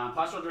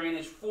postural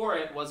drainage for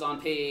it was on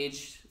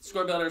page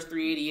Score Builders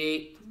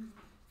 388,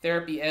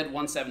 Therapy Ed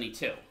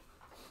 172.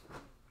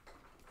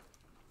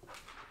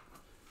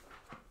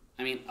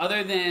 I mean,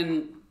 other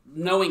than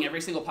knowing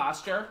every single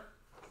posture,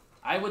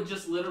 I would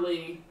just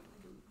literally,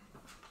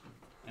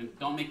 and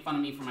don't make fun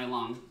of me for my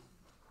lung,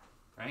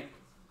 right?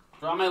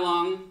 Draw my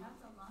lung.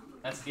 That's a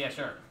long. That's, yeah,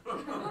 sure.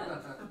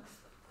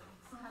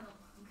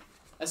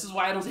 This is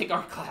why I don't take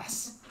art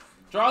class.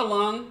 Draw a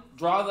lung,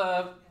 draw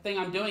the thing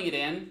I'm doing it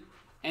in,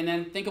 and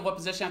then think of what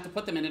position I have to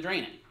put them in to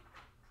drain it.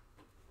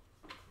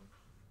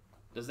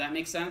 Does that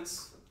make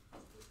sense?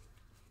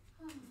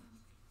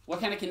 What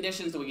kind of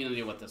conditions are we going to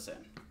deal with this in?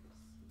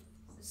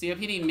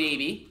 COPD,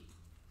 maybe.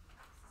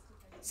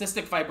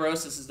 Cystic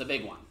fibrosis is the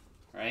big one,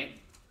 right?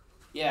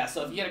 Yeah,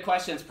 so if you get a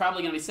question, it's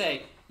probably going to be,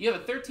 say, you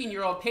have a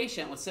 13-year-old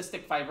patient with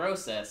cystic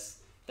fibrosis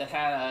that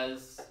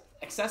has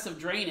excessive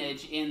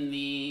drainage in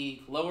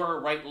the lower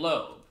right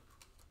lobe,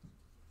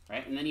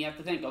 right? And then you have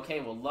to think,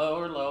 okay, well,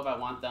 lower lobe, I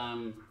want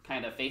them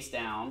kind of face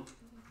down.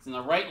 It's in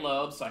the right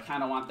lobe, so I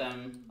kind of want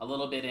them a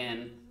little bit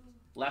in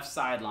left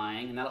side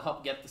lying, and that'll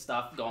help get the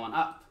stuff going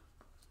up.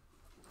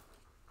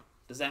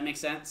 Does that make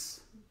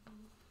sense?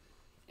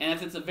 And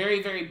if it's a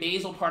very, very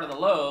basal part of the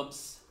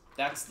lobes,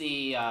 that's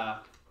the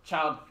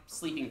child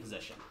sleeping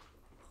position.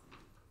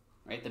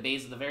 Right? The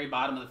base is the very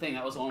bottom of the thing.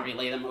 That was the one where you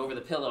lay them over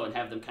the pillow and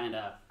have them kind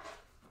of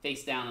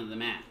face down into the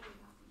mat.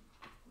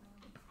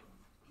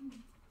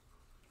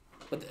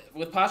 But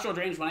with postural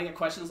drainage, when I get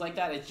questions like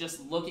that, it's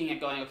just looking at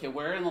going, okay,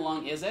 where in the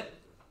lung is it?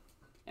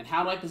 And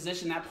how do I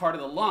position that part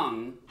of the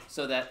lung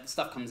so that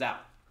stuff comes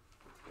out?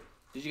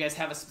 Did you guys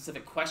have a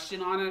specific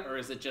question on it, or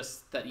is it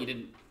just that you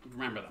didn't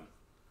remember them?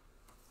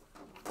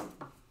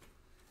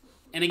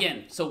 And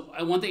again, so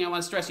one thing I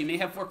want to stress, you may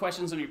have 4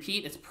 questions on your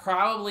PEAT. It's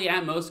probably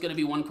at most going to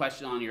be 1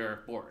 question on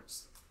your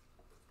boards.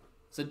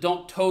 So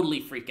don't totally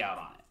freak out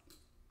on it.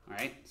 All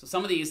right? So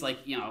some of these, like,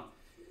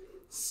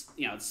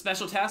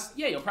 special tests,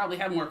 yeah, you'll probably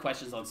have more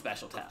questions on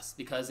special tests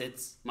because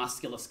it's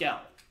musculoskeletal.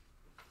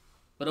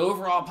 But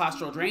overall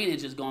postural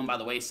drainage is going by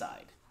the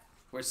wayside.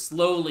 We're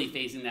slowly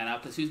phasing that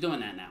out because who's doing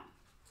that now?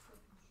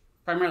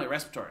 Primarily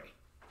respiratory.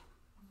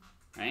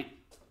 Right?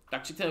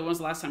 Dr. Taylor, when was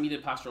the last time you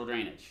did postural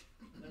drainage?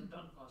 I've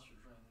done postural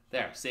drainage.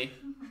 There, see?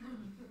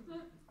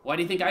 Why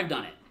do you think I've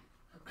done it?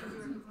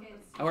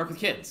 I work with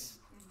kids.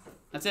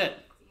 That's it.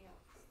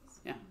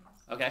 Yeah.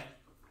 Okay.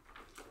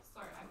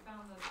 Sorry, I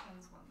found the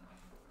TENS one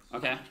that I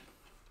have. Okay.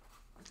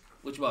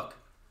 Which book?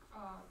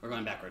 We're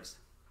going Yeah. backwards.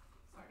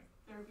 Sorry,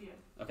 therapy.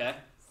 Okay.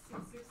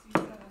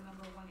 667,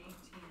 number 118.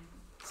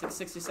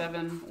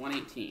 667,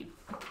 118.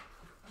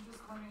 I'm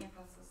just wondering if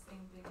that's the same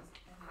thing as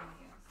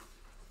NMES.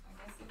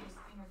 I guess they just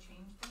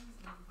interchange things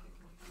and you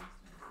get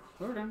confused.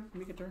 We're done. Let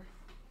me get there.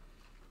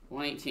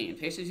 118.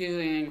 Patients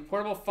using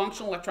portable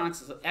functional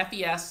electronics.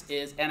 FES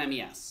is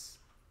NMES.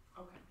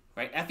 Okay.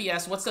 Right?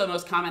 FES, what's the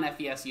most common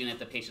FES unit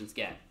that patients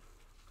get?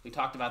 We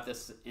talked about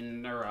this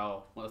in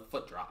neuro with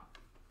foot drop.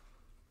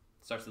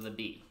 Starts with a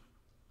B.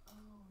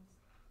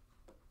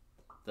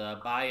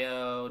 The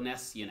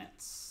BioNES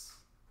units.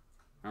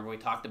 Remember we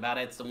talked about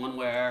it? It's the one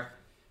where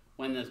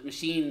when the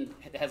machine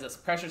has a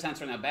pressure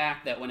sensor in the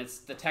back that when it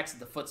detects that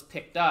the foot's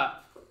picked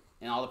up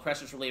and all the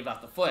pressure's relieved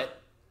off the foot,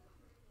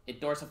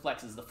 it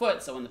dorsiflexes the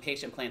foot, so when the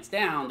patient plants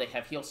down, they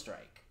have heel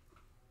strike.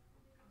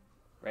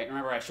 Right?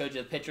 Remember I showed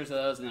you the pictures of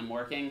those and them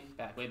working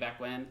way back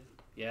when?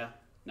 Yeah?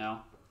 No?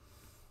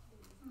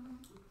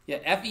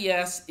 Yeah,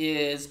 FES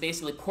is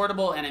basically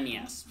portable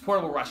NMES,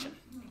 portable Russian.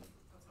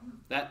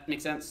 That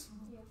make sense?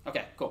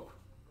 Okay, cool.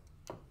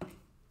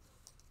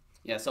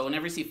 Yeah, so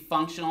whenever you see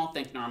functional,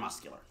 think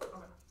neuromuscular.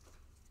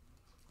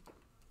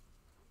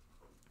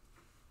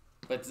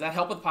 But does that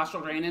help with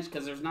postural drainage?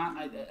 Because there's not,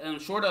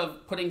 short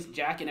of putting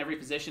Jack in every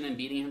position and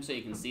beating him so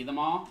you can see them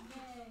all.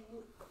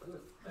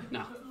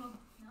 No.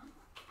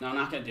 No, I'm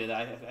not going to do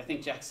that. I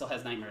think Jack still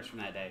has nightmares from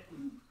that day.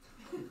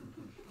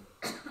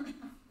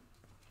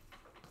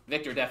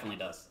 Victor definitely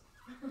does.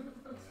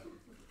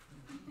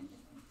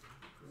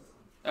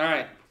 All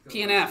right,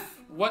 PNF.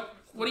 What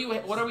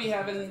are we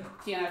having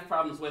PNF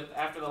problems with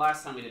after the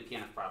last time we did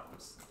PNF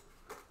problems?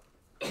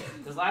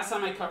 Because last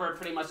time I covered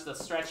pretty much the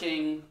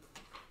stretching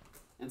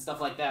and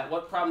stuff like that.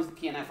 What problems with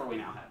PNF are we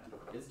now having?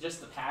 Is it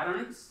just the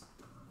patterns?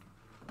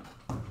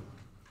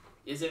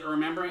 Is it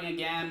remembering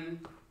again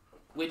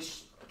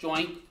which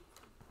joint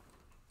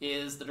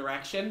is the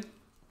direction?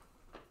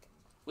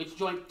 Which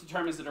joint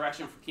determines the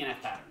direction for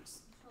PNF patterns?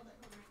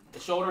 The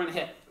shoulder and the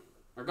hip,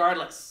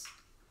 regardless,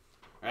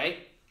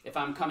 right? If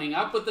I'm coming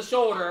up with the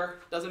shoulder,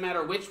 doesn't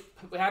matter which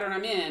pattern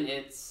I'm in,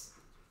 it's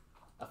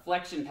a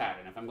flexion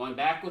pattern. If I'm going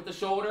back with the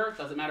shoulder,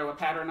 doesn't matter what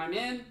pattern I'm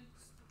in,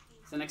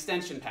 it's an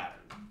extension pattern,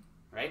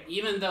 right?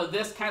 Even though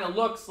this kind of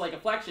looks like a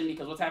flexion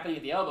because what's happening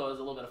at the elbow is a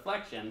little bit of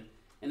flexion,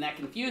 and that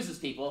confuses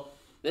people,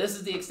 this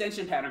is the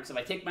extension pattern because if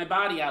I take my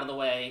body out of the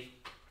way,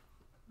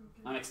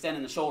 I'm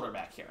extending the shoulder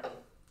back here,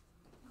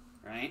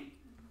 right?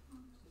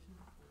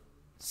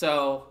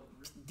 So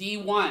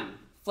D1,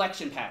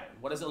 flexion pattern,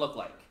 what does it look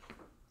like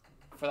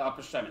for the upper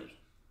extremity?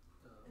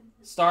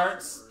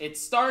 It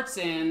starts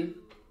in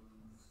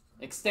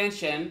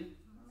extension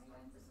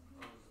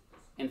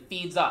and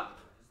feeds up,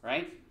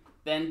 right?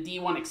 Then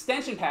D1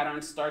 extension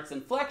pattern starts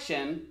in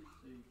flexion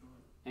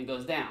and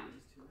goes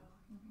down,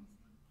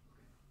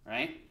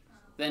 right?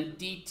 Then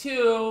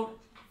D2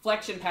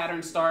 flexion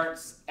pattern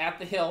starts at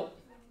the hilt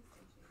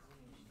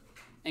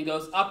and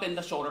goes up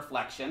into shoulder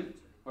flexion,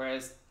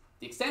 whereas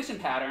the extension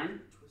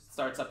pattern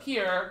starts up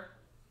here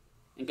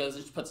and goes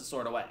and puts the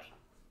sword away.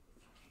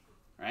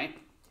 right?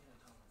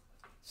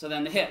 So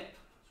then the hip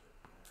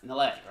and the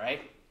leg,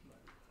 right?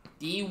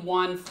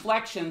 D1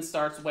 flexion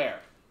starts where?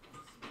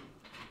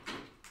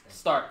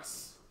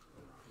 Starts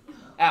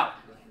out,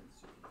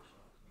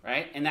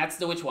 right? And that's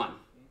the which one?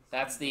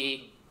 That's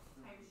the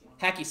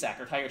hacky sack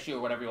or tie your shoe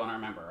or whatever you want to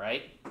remember,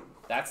 right?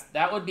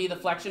 That would be the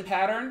flexion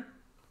pattern.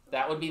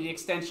 That would be the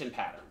extension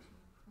pattern.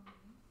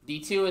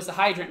 D2 is the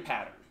hydrant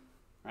pattern,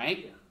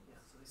 right?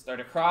 Start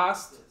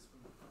across,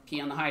 pee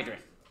on the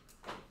hydrant.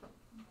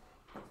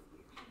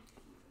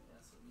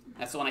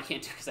 That's the one I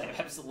can't do because I have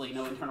absolutely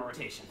no internal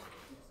rotation.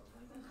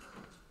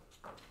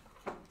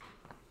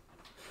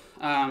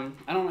 I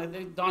don't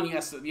know, Dawn, you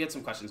had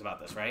some questions about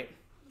this, right?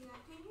 Yeah,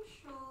 can you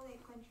show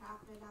like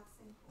contract, relax,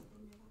 and hold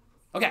and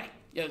relax?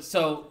 Okay,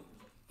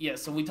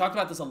 so we talked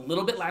about this a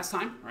little bit last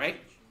time, right?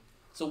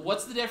 So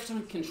what's the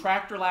difference between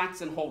contract,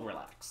 relax, and hold,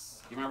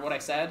 relax? Do you remember what I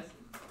said?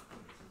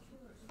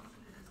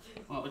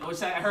 Well, which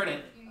side? I heard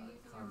it.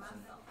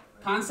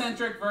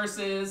 Concentric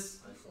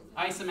versus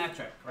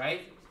isometric,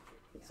 right?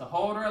 So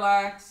hold,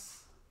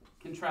 relax,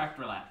 contract,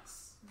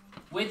 relax.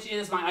 Which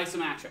is my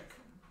isometric?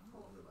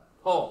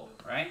 Hold,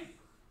 right?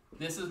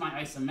 This is my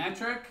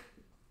isometric.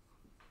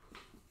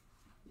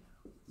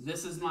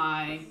 This is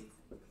my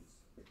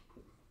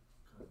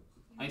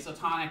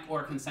isotonic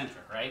or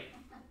concentric, right?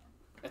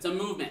 It's a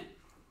movement.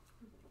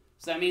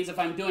 So that means if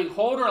I'm doing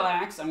hold,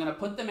 relax, I'm going to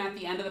put them at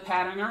the end of the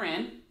pattern they're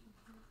in.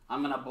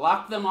 I'm going to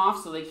block them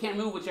off so they can't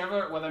move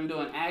whether I'm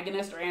doing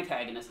agonist or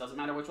antagonist, doesn't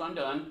matter which one I'm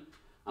doing.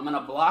 I'm going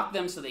to block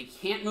them so they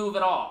can't move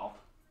at all,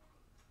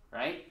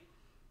 right?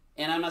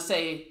 And I'm going to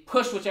say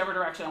push whichever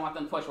direction I want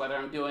them to push, whether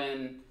I'm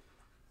doing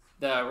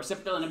the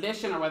reciprocal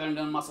inhibition or whether I'm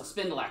doing muscle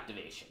spindle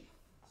activation,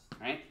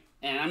 right?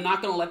 And I'm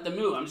not going to let them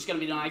move. I'm just going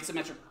to be doing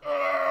isometric,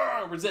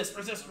 resist,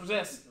 resist,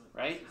 resist,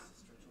 right?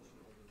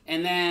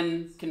 And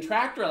then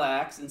contract,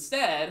 relax.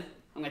 Instead,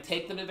 I'm going to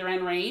take them to their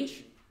end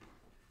range.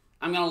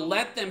 I'm going to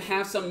let them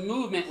have some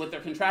movement with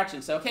their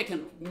contraction. So, okay,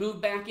 can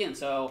move back in.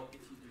 So,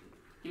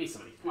 give me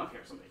somebody. Come up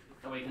here, somebody.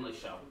 That way you can really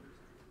show.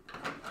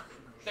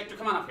 Victor,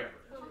 come on up here.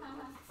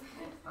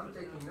 I'm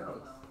taking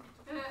notes.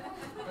 Can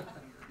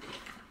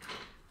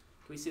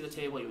we see the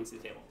table? You can see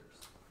the table.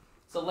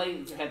 So lay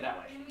your head that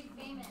way. You're gonna be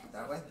famous.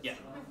 That way? Yeah.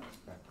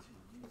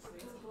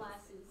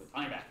 Glasses.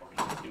 On your back for me.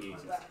 It's gonna be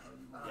easy.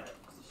 Yeah.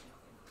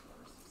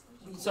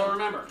 So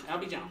remember, I'll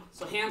be gentle.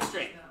 So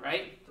hamstring,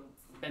 right?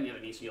 Bend the other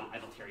knee so I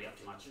don't tear you up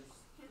too much.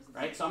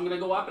 Right? So I'm gonna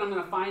go up and I'm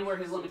gonna find where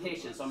his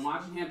limitation is. So I'm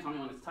watching him. Tell me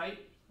when it's tight.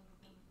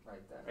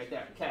 Right there. Right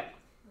there. Okay.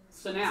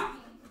 So now,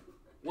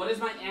 what is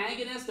my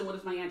agonist and what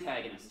is my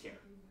antagonist here?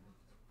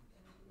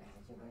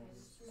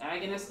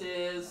 Agonist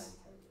is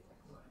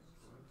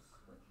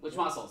which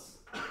muscles?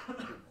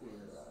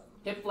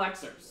 Hip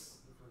flexors,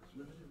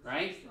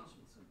 right?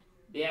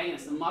 The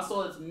agonist, the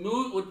muscle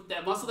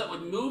that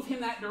would move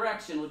him that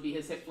direction would be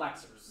his hip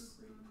flexors.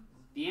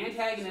 The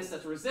antagonist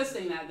that's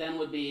resisting that then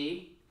would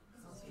be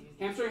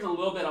hamstrings and a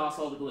little bit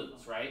also the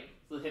glutes, right?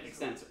 So the hip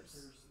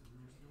extensors.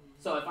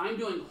 So if I'm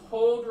doing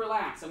hold,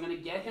 relax, I'm going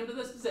to get him to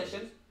this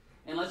position,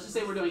 and let's just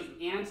say we're doing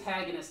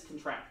antagonist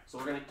contract. So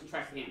we're going to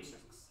contract the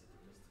hamstrings.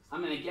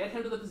 I'm going to get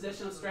him to the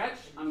position of stretch.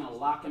 I'm going to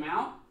lock him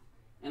out.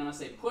 And I'm going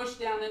to say push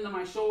down into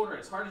my shoulder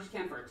as hard as you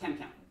can for a 10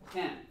 count.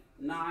 10,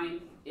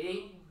 9,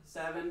 8,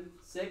 7,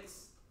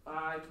 6,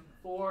 5,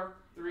 4,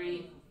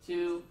 3,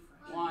 2,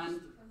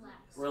 1.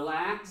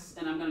 Relax.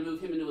 And I'm going to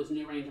move him into his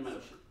new range of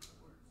motion.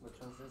 Which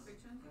one's this?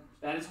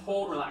 That is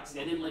hold, relax.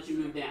 I didn't let you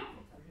move down.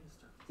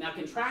 Now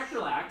contract,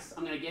 relax.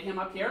 I'm going to get him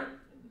up here.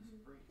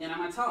 And I'm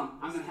going to tell him,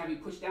 I'm going to have you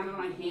push down into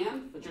my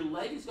hand, but your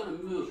leg is going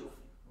to move.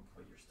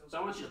 So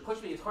I want you to push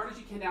me as hard as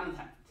you can down the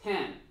time.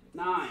 10,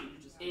 9,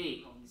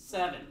 8,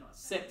 7,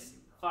 6,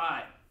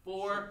 5,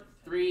 4,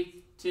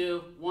 3,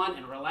 2, 1,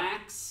 and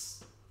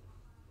relax.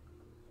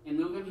 And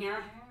move him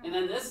here. And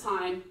then this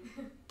time,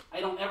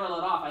 I don't ever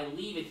let off. I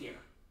leave it here.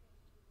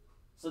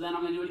 So then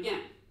I'm going to do it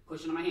again.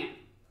 Push into my hand.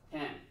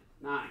 10,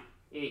 9,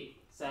 8,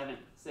 7,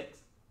 6,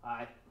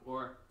 5,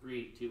 4,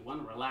 3, 2,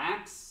 1.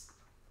 Relax.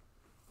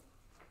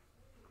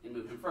 And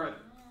move him further.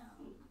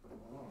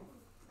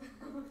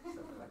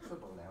 So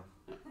flexible now.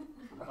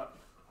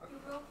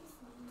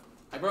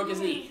 I broke his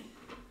knee.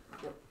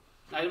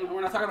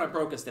 We're not talking about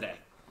broke us today.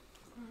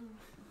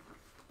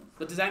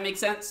 But does that make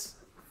sense?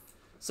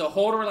 So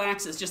hold or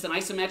relax is just an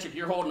isometric.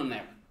 You're holding them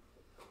there.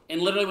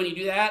 And literally when you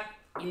do that,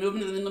 you move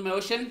them into the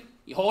motion,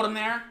 you hold them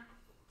there,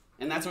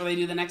 and that's where they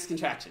do the next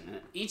contraction.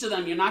 And each of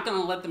them, you're not going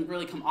to let them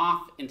really come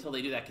off until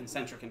they do that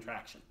concentric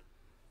contraction.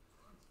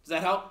 Does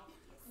that help?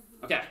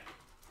 Okay.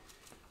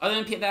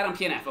 Other than that, I'm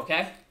PNF,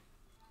 okay?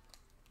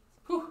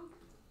 Whew.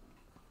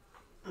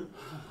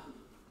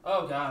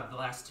 Oh God, the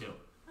last two.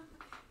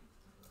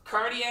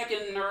 Cardiac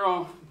and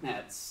neuro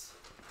meds.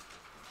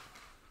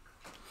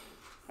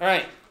 All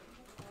right.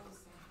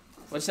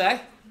 What'd you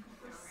say?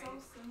 They're so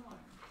similar.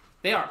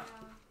 They are.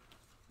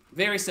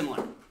 Very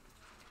similar.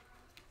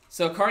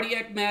 So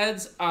cardiac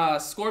meds,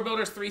 score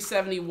builders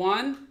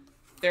 371,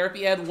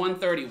 therapy ed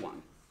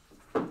 131.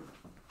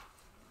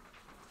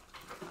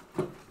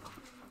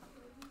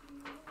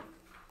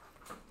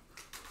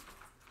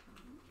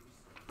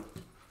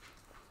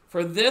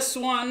 For this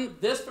one,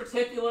 this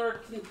particular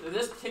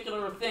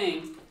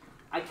thing,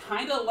 I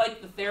kind of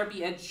like the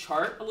therapy ed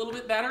chart a little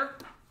bit better.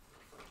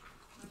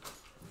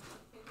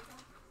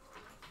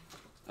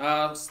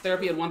 It's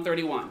therapy ed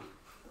 131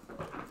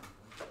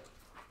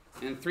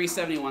 and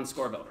 371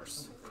 score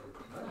builders.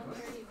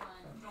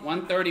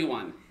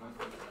 131.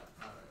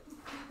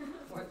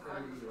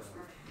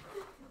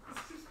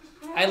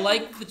 I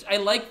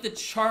like the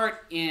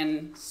chart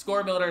in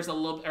score builders a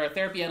little, or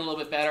therapy ed a little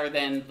bit better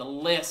than the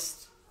list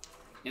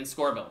in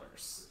score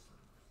builders.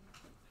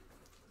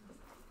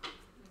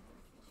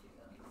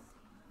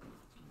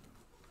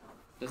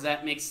 Does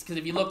that make sense? Because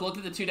if you look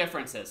at the two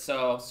differences.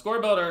 So score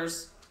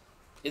builders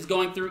is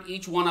going through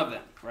each one of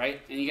them,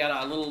 right? And you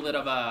got a little bit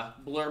of a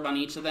blurb on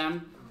each of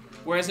them.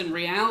 Whereas in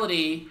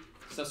reality,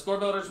 so score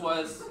builders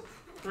was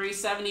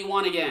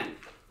 371 again.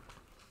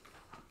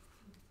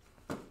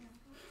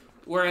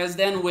 Whereas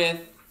then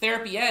with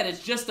therapy ed,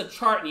 it's just a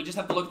chart, and you just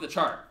have to look at the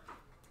chart,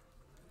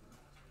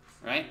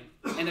 right?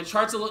 And the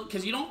chart's a little,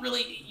 because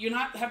you're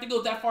not have to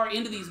go that far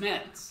into these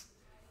meds.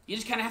 You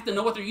just kind of have to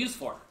know what they're used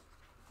for,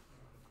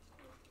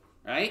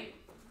 right?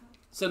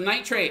 So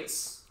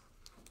nitrates.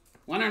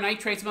 When are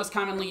nitrates most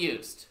commonly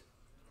used?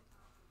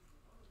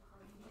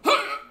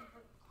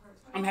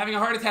 I'm having a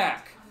heart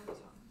attack,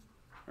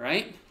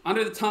 right?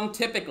 Under the tongue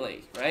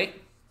typically,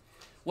 right?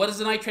 What is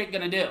the nitrate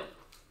going to do?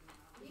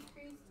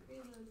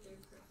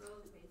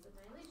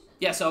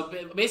 Yeah, so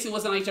basically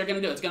what's the nitrate going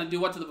to do? It's going to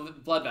do what to the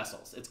blood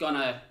vessels? It's going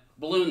to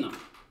balloon them,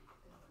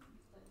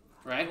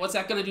 right? What's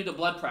that going to do to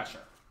blood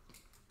pressure?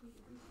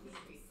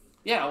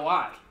 Yeah,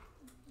 why?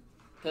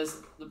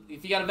 Because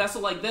if you got a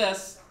vessel like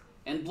this,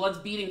 and blood's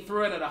beating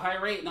through it at a high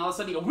rate, and all of a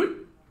sudden you go,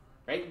 whoop,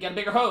 right? You got a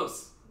bigger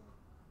hose.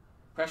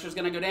 Pressure's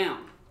going to go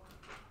down.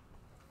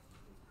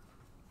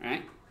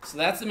 Right? So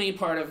that's the main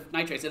part of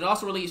nitrates. It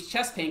also relieves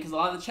chest pain, because a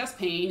lot of the chest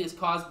pain is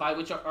caused by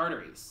which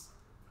arteries?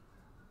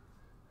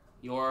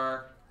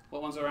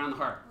 What ones are around the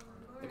heart?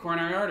 The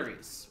coronary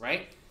arteries,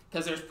 right?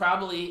 Because there's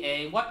probably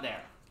a what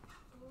there?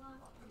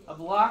 A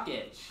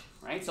blockage,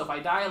 right? So if I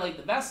dilate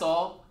the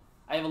vessel,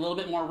 I have a little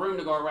bit more room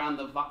to go around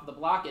the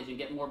blockage and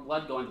get more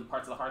blood going to the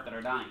parts of the heart that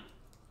are dying.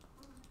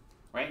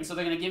 Right? And so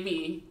they're going to give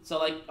me, so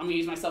like, I'm going to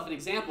use myself as an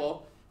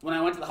example. When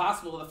I went to the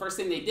hospital, the first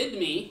thing they did to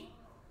me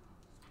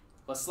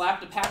was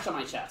slapped a patch on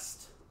my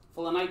chest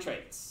full of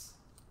nitrates.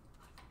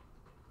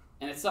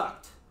 And it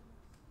sucked.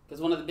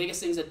 Because one of the biggest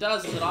things it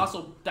does is it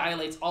also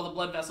dilates all the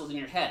blood vessels in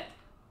your head.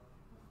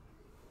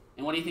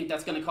 And what do you think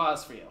that's going to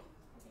cause for you?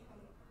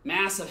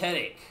 Massive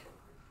headache.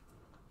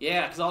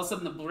 Yeah, because all of a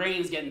sudden the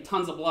brain's getting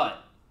tons of blood.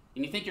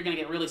 And you think you're going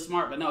to get really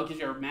smart, but no, it gives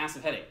you a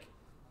massive headache.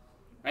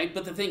 Right?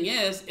 But the thing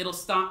is, it'll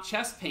stop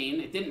chest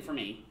pain. It didn't for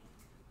me.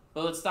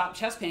 But it stopped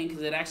chest pain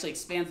because it actually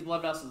expands the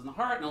blood vessels in the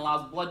heart and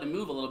allows blood to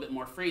move a little bit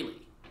more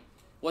freely.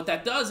 What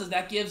that does is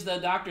that gives the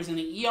doctors in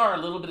the ER a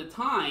little bit of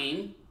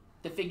time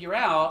to figure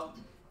out,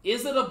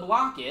 is it a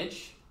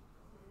blockage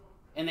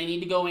and they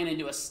need to go in and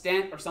do a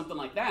stent or something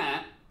like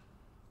that?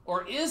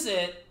 Or is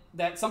it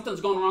that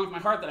something's going wrong with my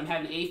heart, that I'm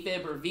having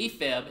AFib or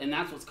VFib, and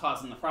that's what's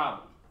causing the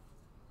problem?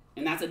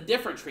 And that's a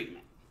different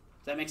treatment.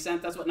 Does that make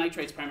sense? That's what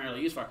nitrate's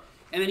primarily used for.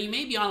 And then you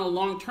may be on a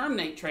long-term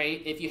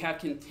nitrate if you have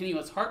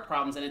continuous heart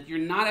problems, and if you're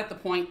not at the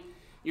point,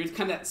 you're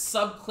kind of that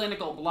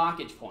subclinical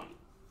blockage point,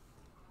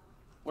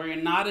 where you're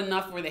not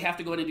enough where they have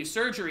to go in and do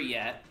surgery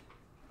yet,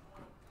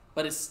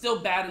 but it's still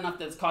bad enough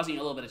that it's causing you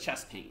a little bit of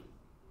chest pain.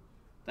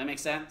 Does that make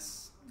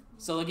sense?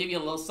 So they'll give you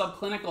a little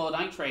subclinical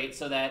nitrate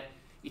so that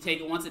you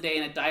take it once a day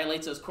and it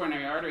dilates those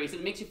coronary arteries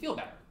and it makes you feel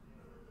better.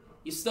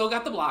 You still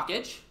got the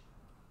blockage,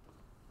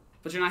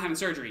 but you're not having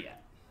surgery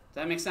yet. Does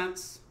that make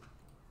sense?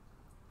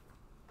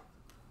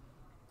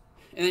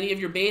 And then you have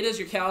your betas,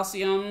 your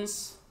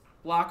calciums,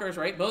 blockers,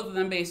 right? Both of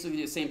them basically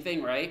do the same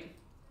thing, right?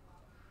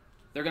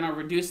 They're going to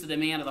reduce the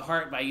demand of the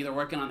heart by either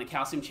working on the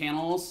calcium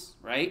channels,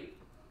 right?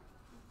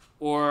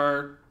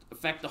 Or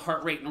affect the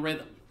heart rate and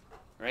rhythm,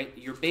 right?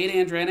 Your beta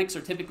androgenics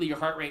are typically your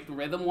heart rate and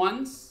rhythm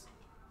ones.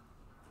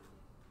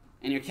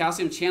 And your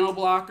calcium channel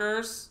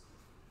blockers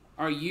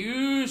are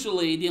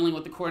usually dealing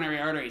with the coronary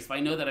arteries if I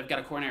know that I've got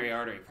a coronary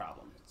artery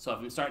problem. So if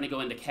I'm starting to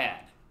go into CAD,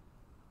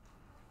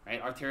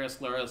 right?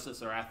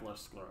 Arteriosclerosis or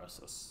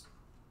atherosclerosis.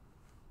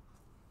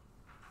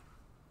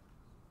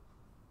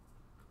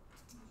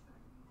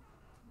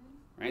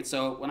 Right?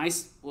 So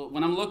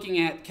when I'm looking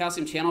at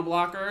calcium channel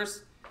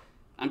blockers,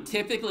 I'm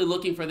typically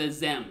looking for the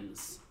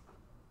ZEMs.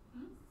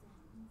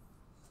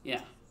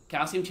 Yeah.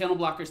 Calcium channel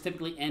blockers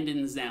typically end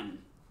in ZEM.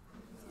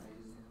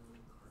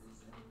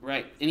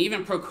 Right. And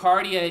even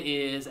Procardia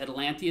is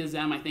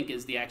Atlantia-ZEM, I think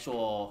is the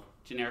actual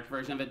generic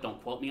version of it.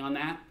 Don't quote me on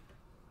that.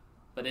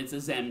 But it's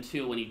a ZEM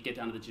too when you get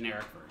down to the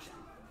generic version.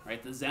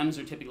 Right? The ZEMs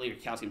are typically your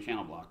calcium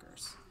channel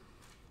blockers.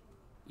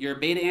 Your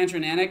beta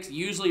androgenics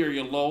usually are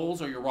your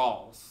LOLs or your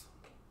ROLs.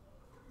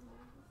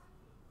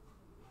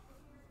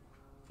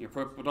 Your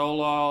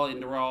propranolol,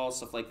 Inderol,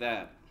 stuff like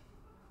that.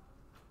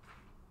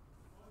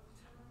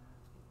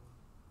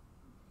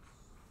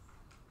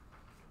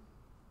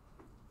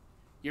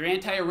 Your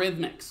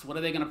antiarrhythmics, what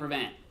are they going to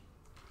prevent?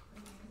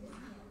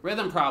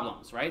 Rhythm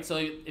problems, right? So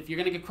if you're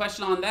going to get a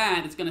question on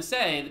that, it's going to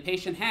say the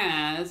patient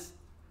has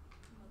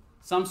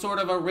some sort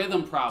of a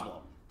rhythm problem.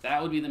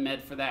 That would be the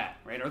med for that,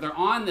 right? Or they're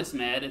on this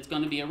med, it's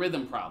going to be a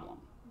rhythm problem.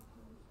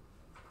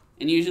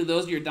 And usually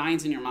those are your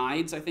dines and your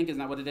mides, I think. Isn't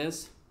that what it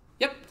is?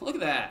 Yep, look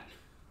at that.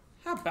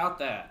 How about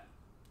that?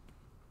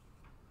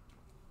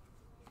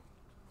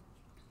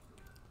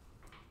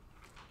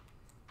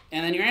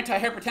 And then your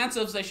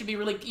antihypertensives, they should be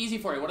really easy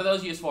for you. What are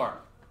those used for?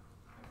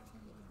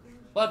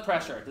 Blood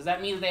pressure. Does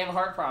that mean that they have a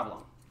heart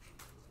problem?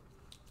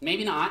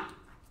 Maybe not.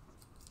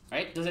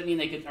 Right? Does it mean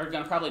they are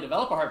going to probably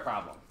develop a heart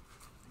problem?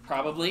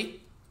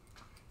 Probably.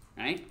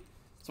 Right?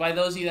 That's why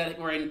those of you that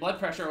were in blood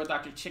pressure with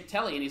Dr.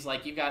 Chick-Telly, and he's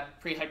like, you've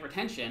got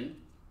prehypertension,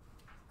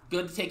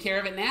 good to take care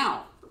of it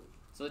now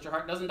so that your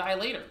heart doesn't die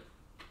later.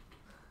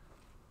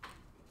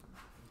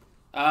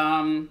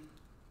 The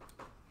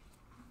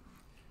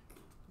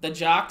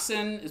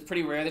Joxin is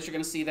pretty rare that you're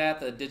going to see that,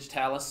 the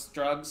digitalis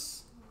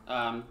drugs.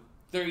 At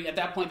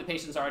that point, the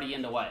patient's already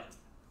into what?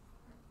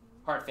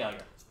 Heart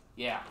failure.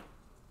 Yeah.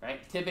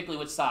 Right? Typically,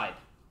 which side?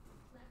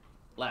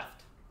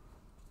 Left.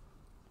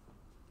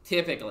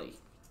 Typically.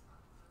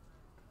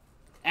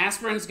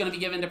 Aspirin is going to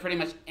be given to pretty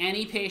much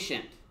any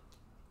patient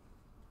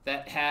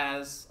that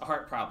has a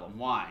heart problem.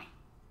 Why?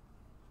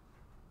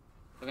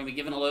 They're going to be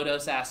given a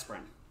low-dose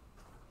aspirin.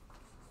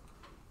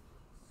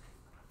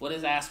 What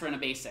is aspirin a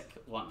basic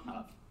one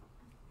of?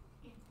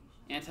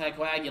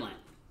 Anticoagulant.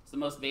 It's the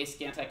most basic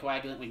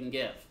anticoagulant we can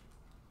give.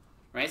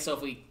 Right? So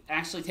if we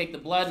actually take the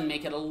blood and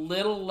make it a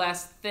little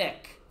less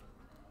thick,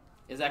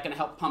 is that going to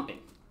help pumping?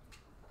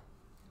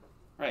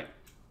 Right.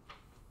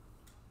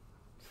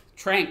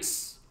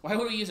 Tranks. Why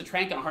would we use a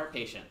trank on a heart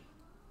patient?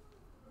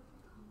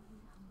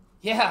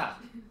 Yeah.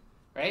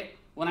 Right?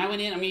 When I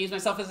went in, I'm going to use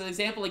myself as an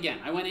example again.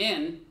 I went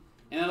in,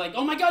 and they're like,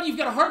 oh my God, you've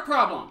got a heart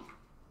problem.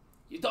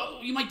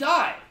 You might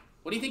die.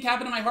 What do you think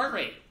happened to my heart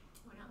rate?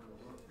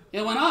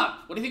 It went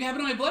up. What do you think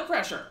happened to my blood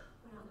pressure?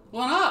 It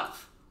went up.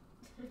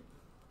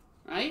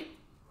 Right?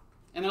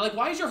 And they're like,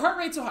 why is your heart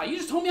rate so high? You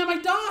just told me I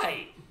might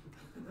die.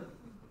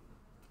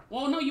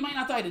 Well, no, you might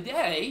not die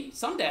today,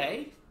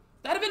 someday.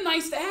 That'd have been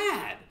nice to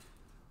add.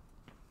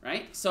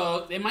 Right?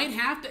 So they might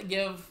have to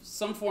give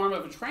some form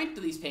of a trank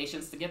to these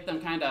patients to get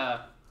them kind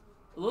of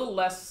a little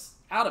less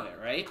out of it,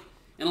 right?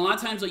 And a lot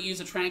of times they'll use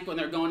a trank when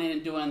they're going in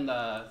and doing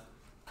the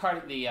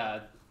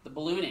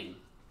ballooning,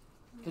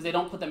 because they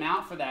don't put them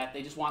out for that.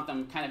 They just want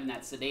them kind of in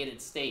that sedated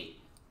state,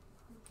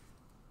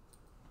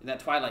 in that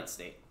twilight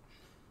state.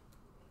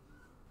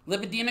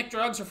 Lipidemic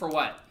drugs are for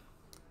what?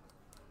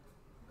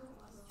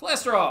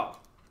 Cholesterol.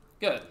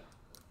 Good.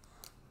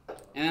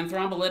 And then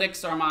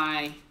thrombolytics are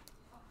my,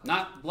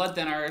 not blood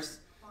thinners,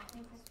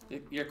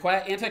 your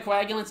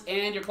anticoagulants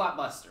and your clot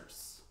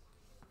busters.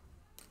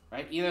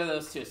 Right? Either of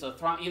those two. So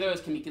either of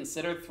those can be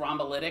considered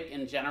thrombolytic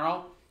in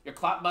general. Your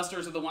clot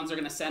busters are the ones we're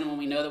going to send when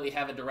we know that we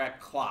have a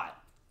direct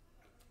clot.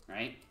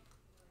 Right?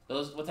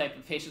 Those, what type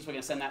of patients we're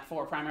going to send that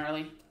for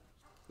primarily?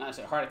 Not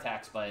necessarily heart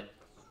attacks, but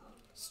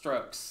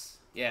strokes.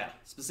 Yeah,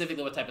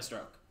 specifically what type of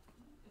stroke?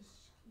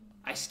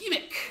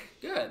 Ischemic.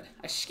 Good.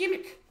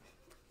 Ischemic.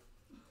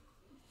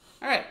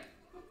 All right.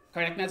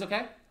 Cardiac meds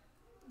okay?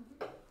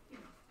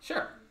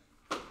 Sure.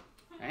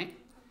 Right?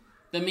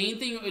 The main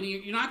thing,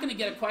 you're not going to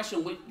get a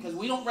question because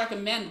we don't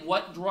recommend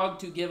what drug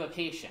to give a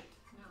patient.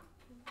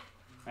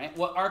 Right?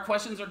 What our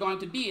questions are going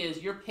to be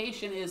is your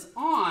patient is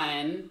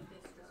on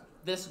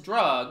this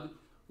drug.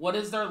 What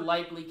is their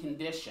likely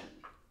condition?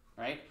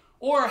 Right?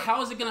 Or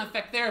how is it going to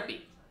affect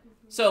therapy?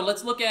 So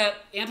let's look at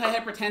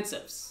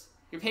antihypertensives.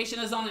 Your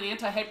patient is on an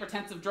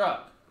antihypertensive drug.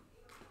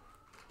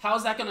 How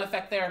is that going to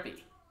affect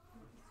therapy?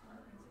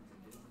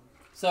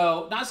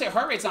 So not to say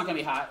heart rate's not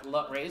going to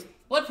be raised.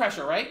 Blood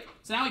pressure, right?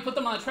 So now we put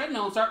them on the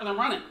treadmill and start them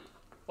running.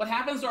 What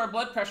happens to our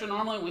blood pressure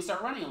normally when we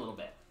start running a little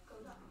bit?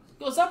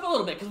 It goes up a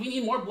little bit because we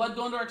need more blood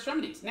going to our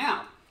extremities.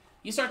 Now,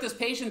 you start this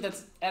patient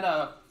that's at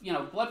a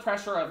blood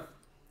pressure of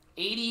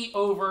 80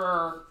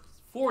 over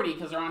 40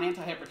 because they're on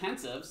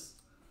antihypertensives,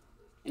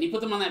 and you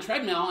put them on that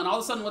treadmill, and all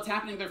of a sudden what's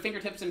happening to their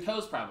fingertips and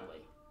toes probably?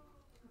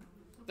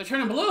 They're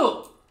turning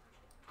blue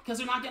because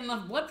they're not getting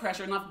enough blood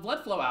pressure, enough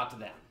blood flow out to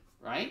them,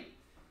 right?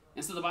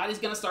 And so the body's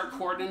going to start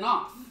cordoning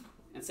off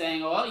and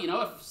saying, well,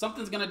 if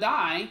something's going to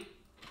die,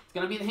 it's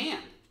going to be the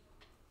hand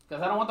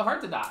because I don't want the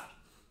heart to die.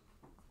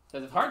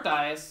 Because if heart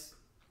dies,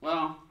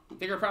 well,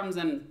 bigger problems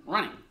than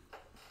running,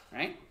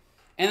 right?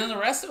 And then the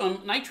rest of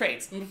them,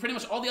 nitrates. Pretty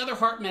much all the other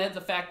heart meds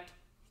affect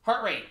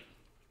heart rate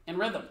and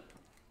rhythm.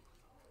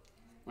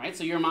 Right?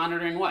 So you're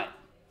monitoring what?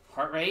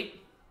 Heart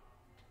rate,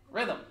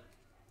 rhythm.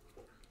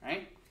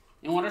 Right?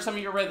 And what are some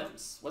of your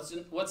rhythms?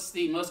 What's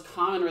the most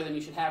common rhythm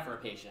you should have for a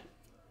patient?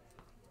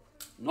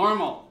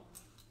 Normal.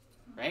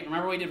 Right?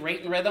 Remember we did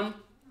rate and rhythm?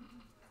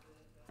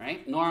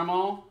 Right?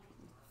 Normal,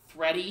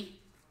 thready.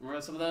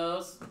 Remember some of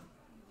those?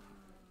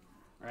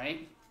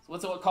 Right? So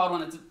what's it called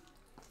when it's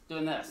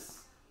doing this?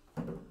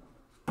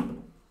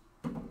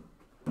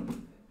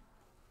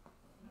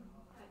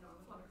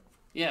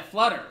 Yeah,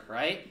 flutter,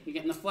 right? You're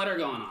getting the flutter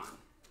going on.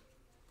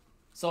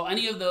 So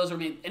any of those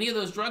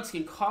drugs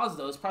can cause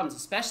those problems,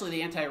 especially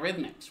the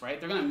antiarrhythmics,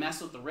 right? They're going to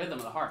mess with the rhythm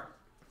of the heart,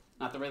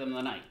 not the rhythm of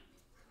the night.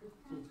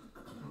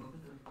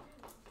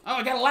 Oh,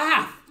 I got to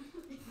laugh.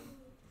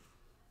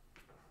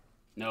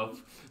 No.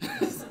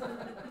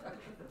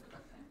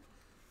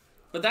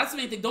 But that's the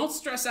main thing. Don't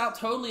stress out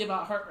totally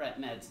about heart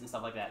rate meds and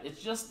stuff like that.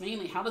 It's just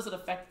mainly how does it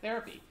affect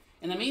therapy?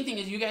 And the main thing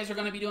is you guys are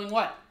going to be doing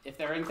what if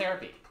they're in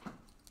therapy?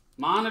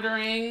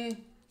 Monitoring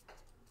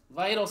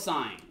vital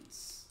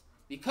signs.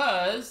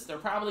 Because they're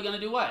probably going to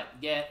do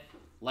what? Get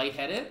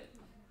lightheaded,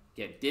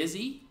 get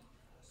dizzy,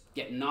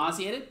 get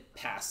nauseated,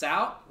 pass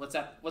out. What's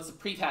that? What's the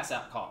pre-pass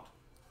out called?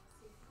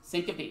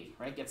 Syncope,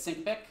 right? Get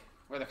syncopic,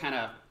 where they're kind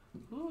of,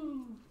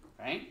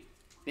 right?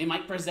 They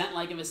might present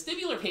like a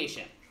vestibular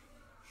patient.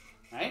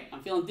 Right?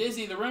 I'm feeling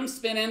dizzy, the room's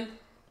spinning.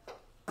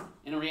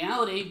 In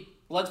reality,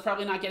 blood's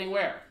probably not getting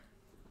where?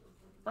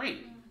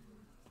 Brain.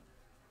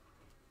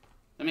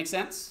 That makes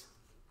sense?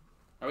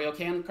 Are we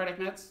okay on cardiac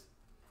meds?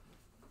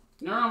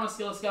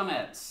 Neuromusculoskeletal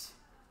meds.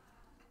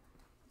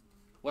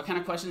 What kind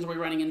of questions are we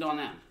running into on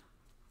them?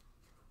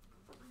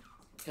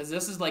 Because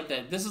this is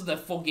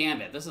the full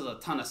gambit. This is a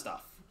ton of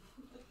stuff.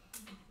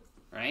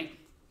 Right?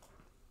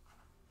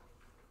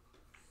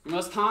 The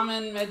most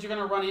common meds you're going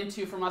to run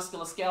into for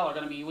musculoskeletal are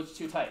going to be which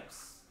two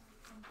types?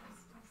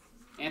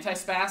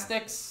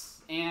 Antispastic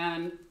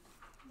and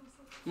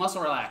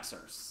muscle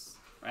relaxers,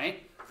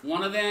 right?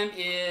 One of them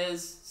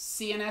is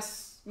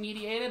CNS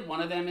mediated,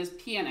 one of them is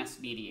PNS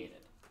mediated.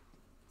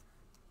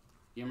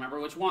 You remember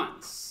which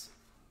ones?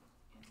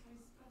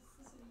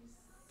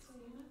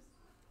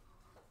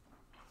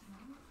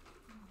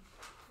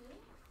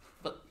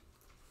 But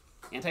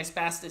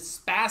antispastic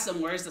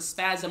spasm, where's the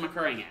spasm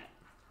occurring at?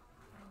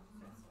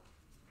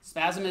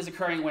 Spasm is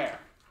occurring where?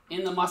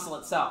 In the muscle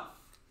itself,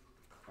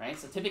 right?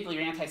 So typically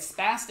your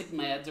antispastic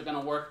meds are going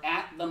to work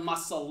at the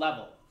muscle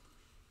level.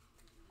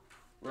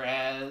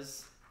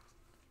 Whereas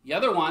the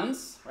other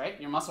ones, right,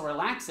 your muscle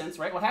relaxants,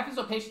 right? What happens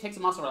when a patient takes a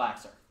muscle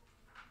relaxer?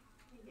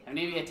 Have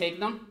any of you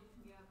taken them?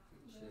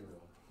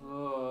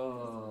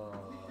 Oh.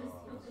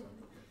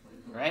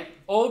 Right?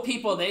 Old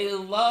people, they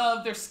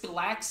love their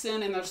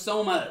scalaxin and their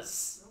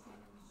somas.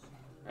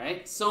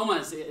 Right?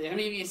 Somas. How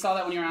many of you saw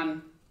that when you were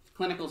on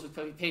clinicals with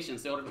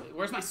patients? They order,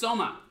 where's my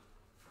soma?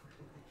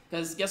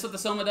 Because guess what the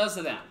soma does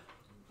to them?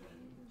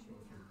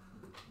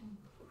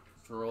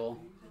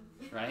 Drool,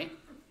 right?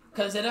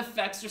 Because it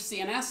affects your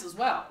CNS as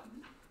well.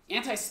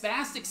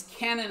 Antispastics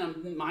can in a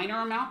minor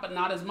amount, but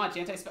not as much.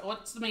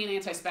 What's the main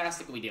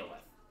antispastic we deal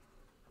with?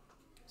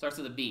 Starts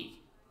with a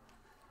B.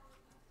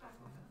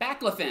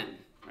 Baclofen,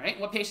 right?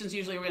 What patients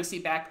usually we're going to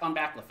see on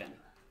baclofen?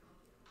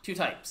 Two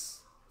types.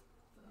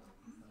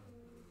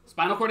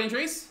 Spinal cord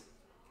injuries.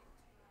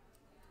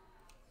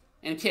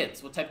 And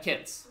kids. What type of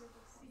kids?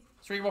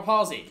 Cerebral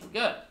palsy.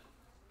 Good.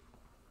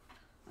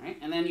 Right?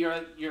 And then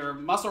your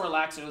muscle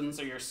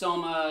relaxants are your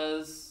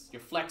somas,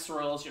 your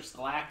flexorals, your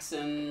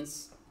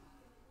scalaxins,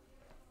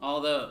 all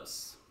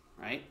those.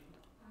 Right?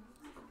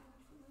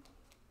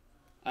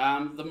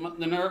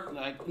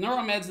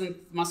 Neuromeds and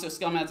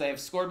musculoskeletal meds, I have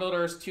score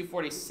builders,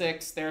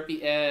 246,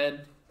 therapy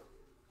ed.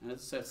 And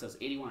it says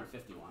 81 or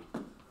 51.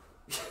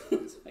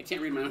 I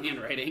can't read my own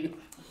handwriting.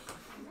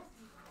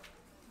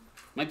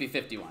 Might be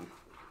 51.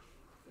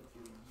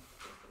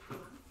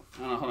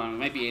 Oh, hold on. It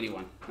might be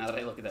 81 now that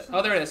I look at that.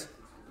 Oh, there it is.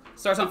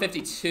 Starts on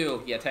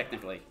 52. Yeah,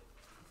 technically.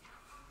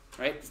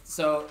 Right?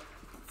 So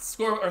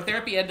score or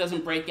therapy ed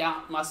doesn't break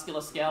out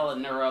musculoskeletal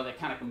and neuro. They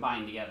kind of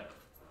combine together.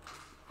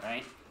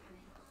 Right?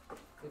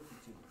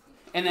 52.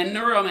 And then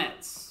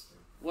neuromeds.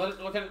 What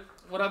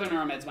other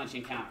neuromeds might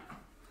you encounter?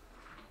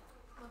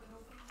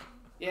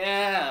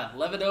 Yeah,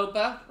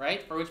 levodopa,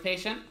 right? For which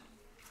patient?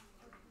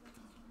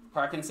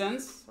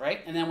 Parkinson's,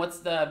 right? And then what's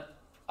the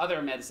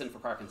other medicine for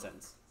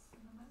Parkinson's?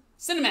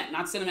 Cinnamon,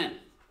 not cinnamon.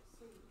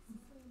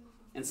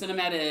 And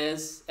cinnamon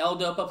is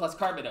L-dopa plus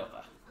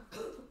carbidopa,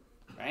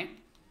 right?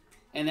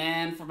 And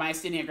then for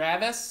myasthenia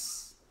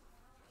gravis,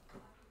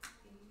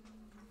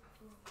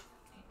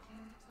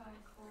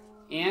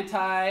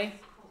 anti-ACH.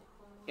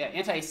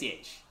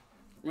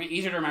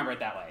 Easier to remember it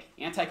that way.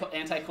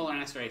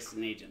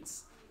 Anticholinesterase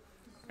agents,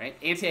 right?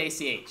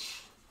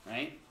 Anti-ACH,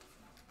 right?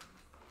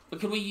 But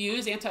could we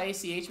use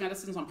anti-ACH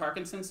medicines on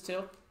Parkinson's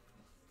too?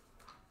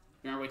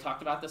 Remember we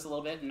talked about this a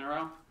little bit in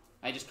neuro?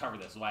 I just covered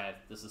this.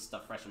 This is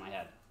stuff fresh in my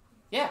head.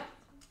 Yeah,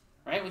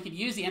 right? We could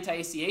use the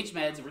anti-ACH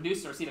meds and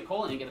reduce their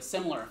acetylcholine and get a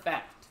similar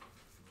effect.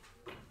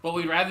 But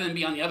we'd rather than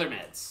be on the other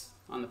meds,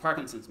 on the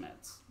Parkinson's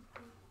meds.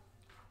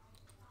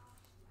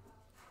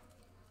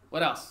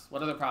 What else?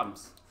 What other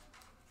problems?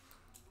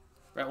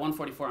 We're at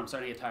 144. I'm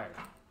starting to get tired.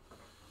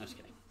 I'm just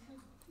kidding.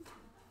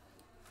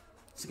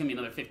 This is going to be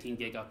another 15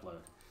 gig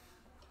upload.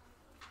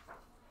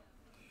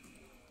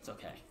 It's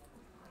okay.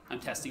 I'm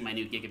testing my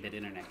new gigabit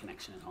internet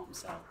connection at home,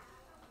 so. I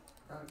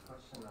got a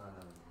question on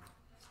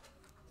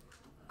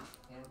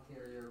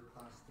anterior,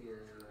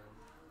 posterior,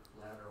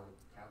 lateral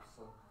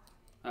capsule.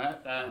 All right,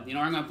 you know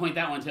where I'm going to point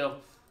that one to?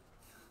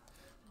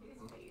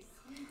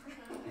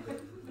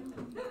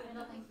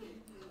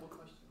 What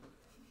question?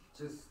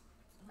 Just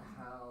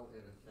how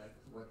it that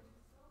what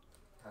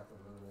type of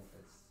movement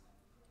does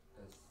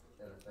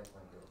that affect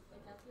when you The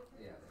capsular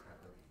pattern? yeah, the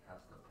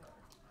capsular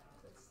pattern.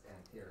 It's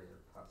anterior,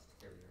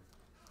 posterior.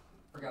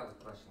 Forgot what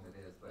question it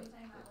is, but You're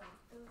talking about like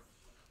those.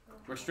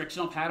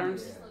 Restrictional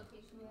patterns? Yeah.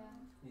 Dislocation,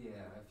 yeah.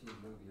 yeah, if you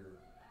move your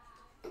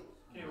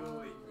Okay,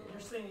 wait. You're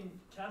saying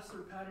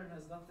capsular pattern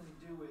has nothing to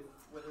do with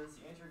whether it's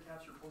the anterior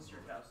capsule or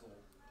posterior capsule.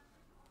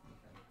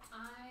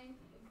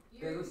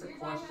 There You're was a talking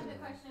question about the in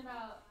there. question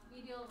about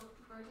medial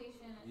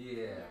rotation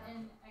Yeah.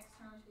 and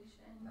external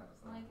rotation. That was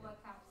Like the one,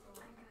 what capsule?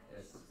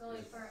 It's, So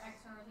like it's, for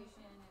external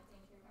rotation, it's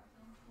anterior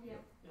capsule.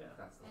 Yeah. Yeah.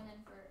 that's the And one. then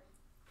for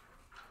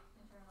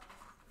internal,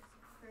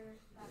 for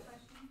that Yeah.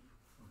 question,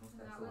 Mhm,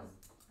 and that's that the was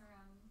one.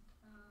 around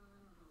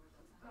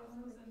That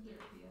one was in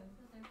European.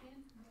 the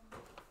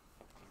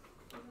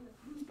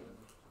third.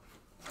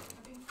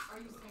 I think, are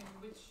you saying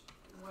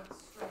what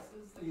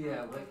stresses the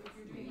Yeah, like what- if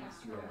you're doing yeah.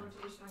 external Yeah.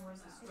 rotation, where's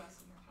the stress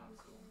in your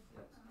capsule?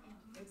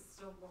 Yeah. It's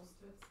still rolls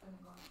to its spin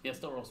and glide. Yeah,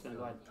 still roll spin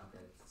glide.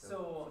 Okay.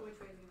 So which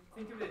way is it?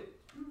 think of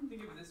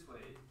it this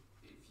way.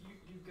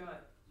 If you've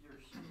got your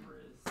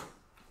humerus.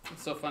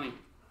 It's so funny.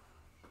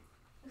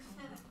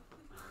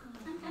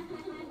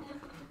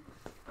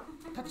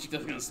 Patrick's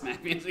just gonna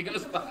smack me as he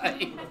goes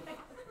by.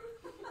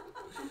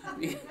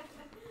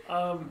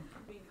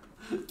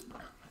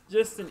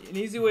 Just an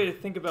easy way to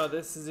think about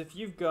this is if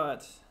you've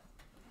got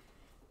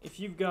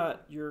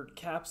your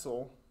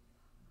capsule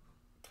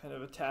kind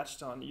of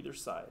attached on either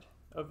side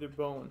of the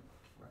bone.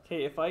 Right.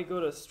 Okay, if I go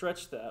to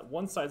stretch that,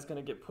 one side's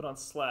going to get put on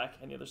slack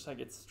and the other side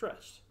gets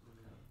stretched.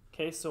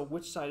 Okay, so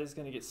which side is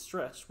going to get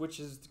stretched? Which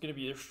is going to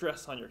be your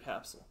stress on your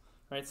capsule,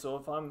 right? So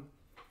if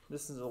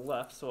this is the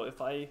left, so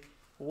if I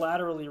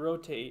laterally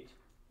rotate,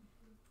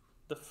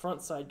 the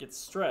front side gets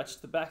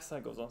stretched, the back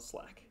side goes on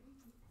slack.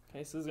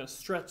 Okay, so this is going to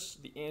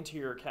stretch the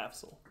anterior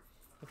capsule.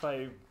 If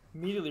I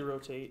medially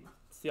rotate,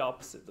 it's the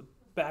opposite. The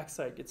back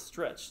side gets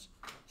stretched,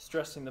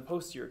 stressing the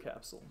posterior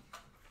capsule.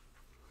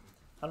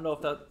 I don't know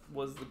if that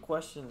was the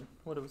question,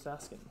 what it was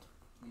asking.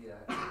 Yeah,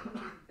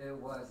 it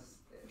was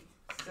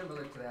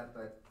similar to that,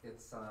 but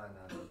it's on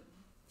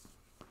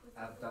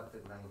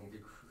abducted 90 degree.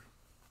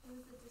 It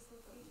was the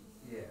dislocation.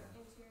 Yeah.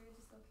 Anterior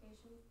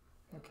dislocation.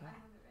 Okay. I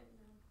have it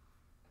written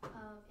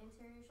down.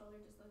 Anterior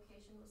shoulder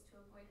dislocation was to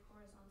avoid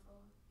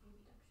horizontal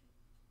abduction.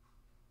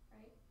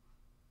 Right?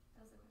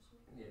 That was the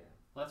question. Yeah.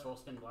 Let's roll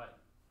spin glide.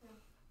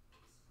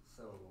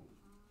 So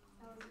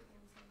That was the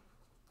answer.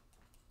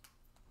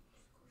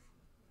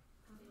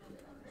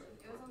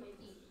 It was on the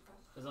P.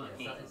 It was on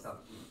the yeah, P. it's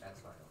up. That's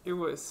fine. It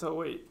was, so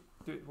wait,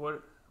 dude,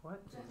 what? I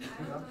think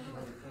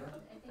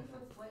it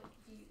was what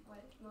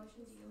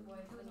motion do you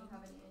avoid when you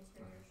have an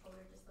anterior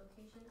shoulder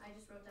dislocation? I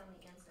just wrote down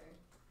the answer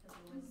because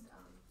it was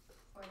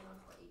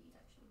horizontal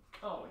abduction.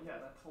 Oh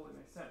yeah, that totally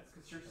makes sense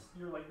because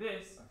you're like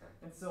this, Okay.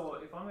 and so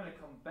if I'm gonna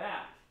come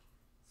back,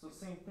 so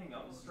same thing,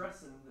 I'm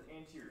stressing the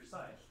anterior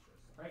side,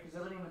 right? Because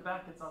everything in the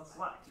back gets on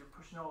slack. You're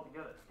pushing it all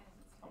together.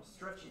 I'm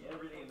stretching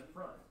everything in the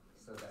front.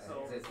 So the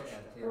So this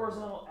anterior.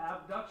 horizontal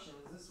abduction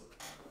is this way,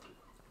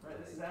 right?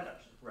 This is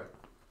adduction. Right.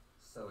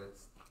 So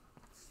it's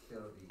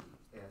still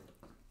the end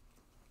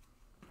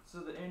So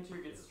the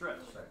anterior gets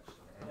stretched. stretch, the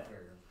Yeah.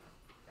 anterior.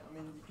 I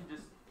mean, you can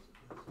just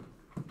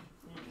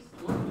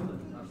look at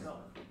it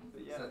yourself.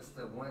 But yeah, So it's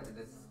the one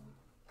that's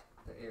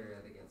the area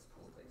that gets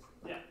pulled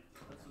basically. yeah,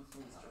 that's what's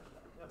being stretched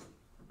out.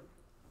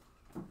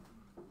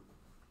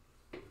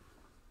 Yep.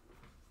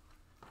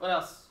 What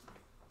else?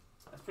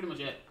 That's pretty much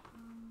it.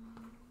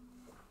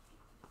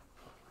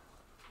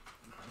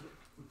 No,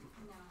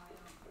 I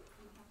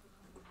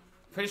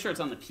don't. Pretty sure it's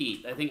on the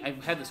P. I think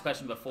I've had this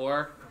question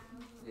before.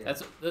 Yeah.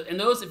 That's and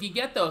those. If you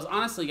get those,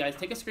 honestly, guys,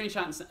 take a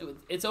screenshot. And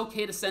it's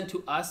okay to send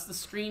to us the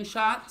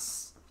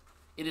screenshots.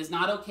 It is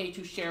not okay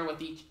to share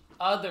with each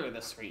other the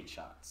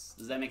screenshots.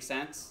 Does that make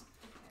sense?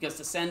 Because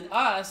to send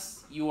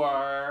us, you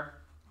are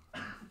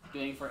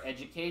doing for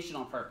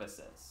educational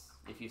purposes.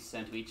 If you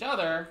send to each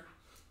other,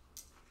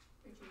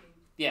 You're cheating.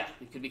 yeah,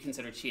 it could be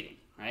considered cheating,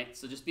 right?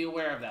 So just be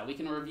aware of that. We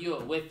can review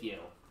it with you,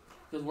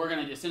 because we're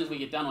gonna. As soon as we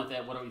get done with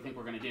it, what do we think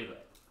we're gonna do to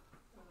it?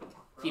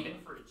 Keep it.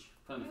 Fridge.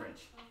 Put it in the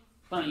fridge.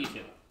 Put it on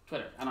YouTube,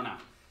 Twitter. I don't know.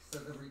 So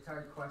the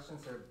retired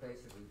questions are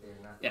basically they're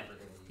not Yeah. ever going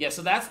to use. Yeah.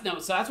 So that's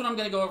what I'm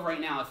gonna go over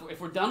right now.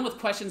 If we're done with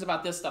questions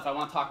about this stuff, I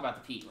want to talk about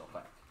the Pete real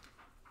quick,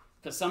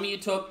 because some of you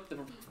took the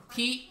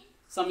Pete,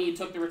 some of you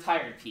took the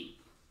retired Pete,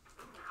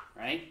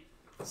 right?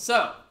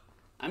 So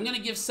I'm gonna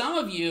give some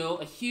of you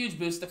a huge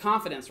boost of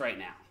confidence right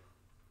now.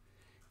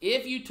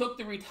 If you took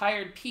the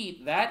retired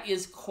Pete, that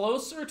is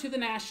closer to the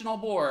national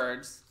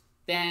boards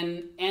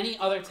than any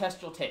other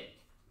test you'll take.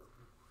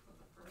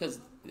 Because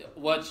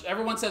what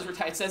everyone says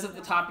retired, it says at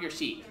the top of your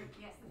sheet,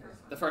 Yes,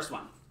 the first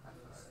one.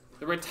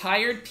 The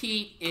retired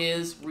Pete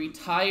is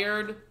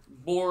retired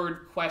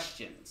board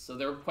questions. So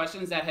they're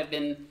questions that have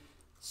been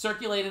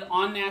circulated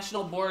on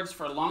national boards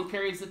for long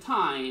periods of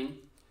time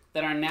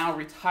that are now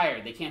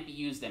retired. They can't be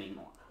used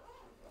anymore.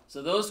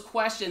 So those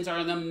questions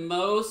are the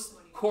most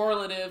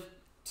correlative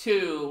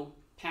to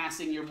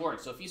passing your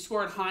board. So if you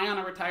scored high on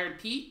a retired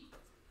Pete,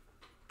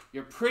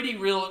 You're really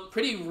well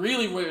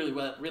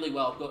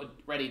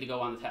ready to go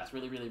on the test.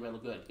 Really well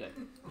good.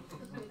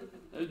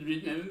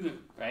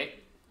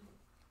 Right?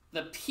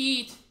 The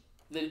PEAT,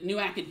 the new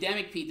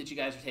academic PEAT that you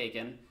guys are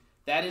taking,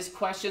 that is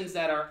questions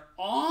that are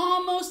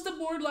almost at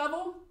board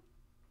level,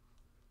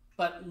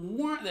 but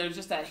they're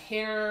just a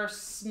hair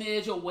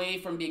smidge away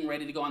from being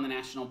ready to go on the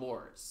national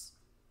boards.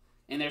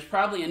 And there's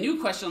probably a new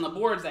question on the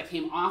boards that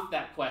came off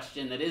that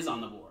question that is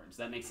on the boards. Does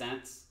that make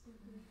sense?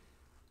 Mm-hmm.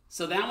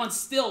 So that one's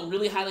still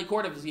really highly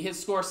correlative. If you hit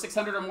score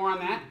 600 or more on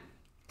that,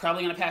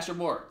 probably going to pass your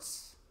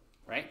boards,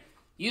 right?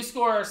 You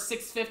score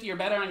 650 or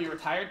better on your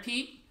retired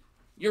PEAT,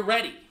 you're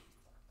ready.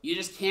 You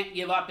just can't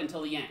give up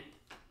until the end.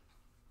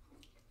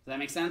 Does that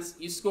make sense?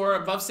 You score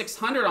above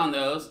 600 on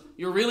those,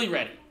 you're really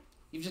ready.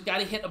 You've just got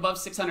to hit above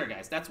 600,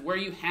 guys. That's where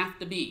you have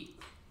to be.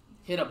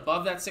 Hit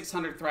above that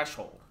 600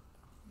 threshold,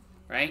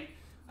 right?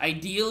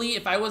 Ideally,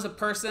 if I was a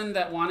person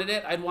that wanted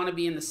it, I'd want to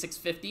be in the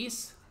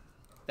 650s.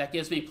 That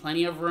gives me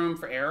plenty of room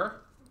for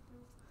error,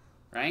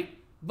 right?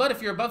 But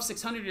if you're above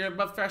 600, you're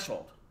above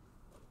threshold,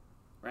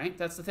 right?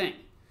 That's the thing.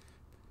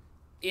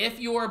 If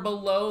you're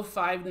below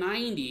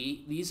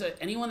 590,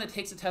 anyone that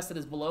takes a test that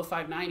is below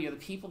 590 are the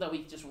people that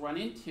we just run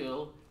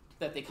into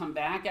that they come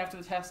back after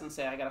the test and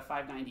say, I got a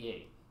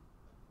 598.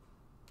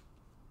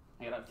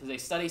 Because they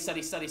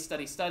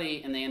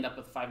study, and they end up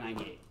with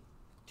 598.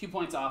 2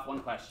 points off,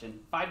 one question.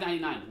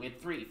 599, we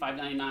had 3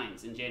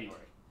 599s in January.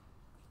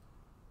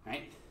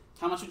 Right?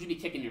 How much would you be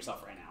kicking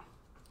yourself right now?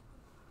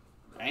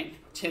 Right?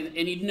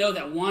 And you know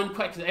that one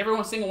question, because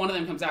every single one of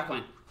them comes out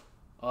going,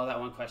 oh, that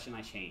one question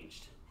I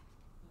changed.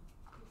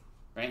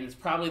 Right? And it's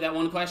probably that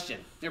one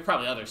question. There are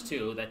probably others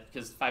too,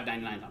 because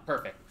 599 is not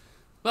perfect.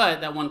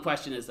 But that one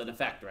question is an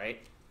effect, right?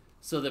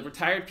 So the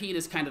retired PEAT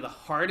is kind of the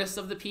hardest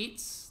of the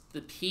PEATs.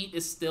 The PEAT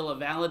is still a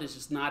valid, it's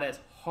just not as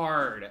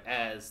hard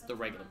as the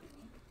regular PEAT.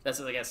 That's,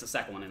 I guess, the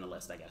second one in the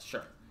list, I guess,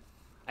 sure.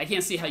 I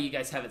can't see how you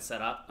guys have it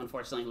set up,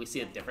 unfortunately. We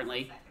see it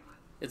differently.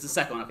 It's the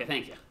second one, okay,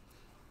 thank you.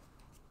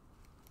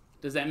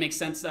 Does that make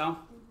sense, though?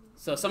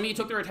 So some of you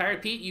took the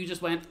retired PEAT, you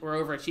just were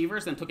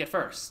overachievers and took it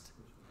first.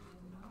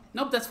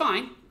 Nope, that's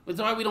fine. That's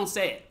why we don't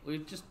say it. We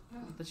just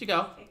let you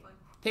go.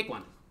 Take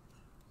one.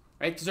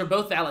 Right? Because they're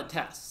both valid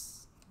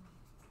tests.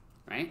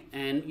 Right?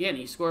 And again,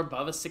 you score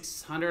above a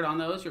 600 on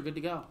those, you're good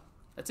to go.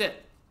 That's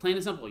it. Plain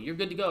and simple. You're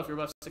good to go if you're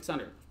above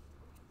 600.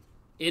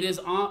 It's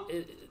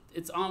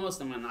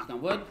almost, I'm going to knock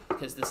on wood,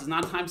 because this is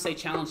not time to say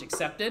challenge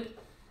accepted,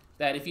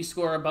 that if you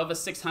score above a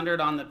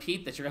 600 on the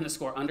PEAT, that you're going to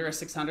score under a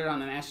 600 on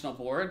the national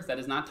boards. That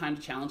is not time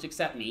to challenge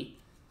accept me.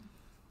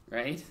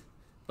 Right?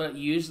 But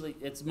usually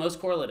it's most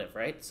correlative,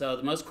 right? So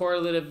the most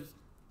correlative,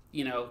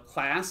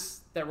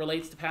 class that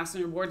relates to passing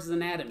your boards is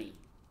anatomy.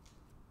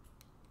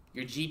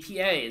 Your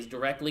GPA is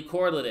directly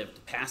correlative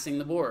to passing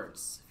the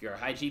boards. If you're a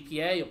high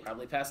GPA, you'll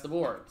probably pass the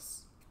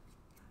boards.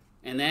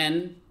 And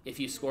then if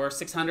you score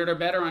 600 or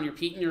better on your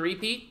PEAT and your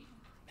repeat,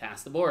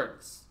 pass the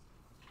boards.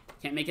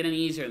 Can't make it any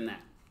easier than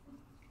that.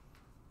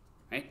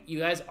 Right? You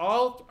guys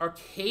all are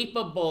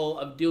capable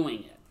of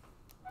doing it.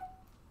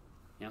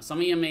 Some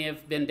of you may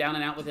have been down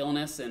and out with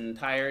illness and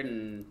tired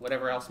and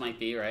whatever else might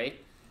be, right?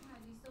 Yeah,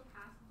 do you still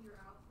pass if you're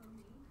out for a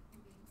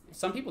week?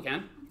 Some people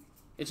can.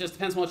 It just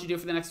depends on what you do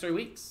for the next 3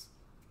 weeks.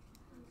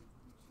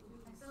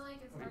 I feel like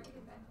it's hard to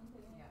get back into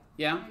it.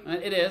 Yeah,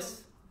 it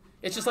is.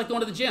 It's just like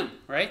going to the gym,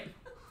 right?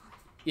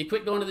 You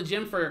quit going to the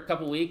gym for a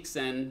couple weeks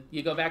and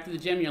you go back to the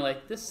gym and you're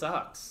like, this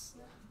sucks.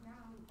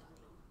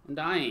 I'm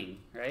dying,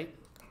 right?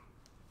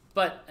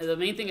 But the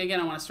main thing,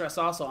 again, I want to stress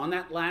also, on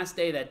that last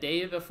day, that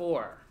day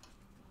before,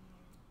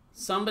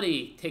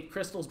 somebody take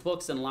Crystal's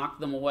books and lock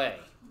them away.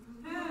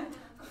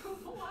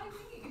 Why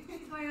me?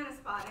 She's going on a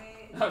spa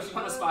day. Oh, she's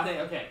on a spa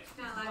day, okay.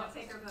 She's not allowed to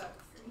take her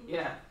books.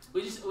 Yeah,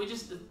 we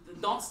just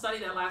don't study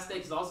that last day,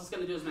 because all it's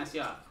going to do is mess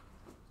you up.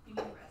 You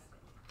need to rest.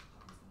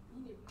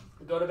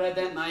 Go to bed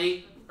that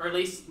night, or at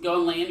least go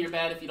and lay in your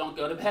bed if you don't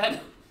go to bed.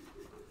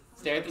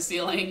 Stare at the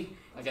ceiling.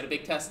 I got a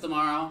big test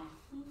tomorrow.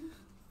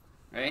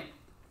 Right?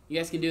 You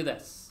guys can do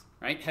this,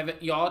 right?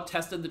 Have you all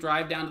tested the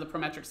drive down to the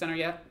Prometric Center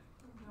yet?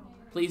 No.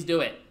 Please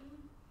do it.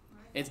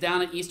 It's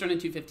down at Eastern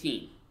and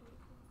 215.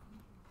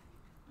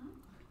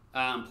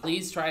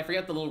 Please try. I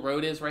forget the little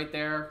road is right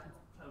there.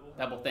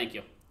 Pebble. Thank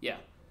you. Yeah.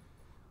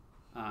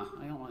 I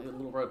don't want a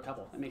little road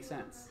Pebble. That makes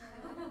sense.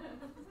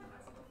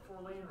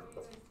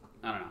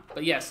 I don't know.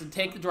 But yeah, so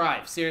take the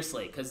drive,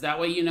 seriously, because that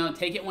way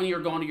take it when you're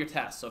going to your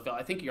test. So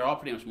I think you're all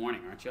pretty much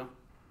morning, aren't you?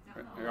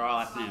 Or you're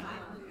all afternoon.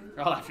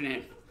 You're all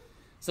afternoon.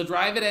 So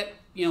drive it at,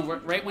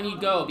 right when you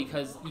go,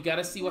 because you got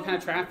to see what kind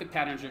of traffic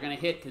patterns you're going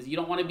to hit, because you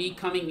don't want to be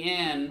coming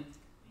in,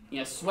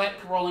 sweat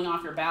rolling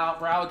off your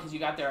brow because you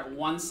got there at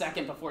 1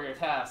 second before your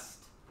test,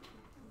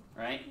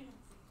 right?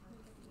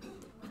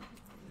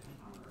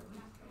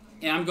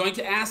 And I'm going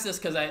to ask this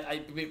because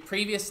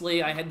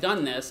previously I had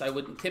done this. I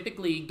would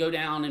typically go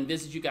down and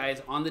visit you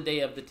guys on the day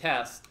of the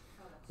test,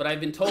 but I've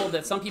been told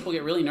that some people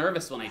get really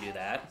nervous when I do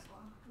that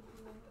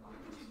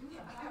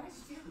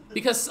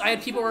because I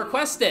had people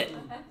request it.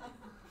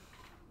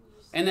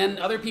 And then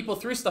other people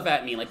threw stuff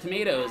at me, like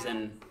tomatoes,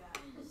 and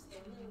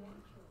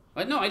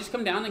But no, I just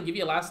come down and give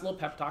you a last little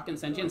pep talk and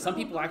send you. And some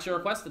people actually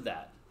requested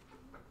that.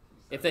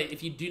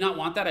 If you do not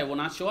want that, I will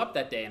not show up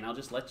that day, and I'll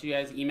just let you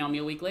guys email me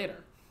a week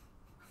later.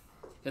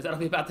 Because that'll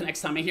be about the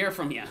next time I hear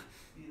from you.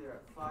 Be there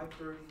at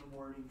 5:30 in the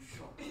morning,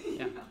 sharp.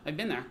 Yeah, I've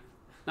been there.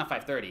 Not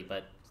 5:30,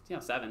 but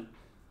 7.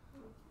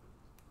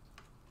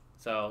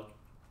 So,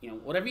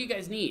 whatever you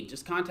guys need,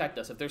 just contact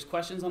us. If there's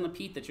questions on the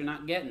PET that you're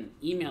not getting,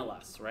 email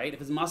us, right?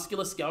 If it's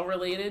musculoskeletal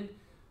related,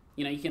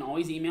 you can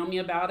always email me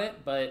about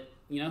it, but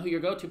you know who your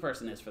go-to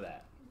person is for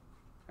that,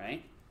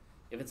 right?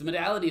 If it's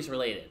modalities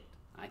related,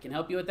 I can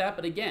help you with that,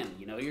 but again,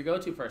 you know who your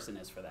go-to person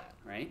is for that,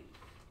 right?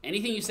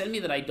 Anything you send me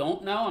that I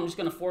don't know, I'm just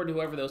going to forward to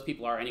whoever those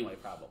people are anyway,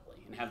 probably,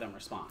 and have them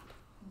respond.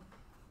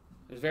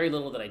 There's very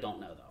little that I don't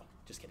know, though.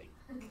 Just kidding.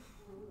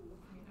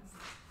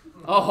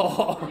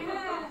 Oh!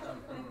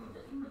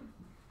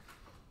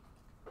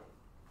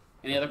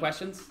 Any other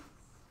questions?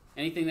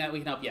 Anything that we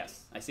can help?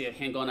 Yes. I see a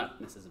hand going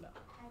up, Miss Isabel.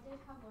 I did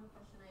have one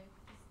question.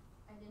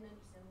 I didn't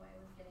understand why I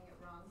was getting it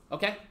wrong.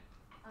 Okay.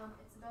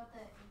 It's about the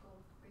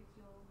ankle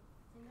brachial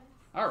index.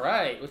 All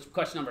right. Which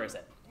question number is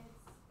it?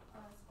 It's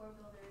Score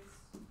Builders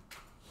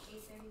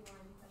 831,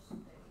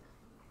 question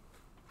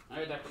 39. All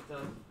right, Dr.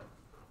 Tilly.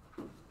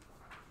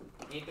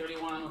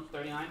 831,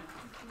 39.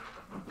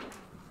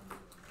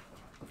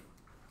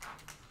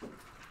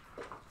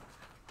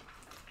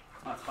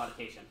 Oh, it's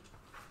claudication.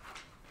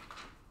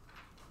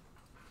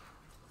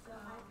 So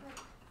I put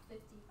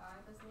 55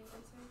 as my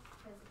answer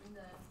because in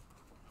the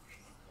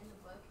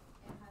book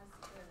it has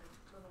the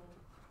little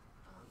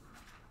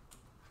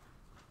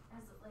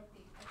has like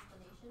the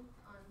explanation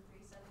on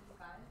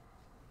 375,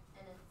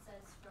 and it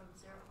says from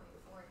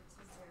 0.4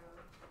 to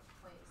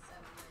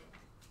 0.79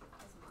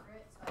 as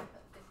moderate. So I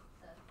put the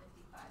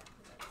 55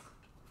 because that's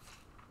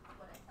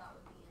what I thought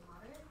would be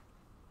immoderate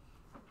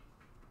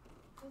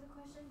for the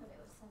question, but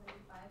it was 75.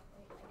 I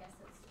guess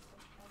it's just a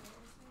better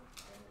answer.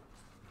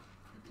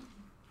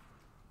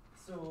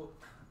 So,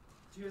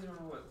 do you guys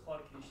remember what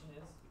claudication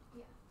is?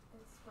 Yeah,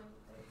 it's when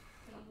they're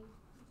pain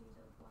due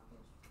to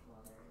blockage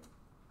while they're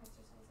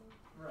exercising.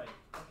 Right.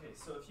 Okay.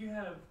 So if you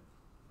have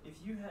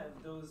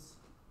those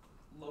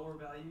lower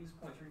values,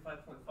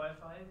 0.35,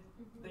 0.55,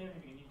 they aren't even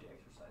gonna need to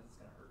exercise. It's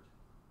gonna hurt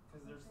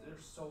because they're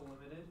so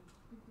limited.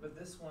 But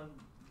this one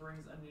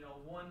brings,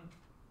 110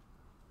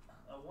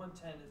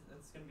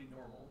 that's gonna be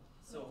normal.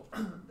 So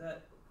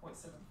that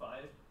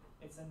 0.75,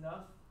 it's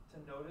enough to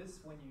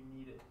notice when you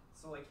need it.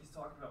 So like he's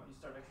talking about, when you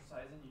start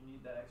exercising, you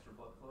need that extra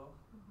blood flow.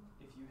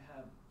 If you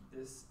have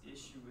this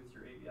issue with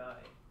your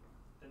ABI,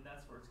 then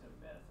that's where it's going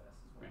to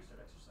manifest, is when you start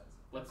exercising.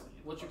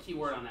 What's your key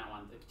word on that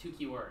one? The 2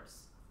 key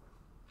words.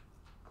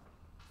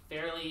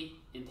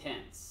 Fairly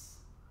intense.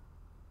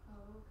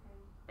 Oh, okay.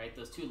 Right?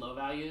 Those 2 low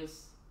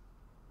values,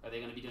 are they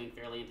going to be doing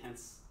fairly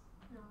intense?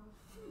 No.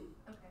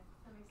 Okay,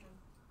 that makes sense.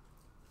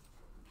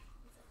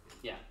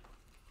 Yeah.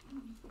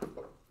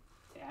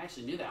 Yeah, I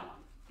actually knew that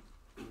one.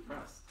 I'm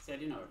impressed. See, I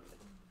do know everything.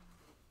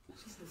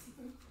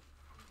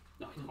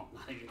 No, I don't.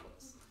 Not even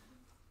close.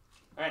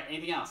 All right.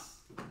 Anything else?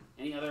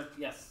 Any other?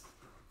 Yes.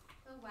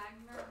 The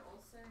Wagner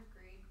ulcer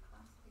grade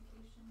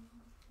classification.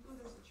 Oh,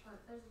 there's a chart.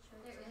 There's a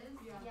chart. There for is?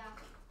 Yeah. Yeah,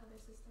 other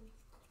systems.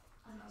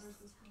 Another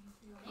system.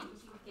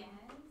 Thank you, guys.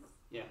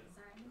 Yeah.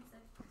 Sorry, I missed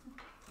it.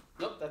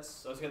 Nope. I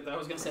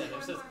was gonna say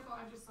there's this.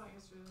 I just saw it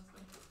yesterday.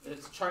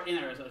 There's a chart in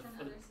there.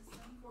 Another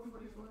system.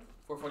 444.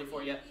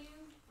 444. Yep. Thank you.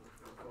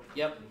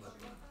 Yep.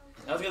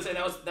 I was gonna say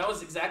that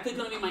was exactly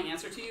gonna be my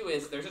answer to you.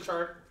 Is there's a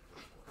chart.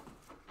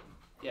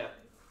 Yeah.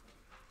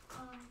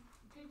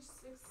 Page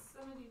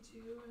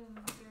 672 in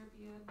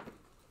therapy ed,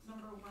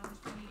 number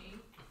 128.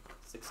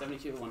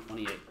 672,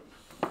 128.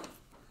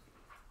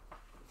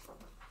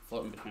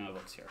 Floating between my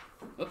books here.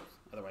 Oops,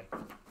 other way.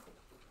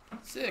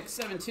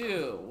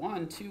 672,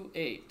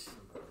 128.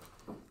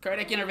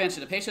 Cardiac intervention.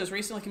 The patient has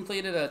recently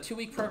completed a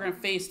 2-week program,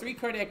 phase 3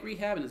 cardiac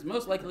rehab, and is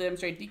most likely to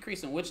demonstrate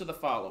decrease in which of the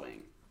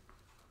following?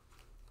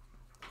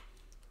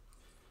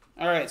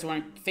 All right, so we're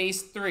in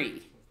phase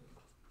 3,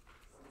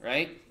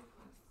 right?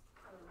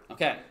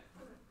 Okay.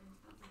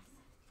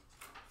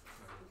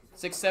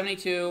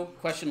 672,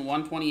 question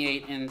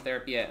 128 in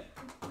therapy ed.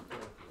 I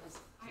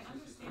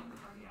understand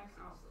cardiac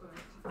output.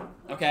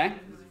 Okay.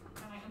 And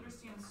I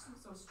understand,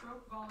 so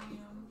stroke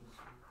volume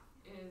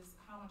is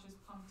how much is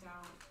pumped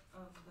out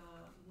of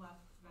the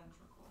left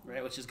ventricle.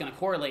 Right, which is going to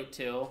correlate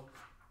to,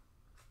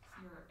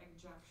 Your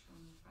ejection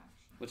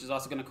fraction. which is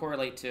also going to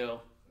correlate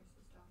to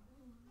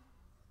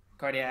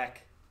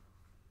cardiac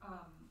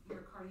Your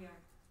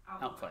cardiac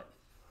output.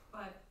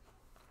 But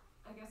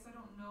I guess I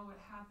don't know what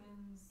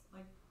happens,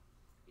 like,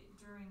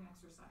 during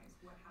exercise,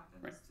 what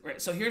happens. Right, to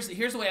right. So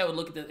here's the way I would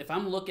look at this. If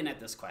I'm looking at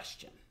this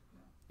question,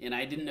 and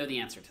I didn't know the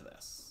answer to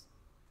this,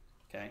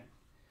 okay?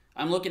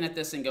 I'm looking at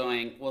this and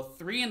going, well,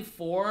 3 and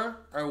 4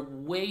 are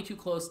way too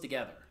close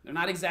together. They're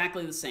not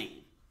exactly the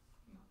same,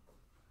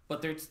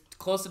 but they're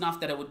close enough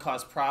that it would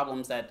cause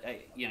problems that,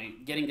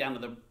 getting down to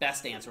the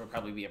best answer would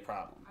probably be a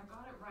problem. I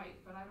got it right,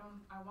 but I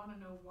want to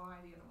know why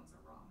the other ones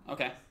are wrong.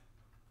 Okay.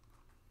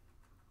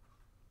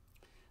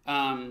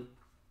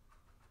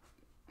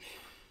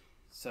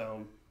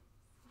 So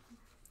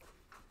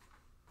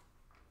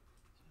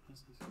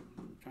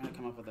trying to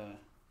come up with a.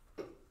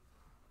 So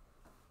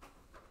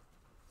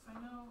I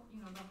know,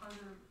 the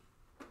harder.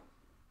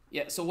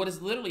 Yeah. So what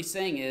it's literally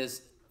saying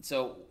is,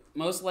 so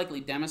most likely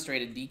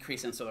demonstrated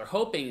decrease, and so they're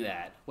hoping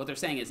that what they're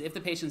saying is, if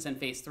the patient's in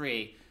phase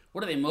 3,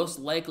 what are they most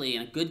likely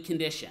in a good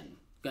condition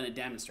going to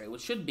demonstrate?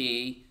 Which should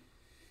be,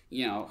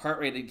 heart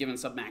rate given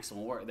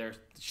submaximal work. There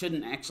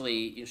shouldn't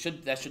actually,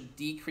 that should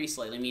decrease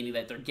slightly, meaning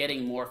that they're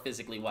getting more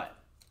physically what?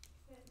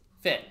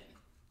 Fit,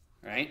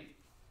 right?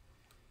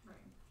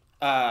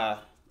 Right.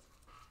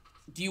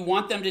 Do you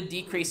want them to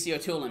decrease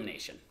CO2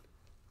 elimination?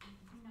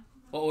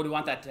 What would we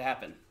want that to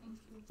happen?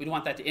 We'd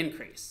want that to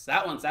increase.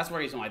 That's the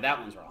reason why that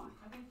one's wrong.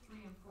 I think 3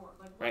 and 4.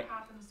 Like, what Right.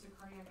 happens to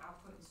cardiac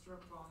output and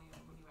stroke volume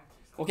when you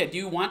exercise? Okay, do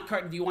you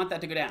want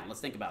that to go down?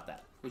 Let's think about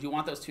that. Would you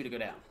want those two to go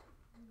down?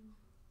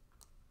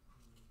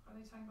 Are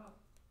they talking about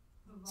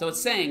the volume? So it's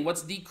saying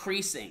what's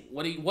decreasing.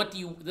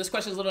 This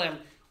question is literally,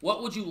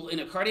 what would you, in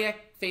a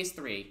cardiac phase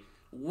 3,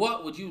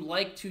 what would you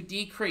like to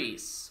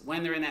decrease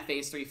when they're in that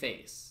phase 3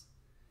 phase?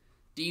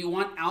 Do you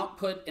want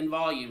output and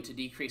volume to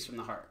decrease from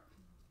the heart?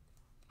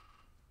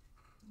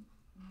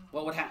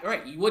 What would happen?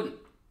 Right, you wouldn't.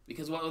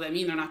 Because what would that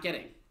mean? They're not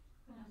getting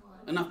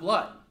enough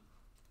blood.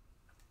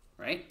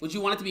 Right? Would you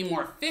want it to be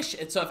more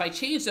efficient? So if I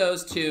change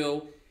those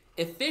to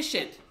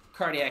efficient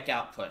cardiac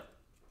output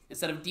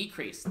instead of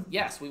decreased,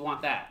 yes, we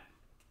want that.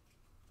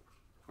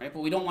 Right?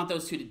 But we don't want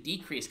those two to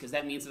decrease because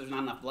that means that there's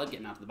not enough blood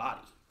getting out to the body.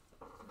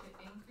 If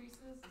it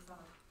increases, is that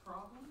a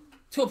problem?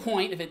 To a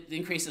point, if it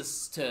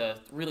increases to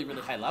really,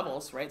 really high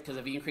levels, right? Because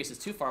if it increases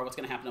too far, what's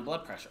going to happen to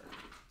blood pressure?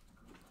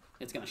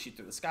 It's going to shoot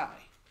through the sky,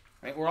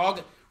 right? We're all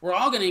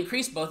going to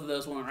increase both of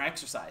those when we're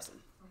exercising,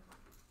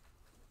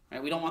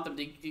 right? We don't want them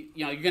to,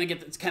 you're going to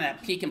get this kind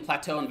of peak and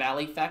plateau and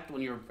valley effect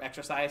when you're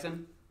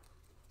exercising.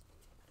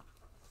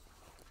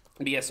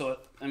 But yeah, so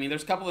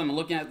there's a couple of them I'm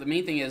looking at. The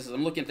main thing is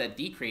I'm looking at that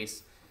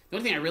decrease. The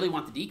only thing I really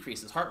want to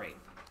decrease is heart rate.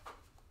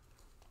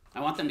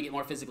 I want them to get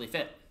more physically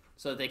fit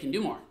so that they can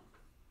do more.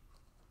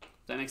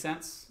 Does that make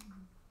sense?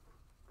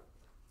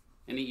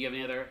 You have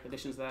any other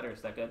additions to that, or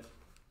is that good?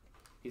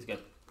 He's good.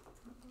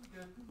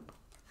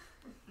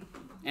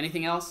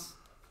 Anything else?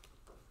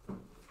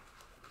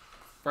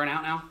 Burn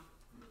out now?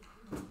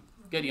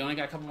 Good, you only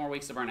got a couple more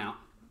weeks to burn out.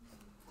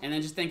 And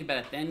then just think about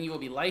it. Then you will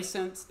be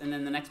licensed, and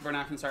then the next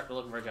burnout can start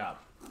looking for a job.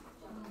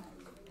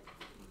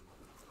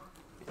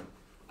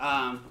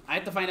 I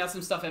have to find out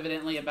some stuff,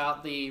 evidently,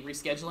 about the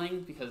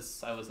rescheduling,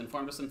 because I was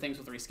informed of some things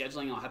with the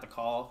rescheduling. I'll have to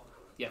call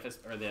the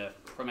the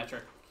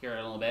Prometric here in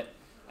a little bit.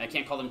 I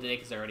can't call them today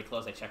because they're already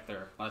closed. When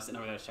I was sitting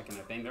over there checking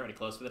their thing, they're already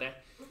closed for the day.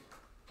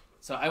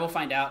 So I will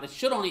find out. It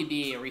should only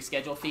be a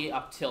reschedule fee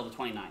up till the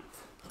 29th,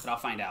 but I'll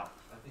find out.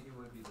 I think it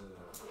would be the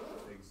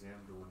exam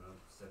going up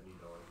 $70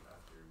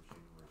 after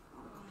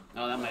January.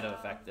 Oh, that might have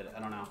affected it. I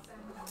don't know.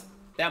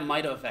 That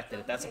might have affected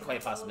it. That's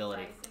quite a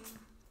possibility.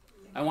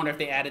 I wonder if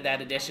they added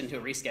that addition to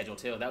a reschedule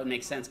too. That would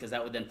make sense because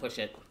that would then push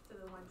it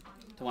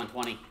to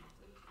 120.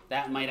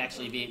 That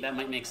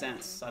might make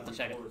sense. I'll have to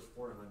check it. It was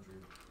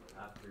 400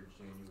 after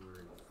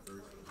January 1st.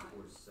 It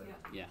was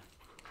 470. Yeah.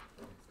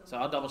 So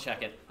I'll double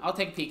check it. I'll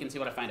take a peek and see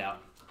what I find out.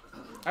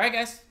 All right,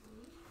 guys.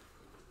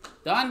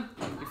 Done?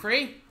 You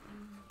free?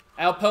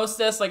 I'll post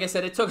this. Like I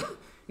said,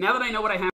 now that I know what I have.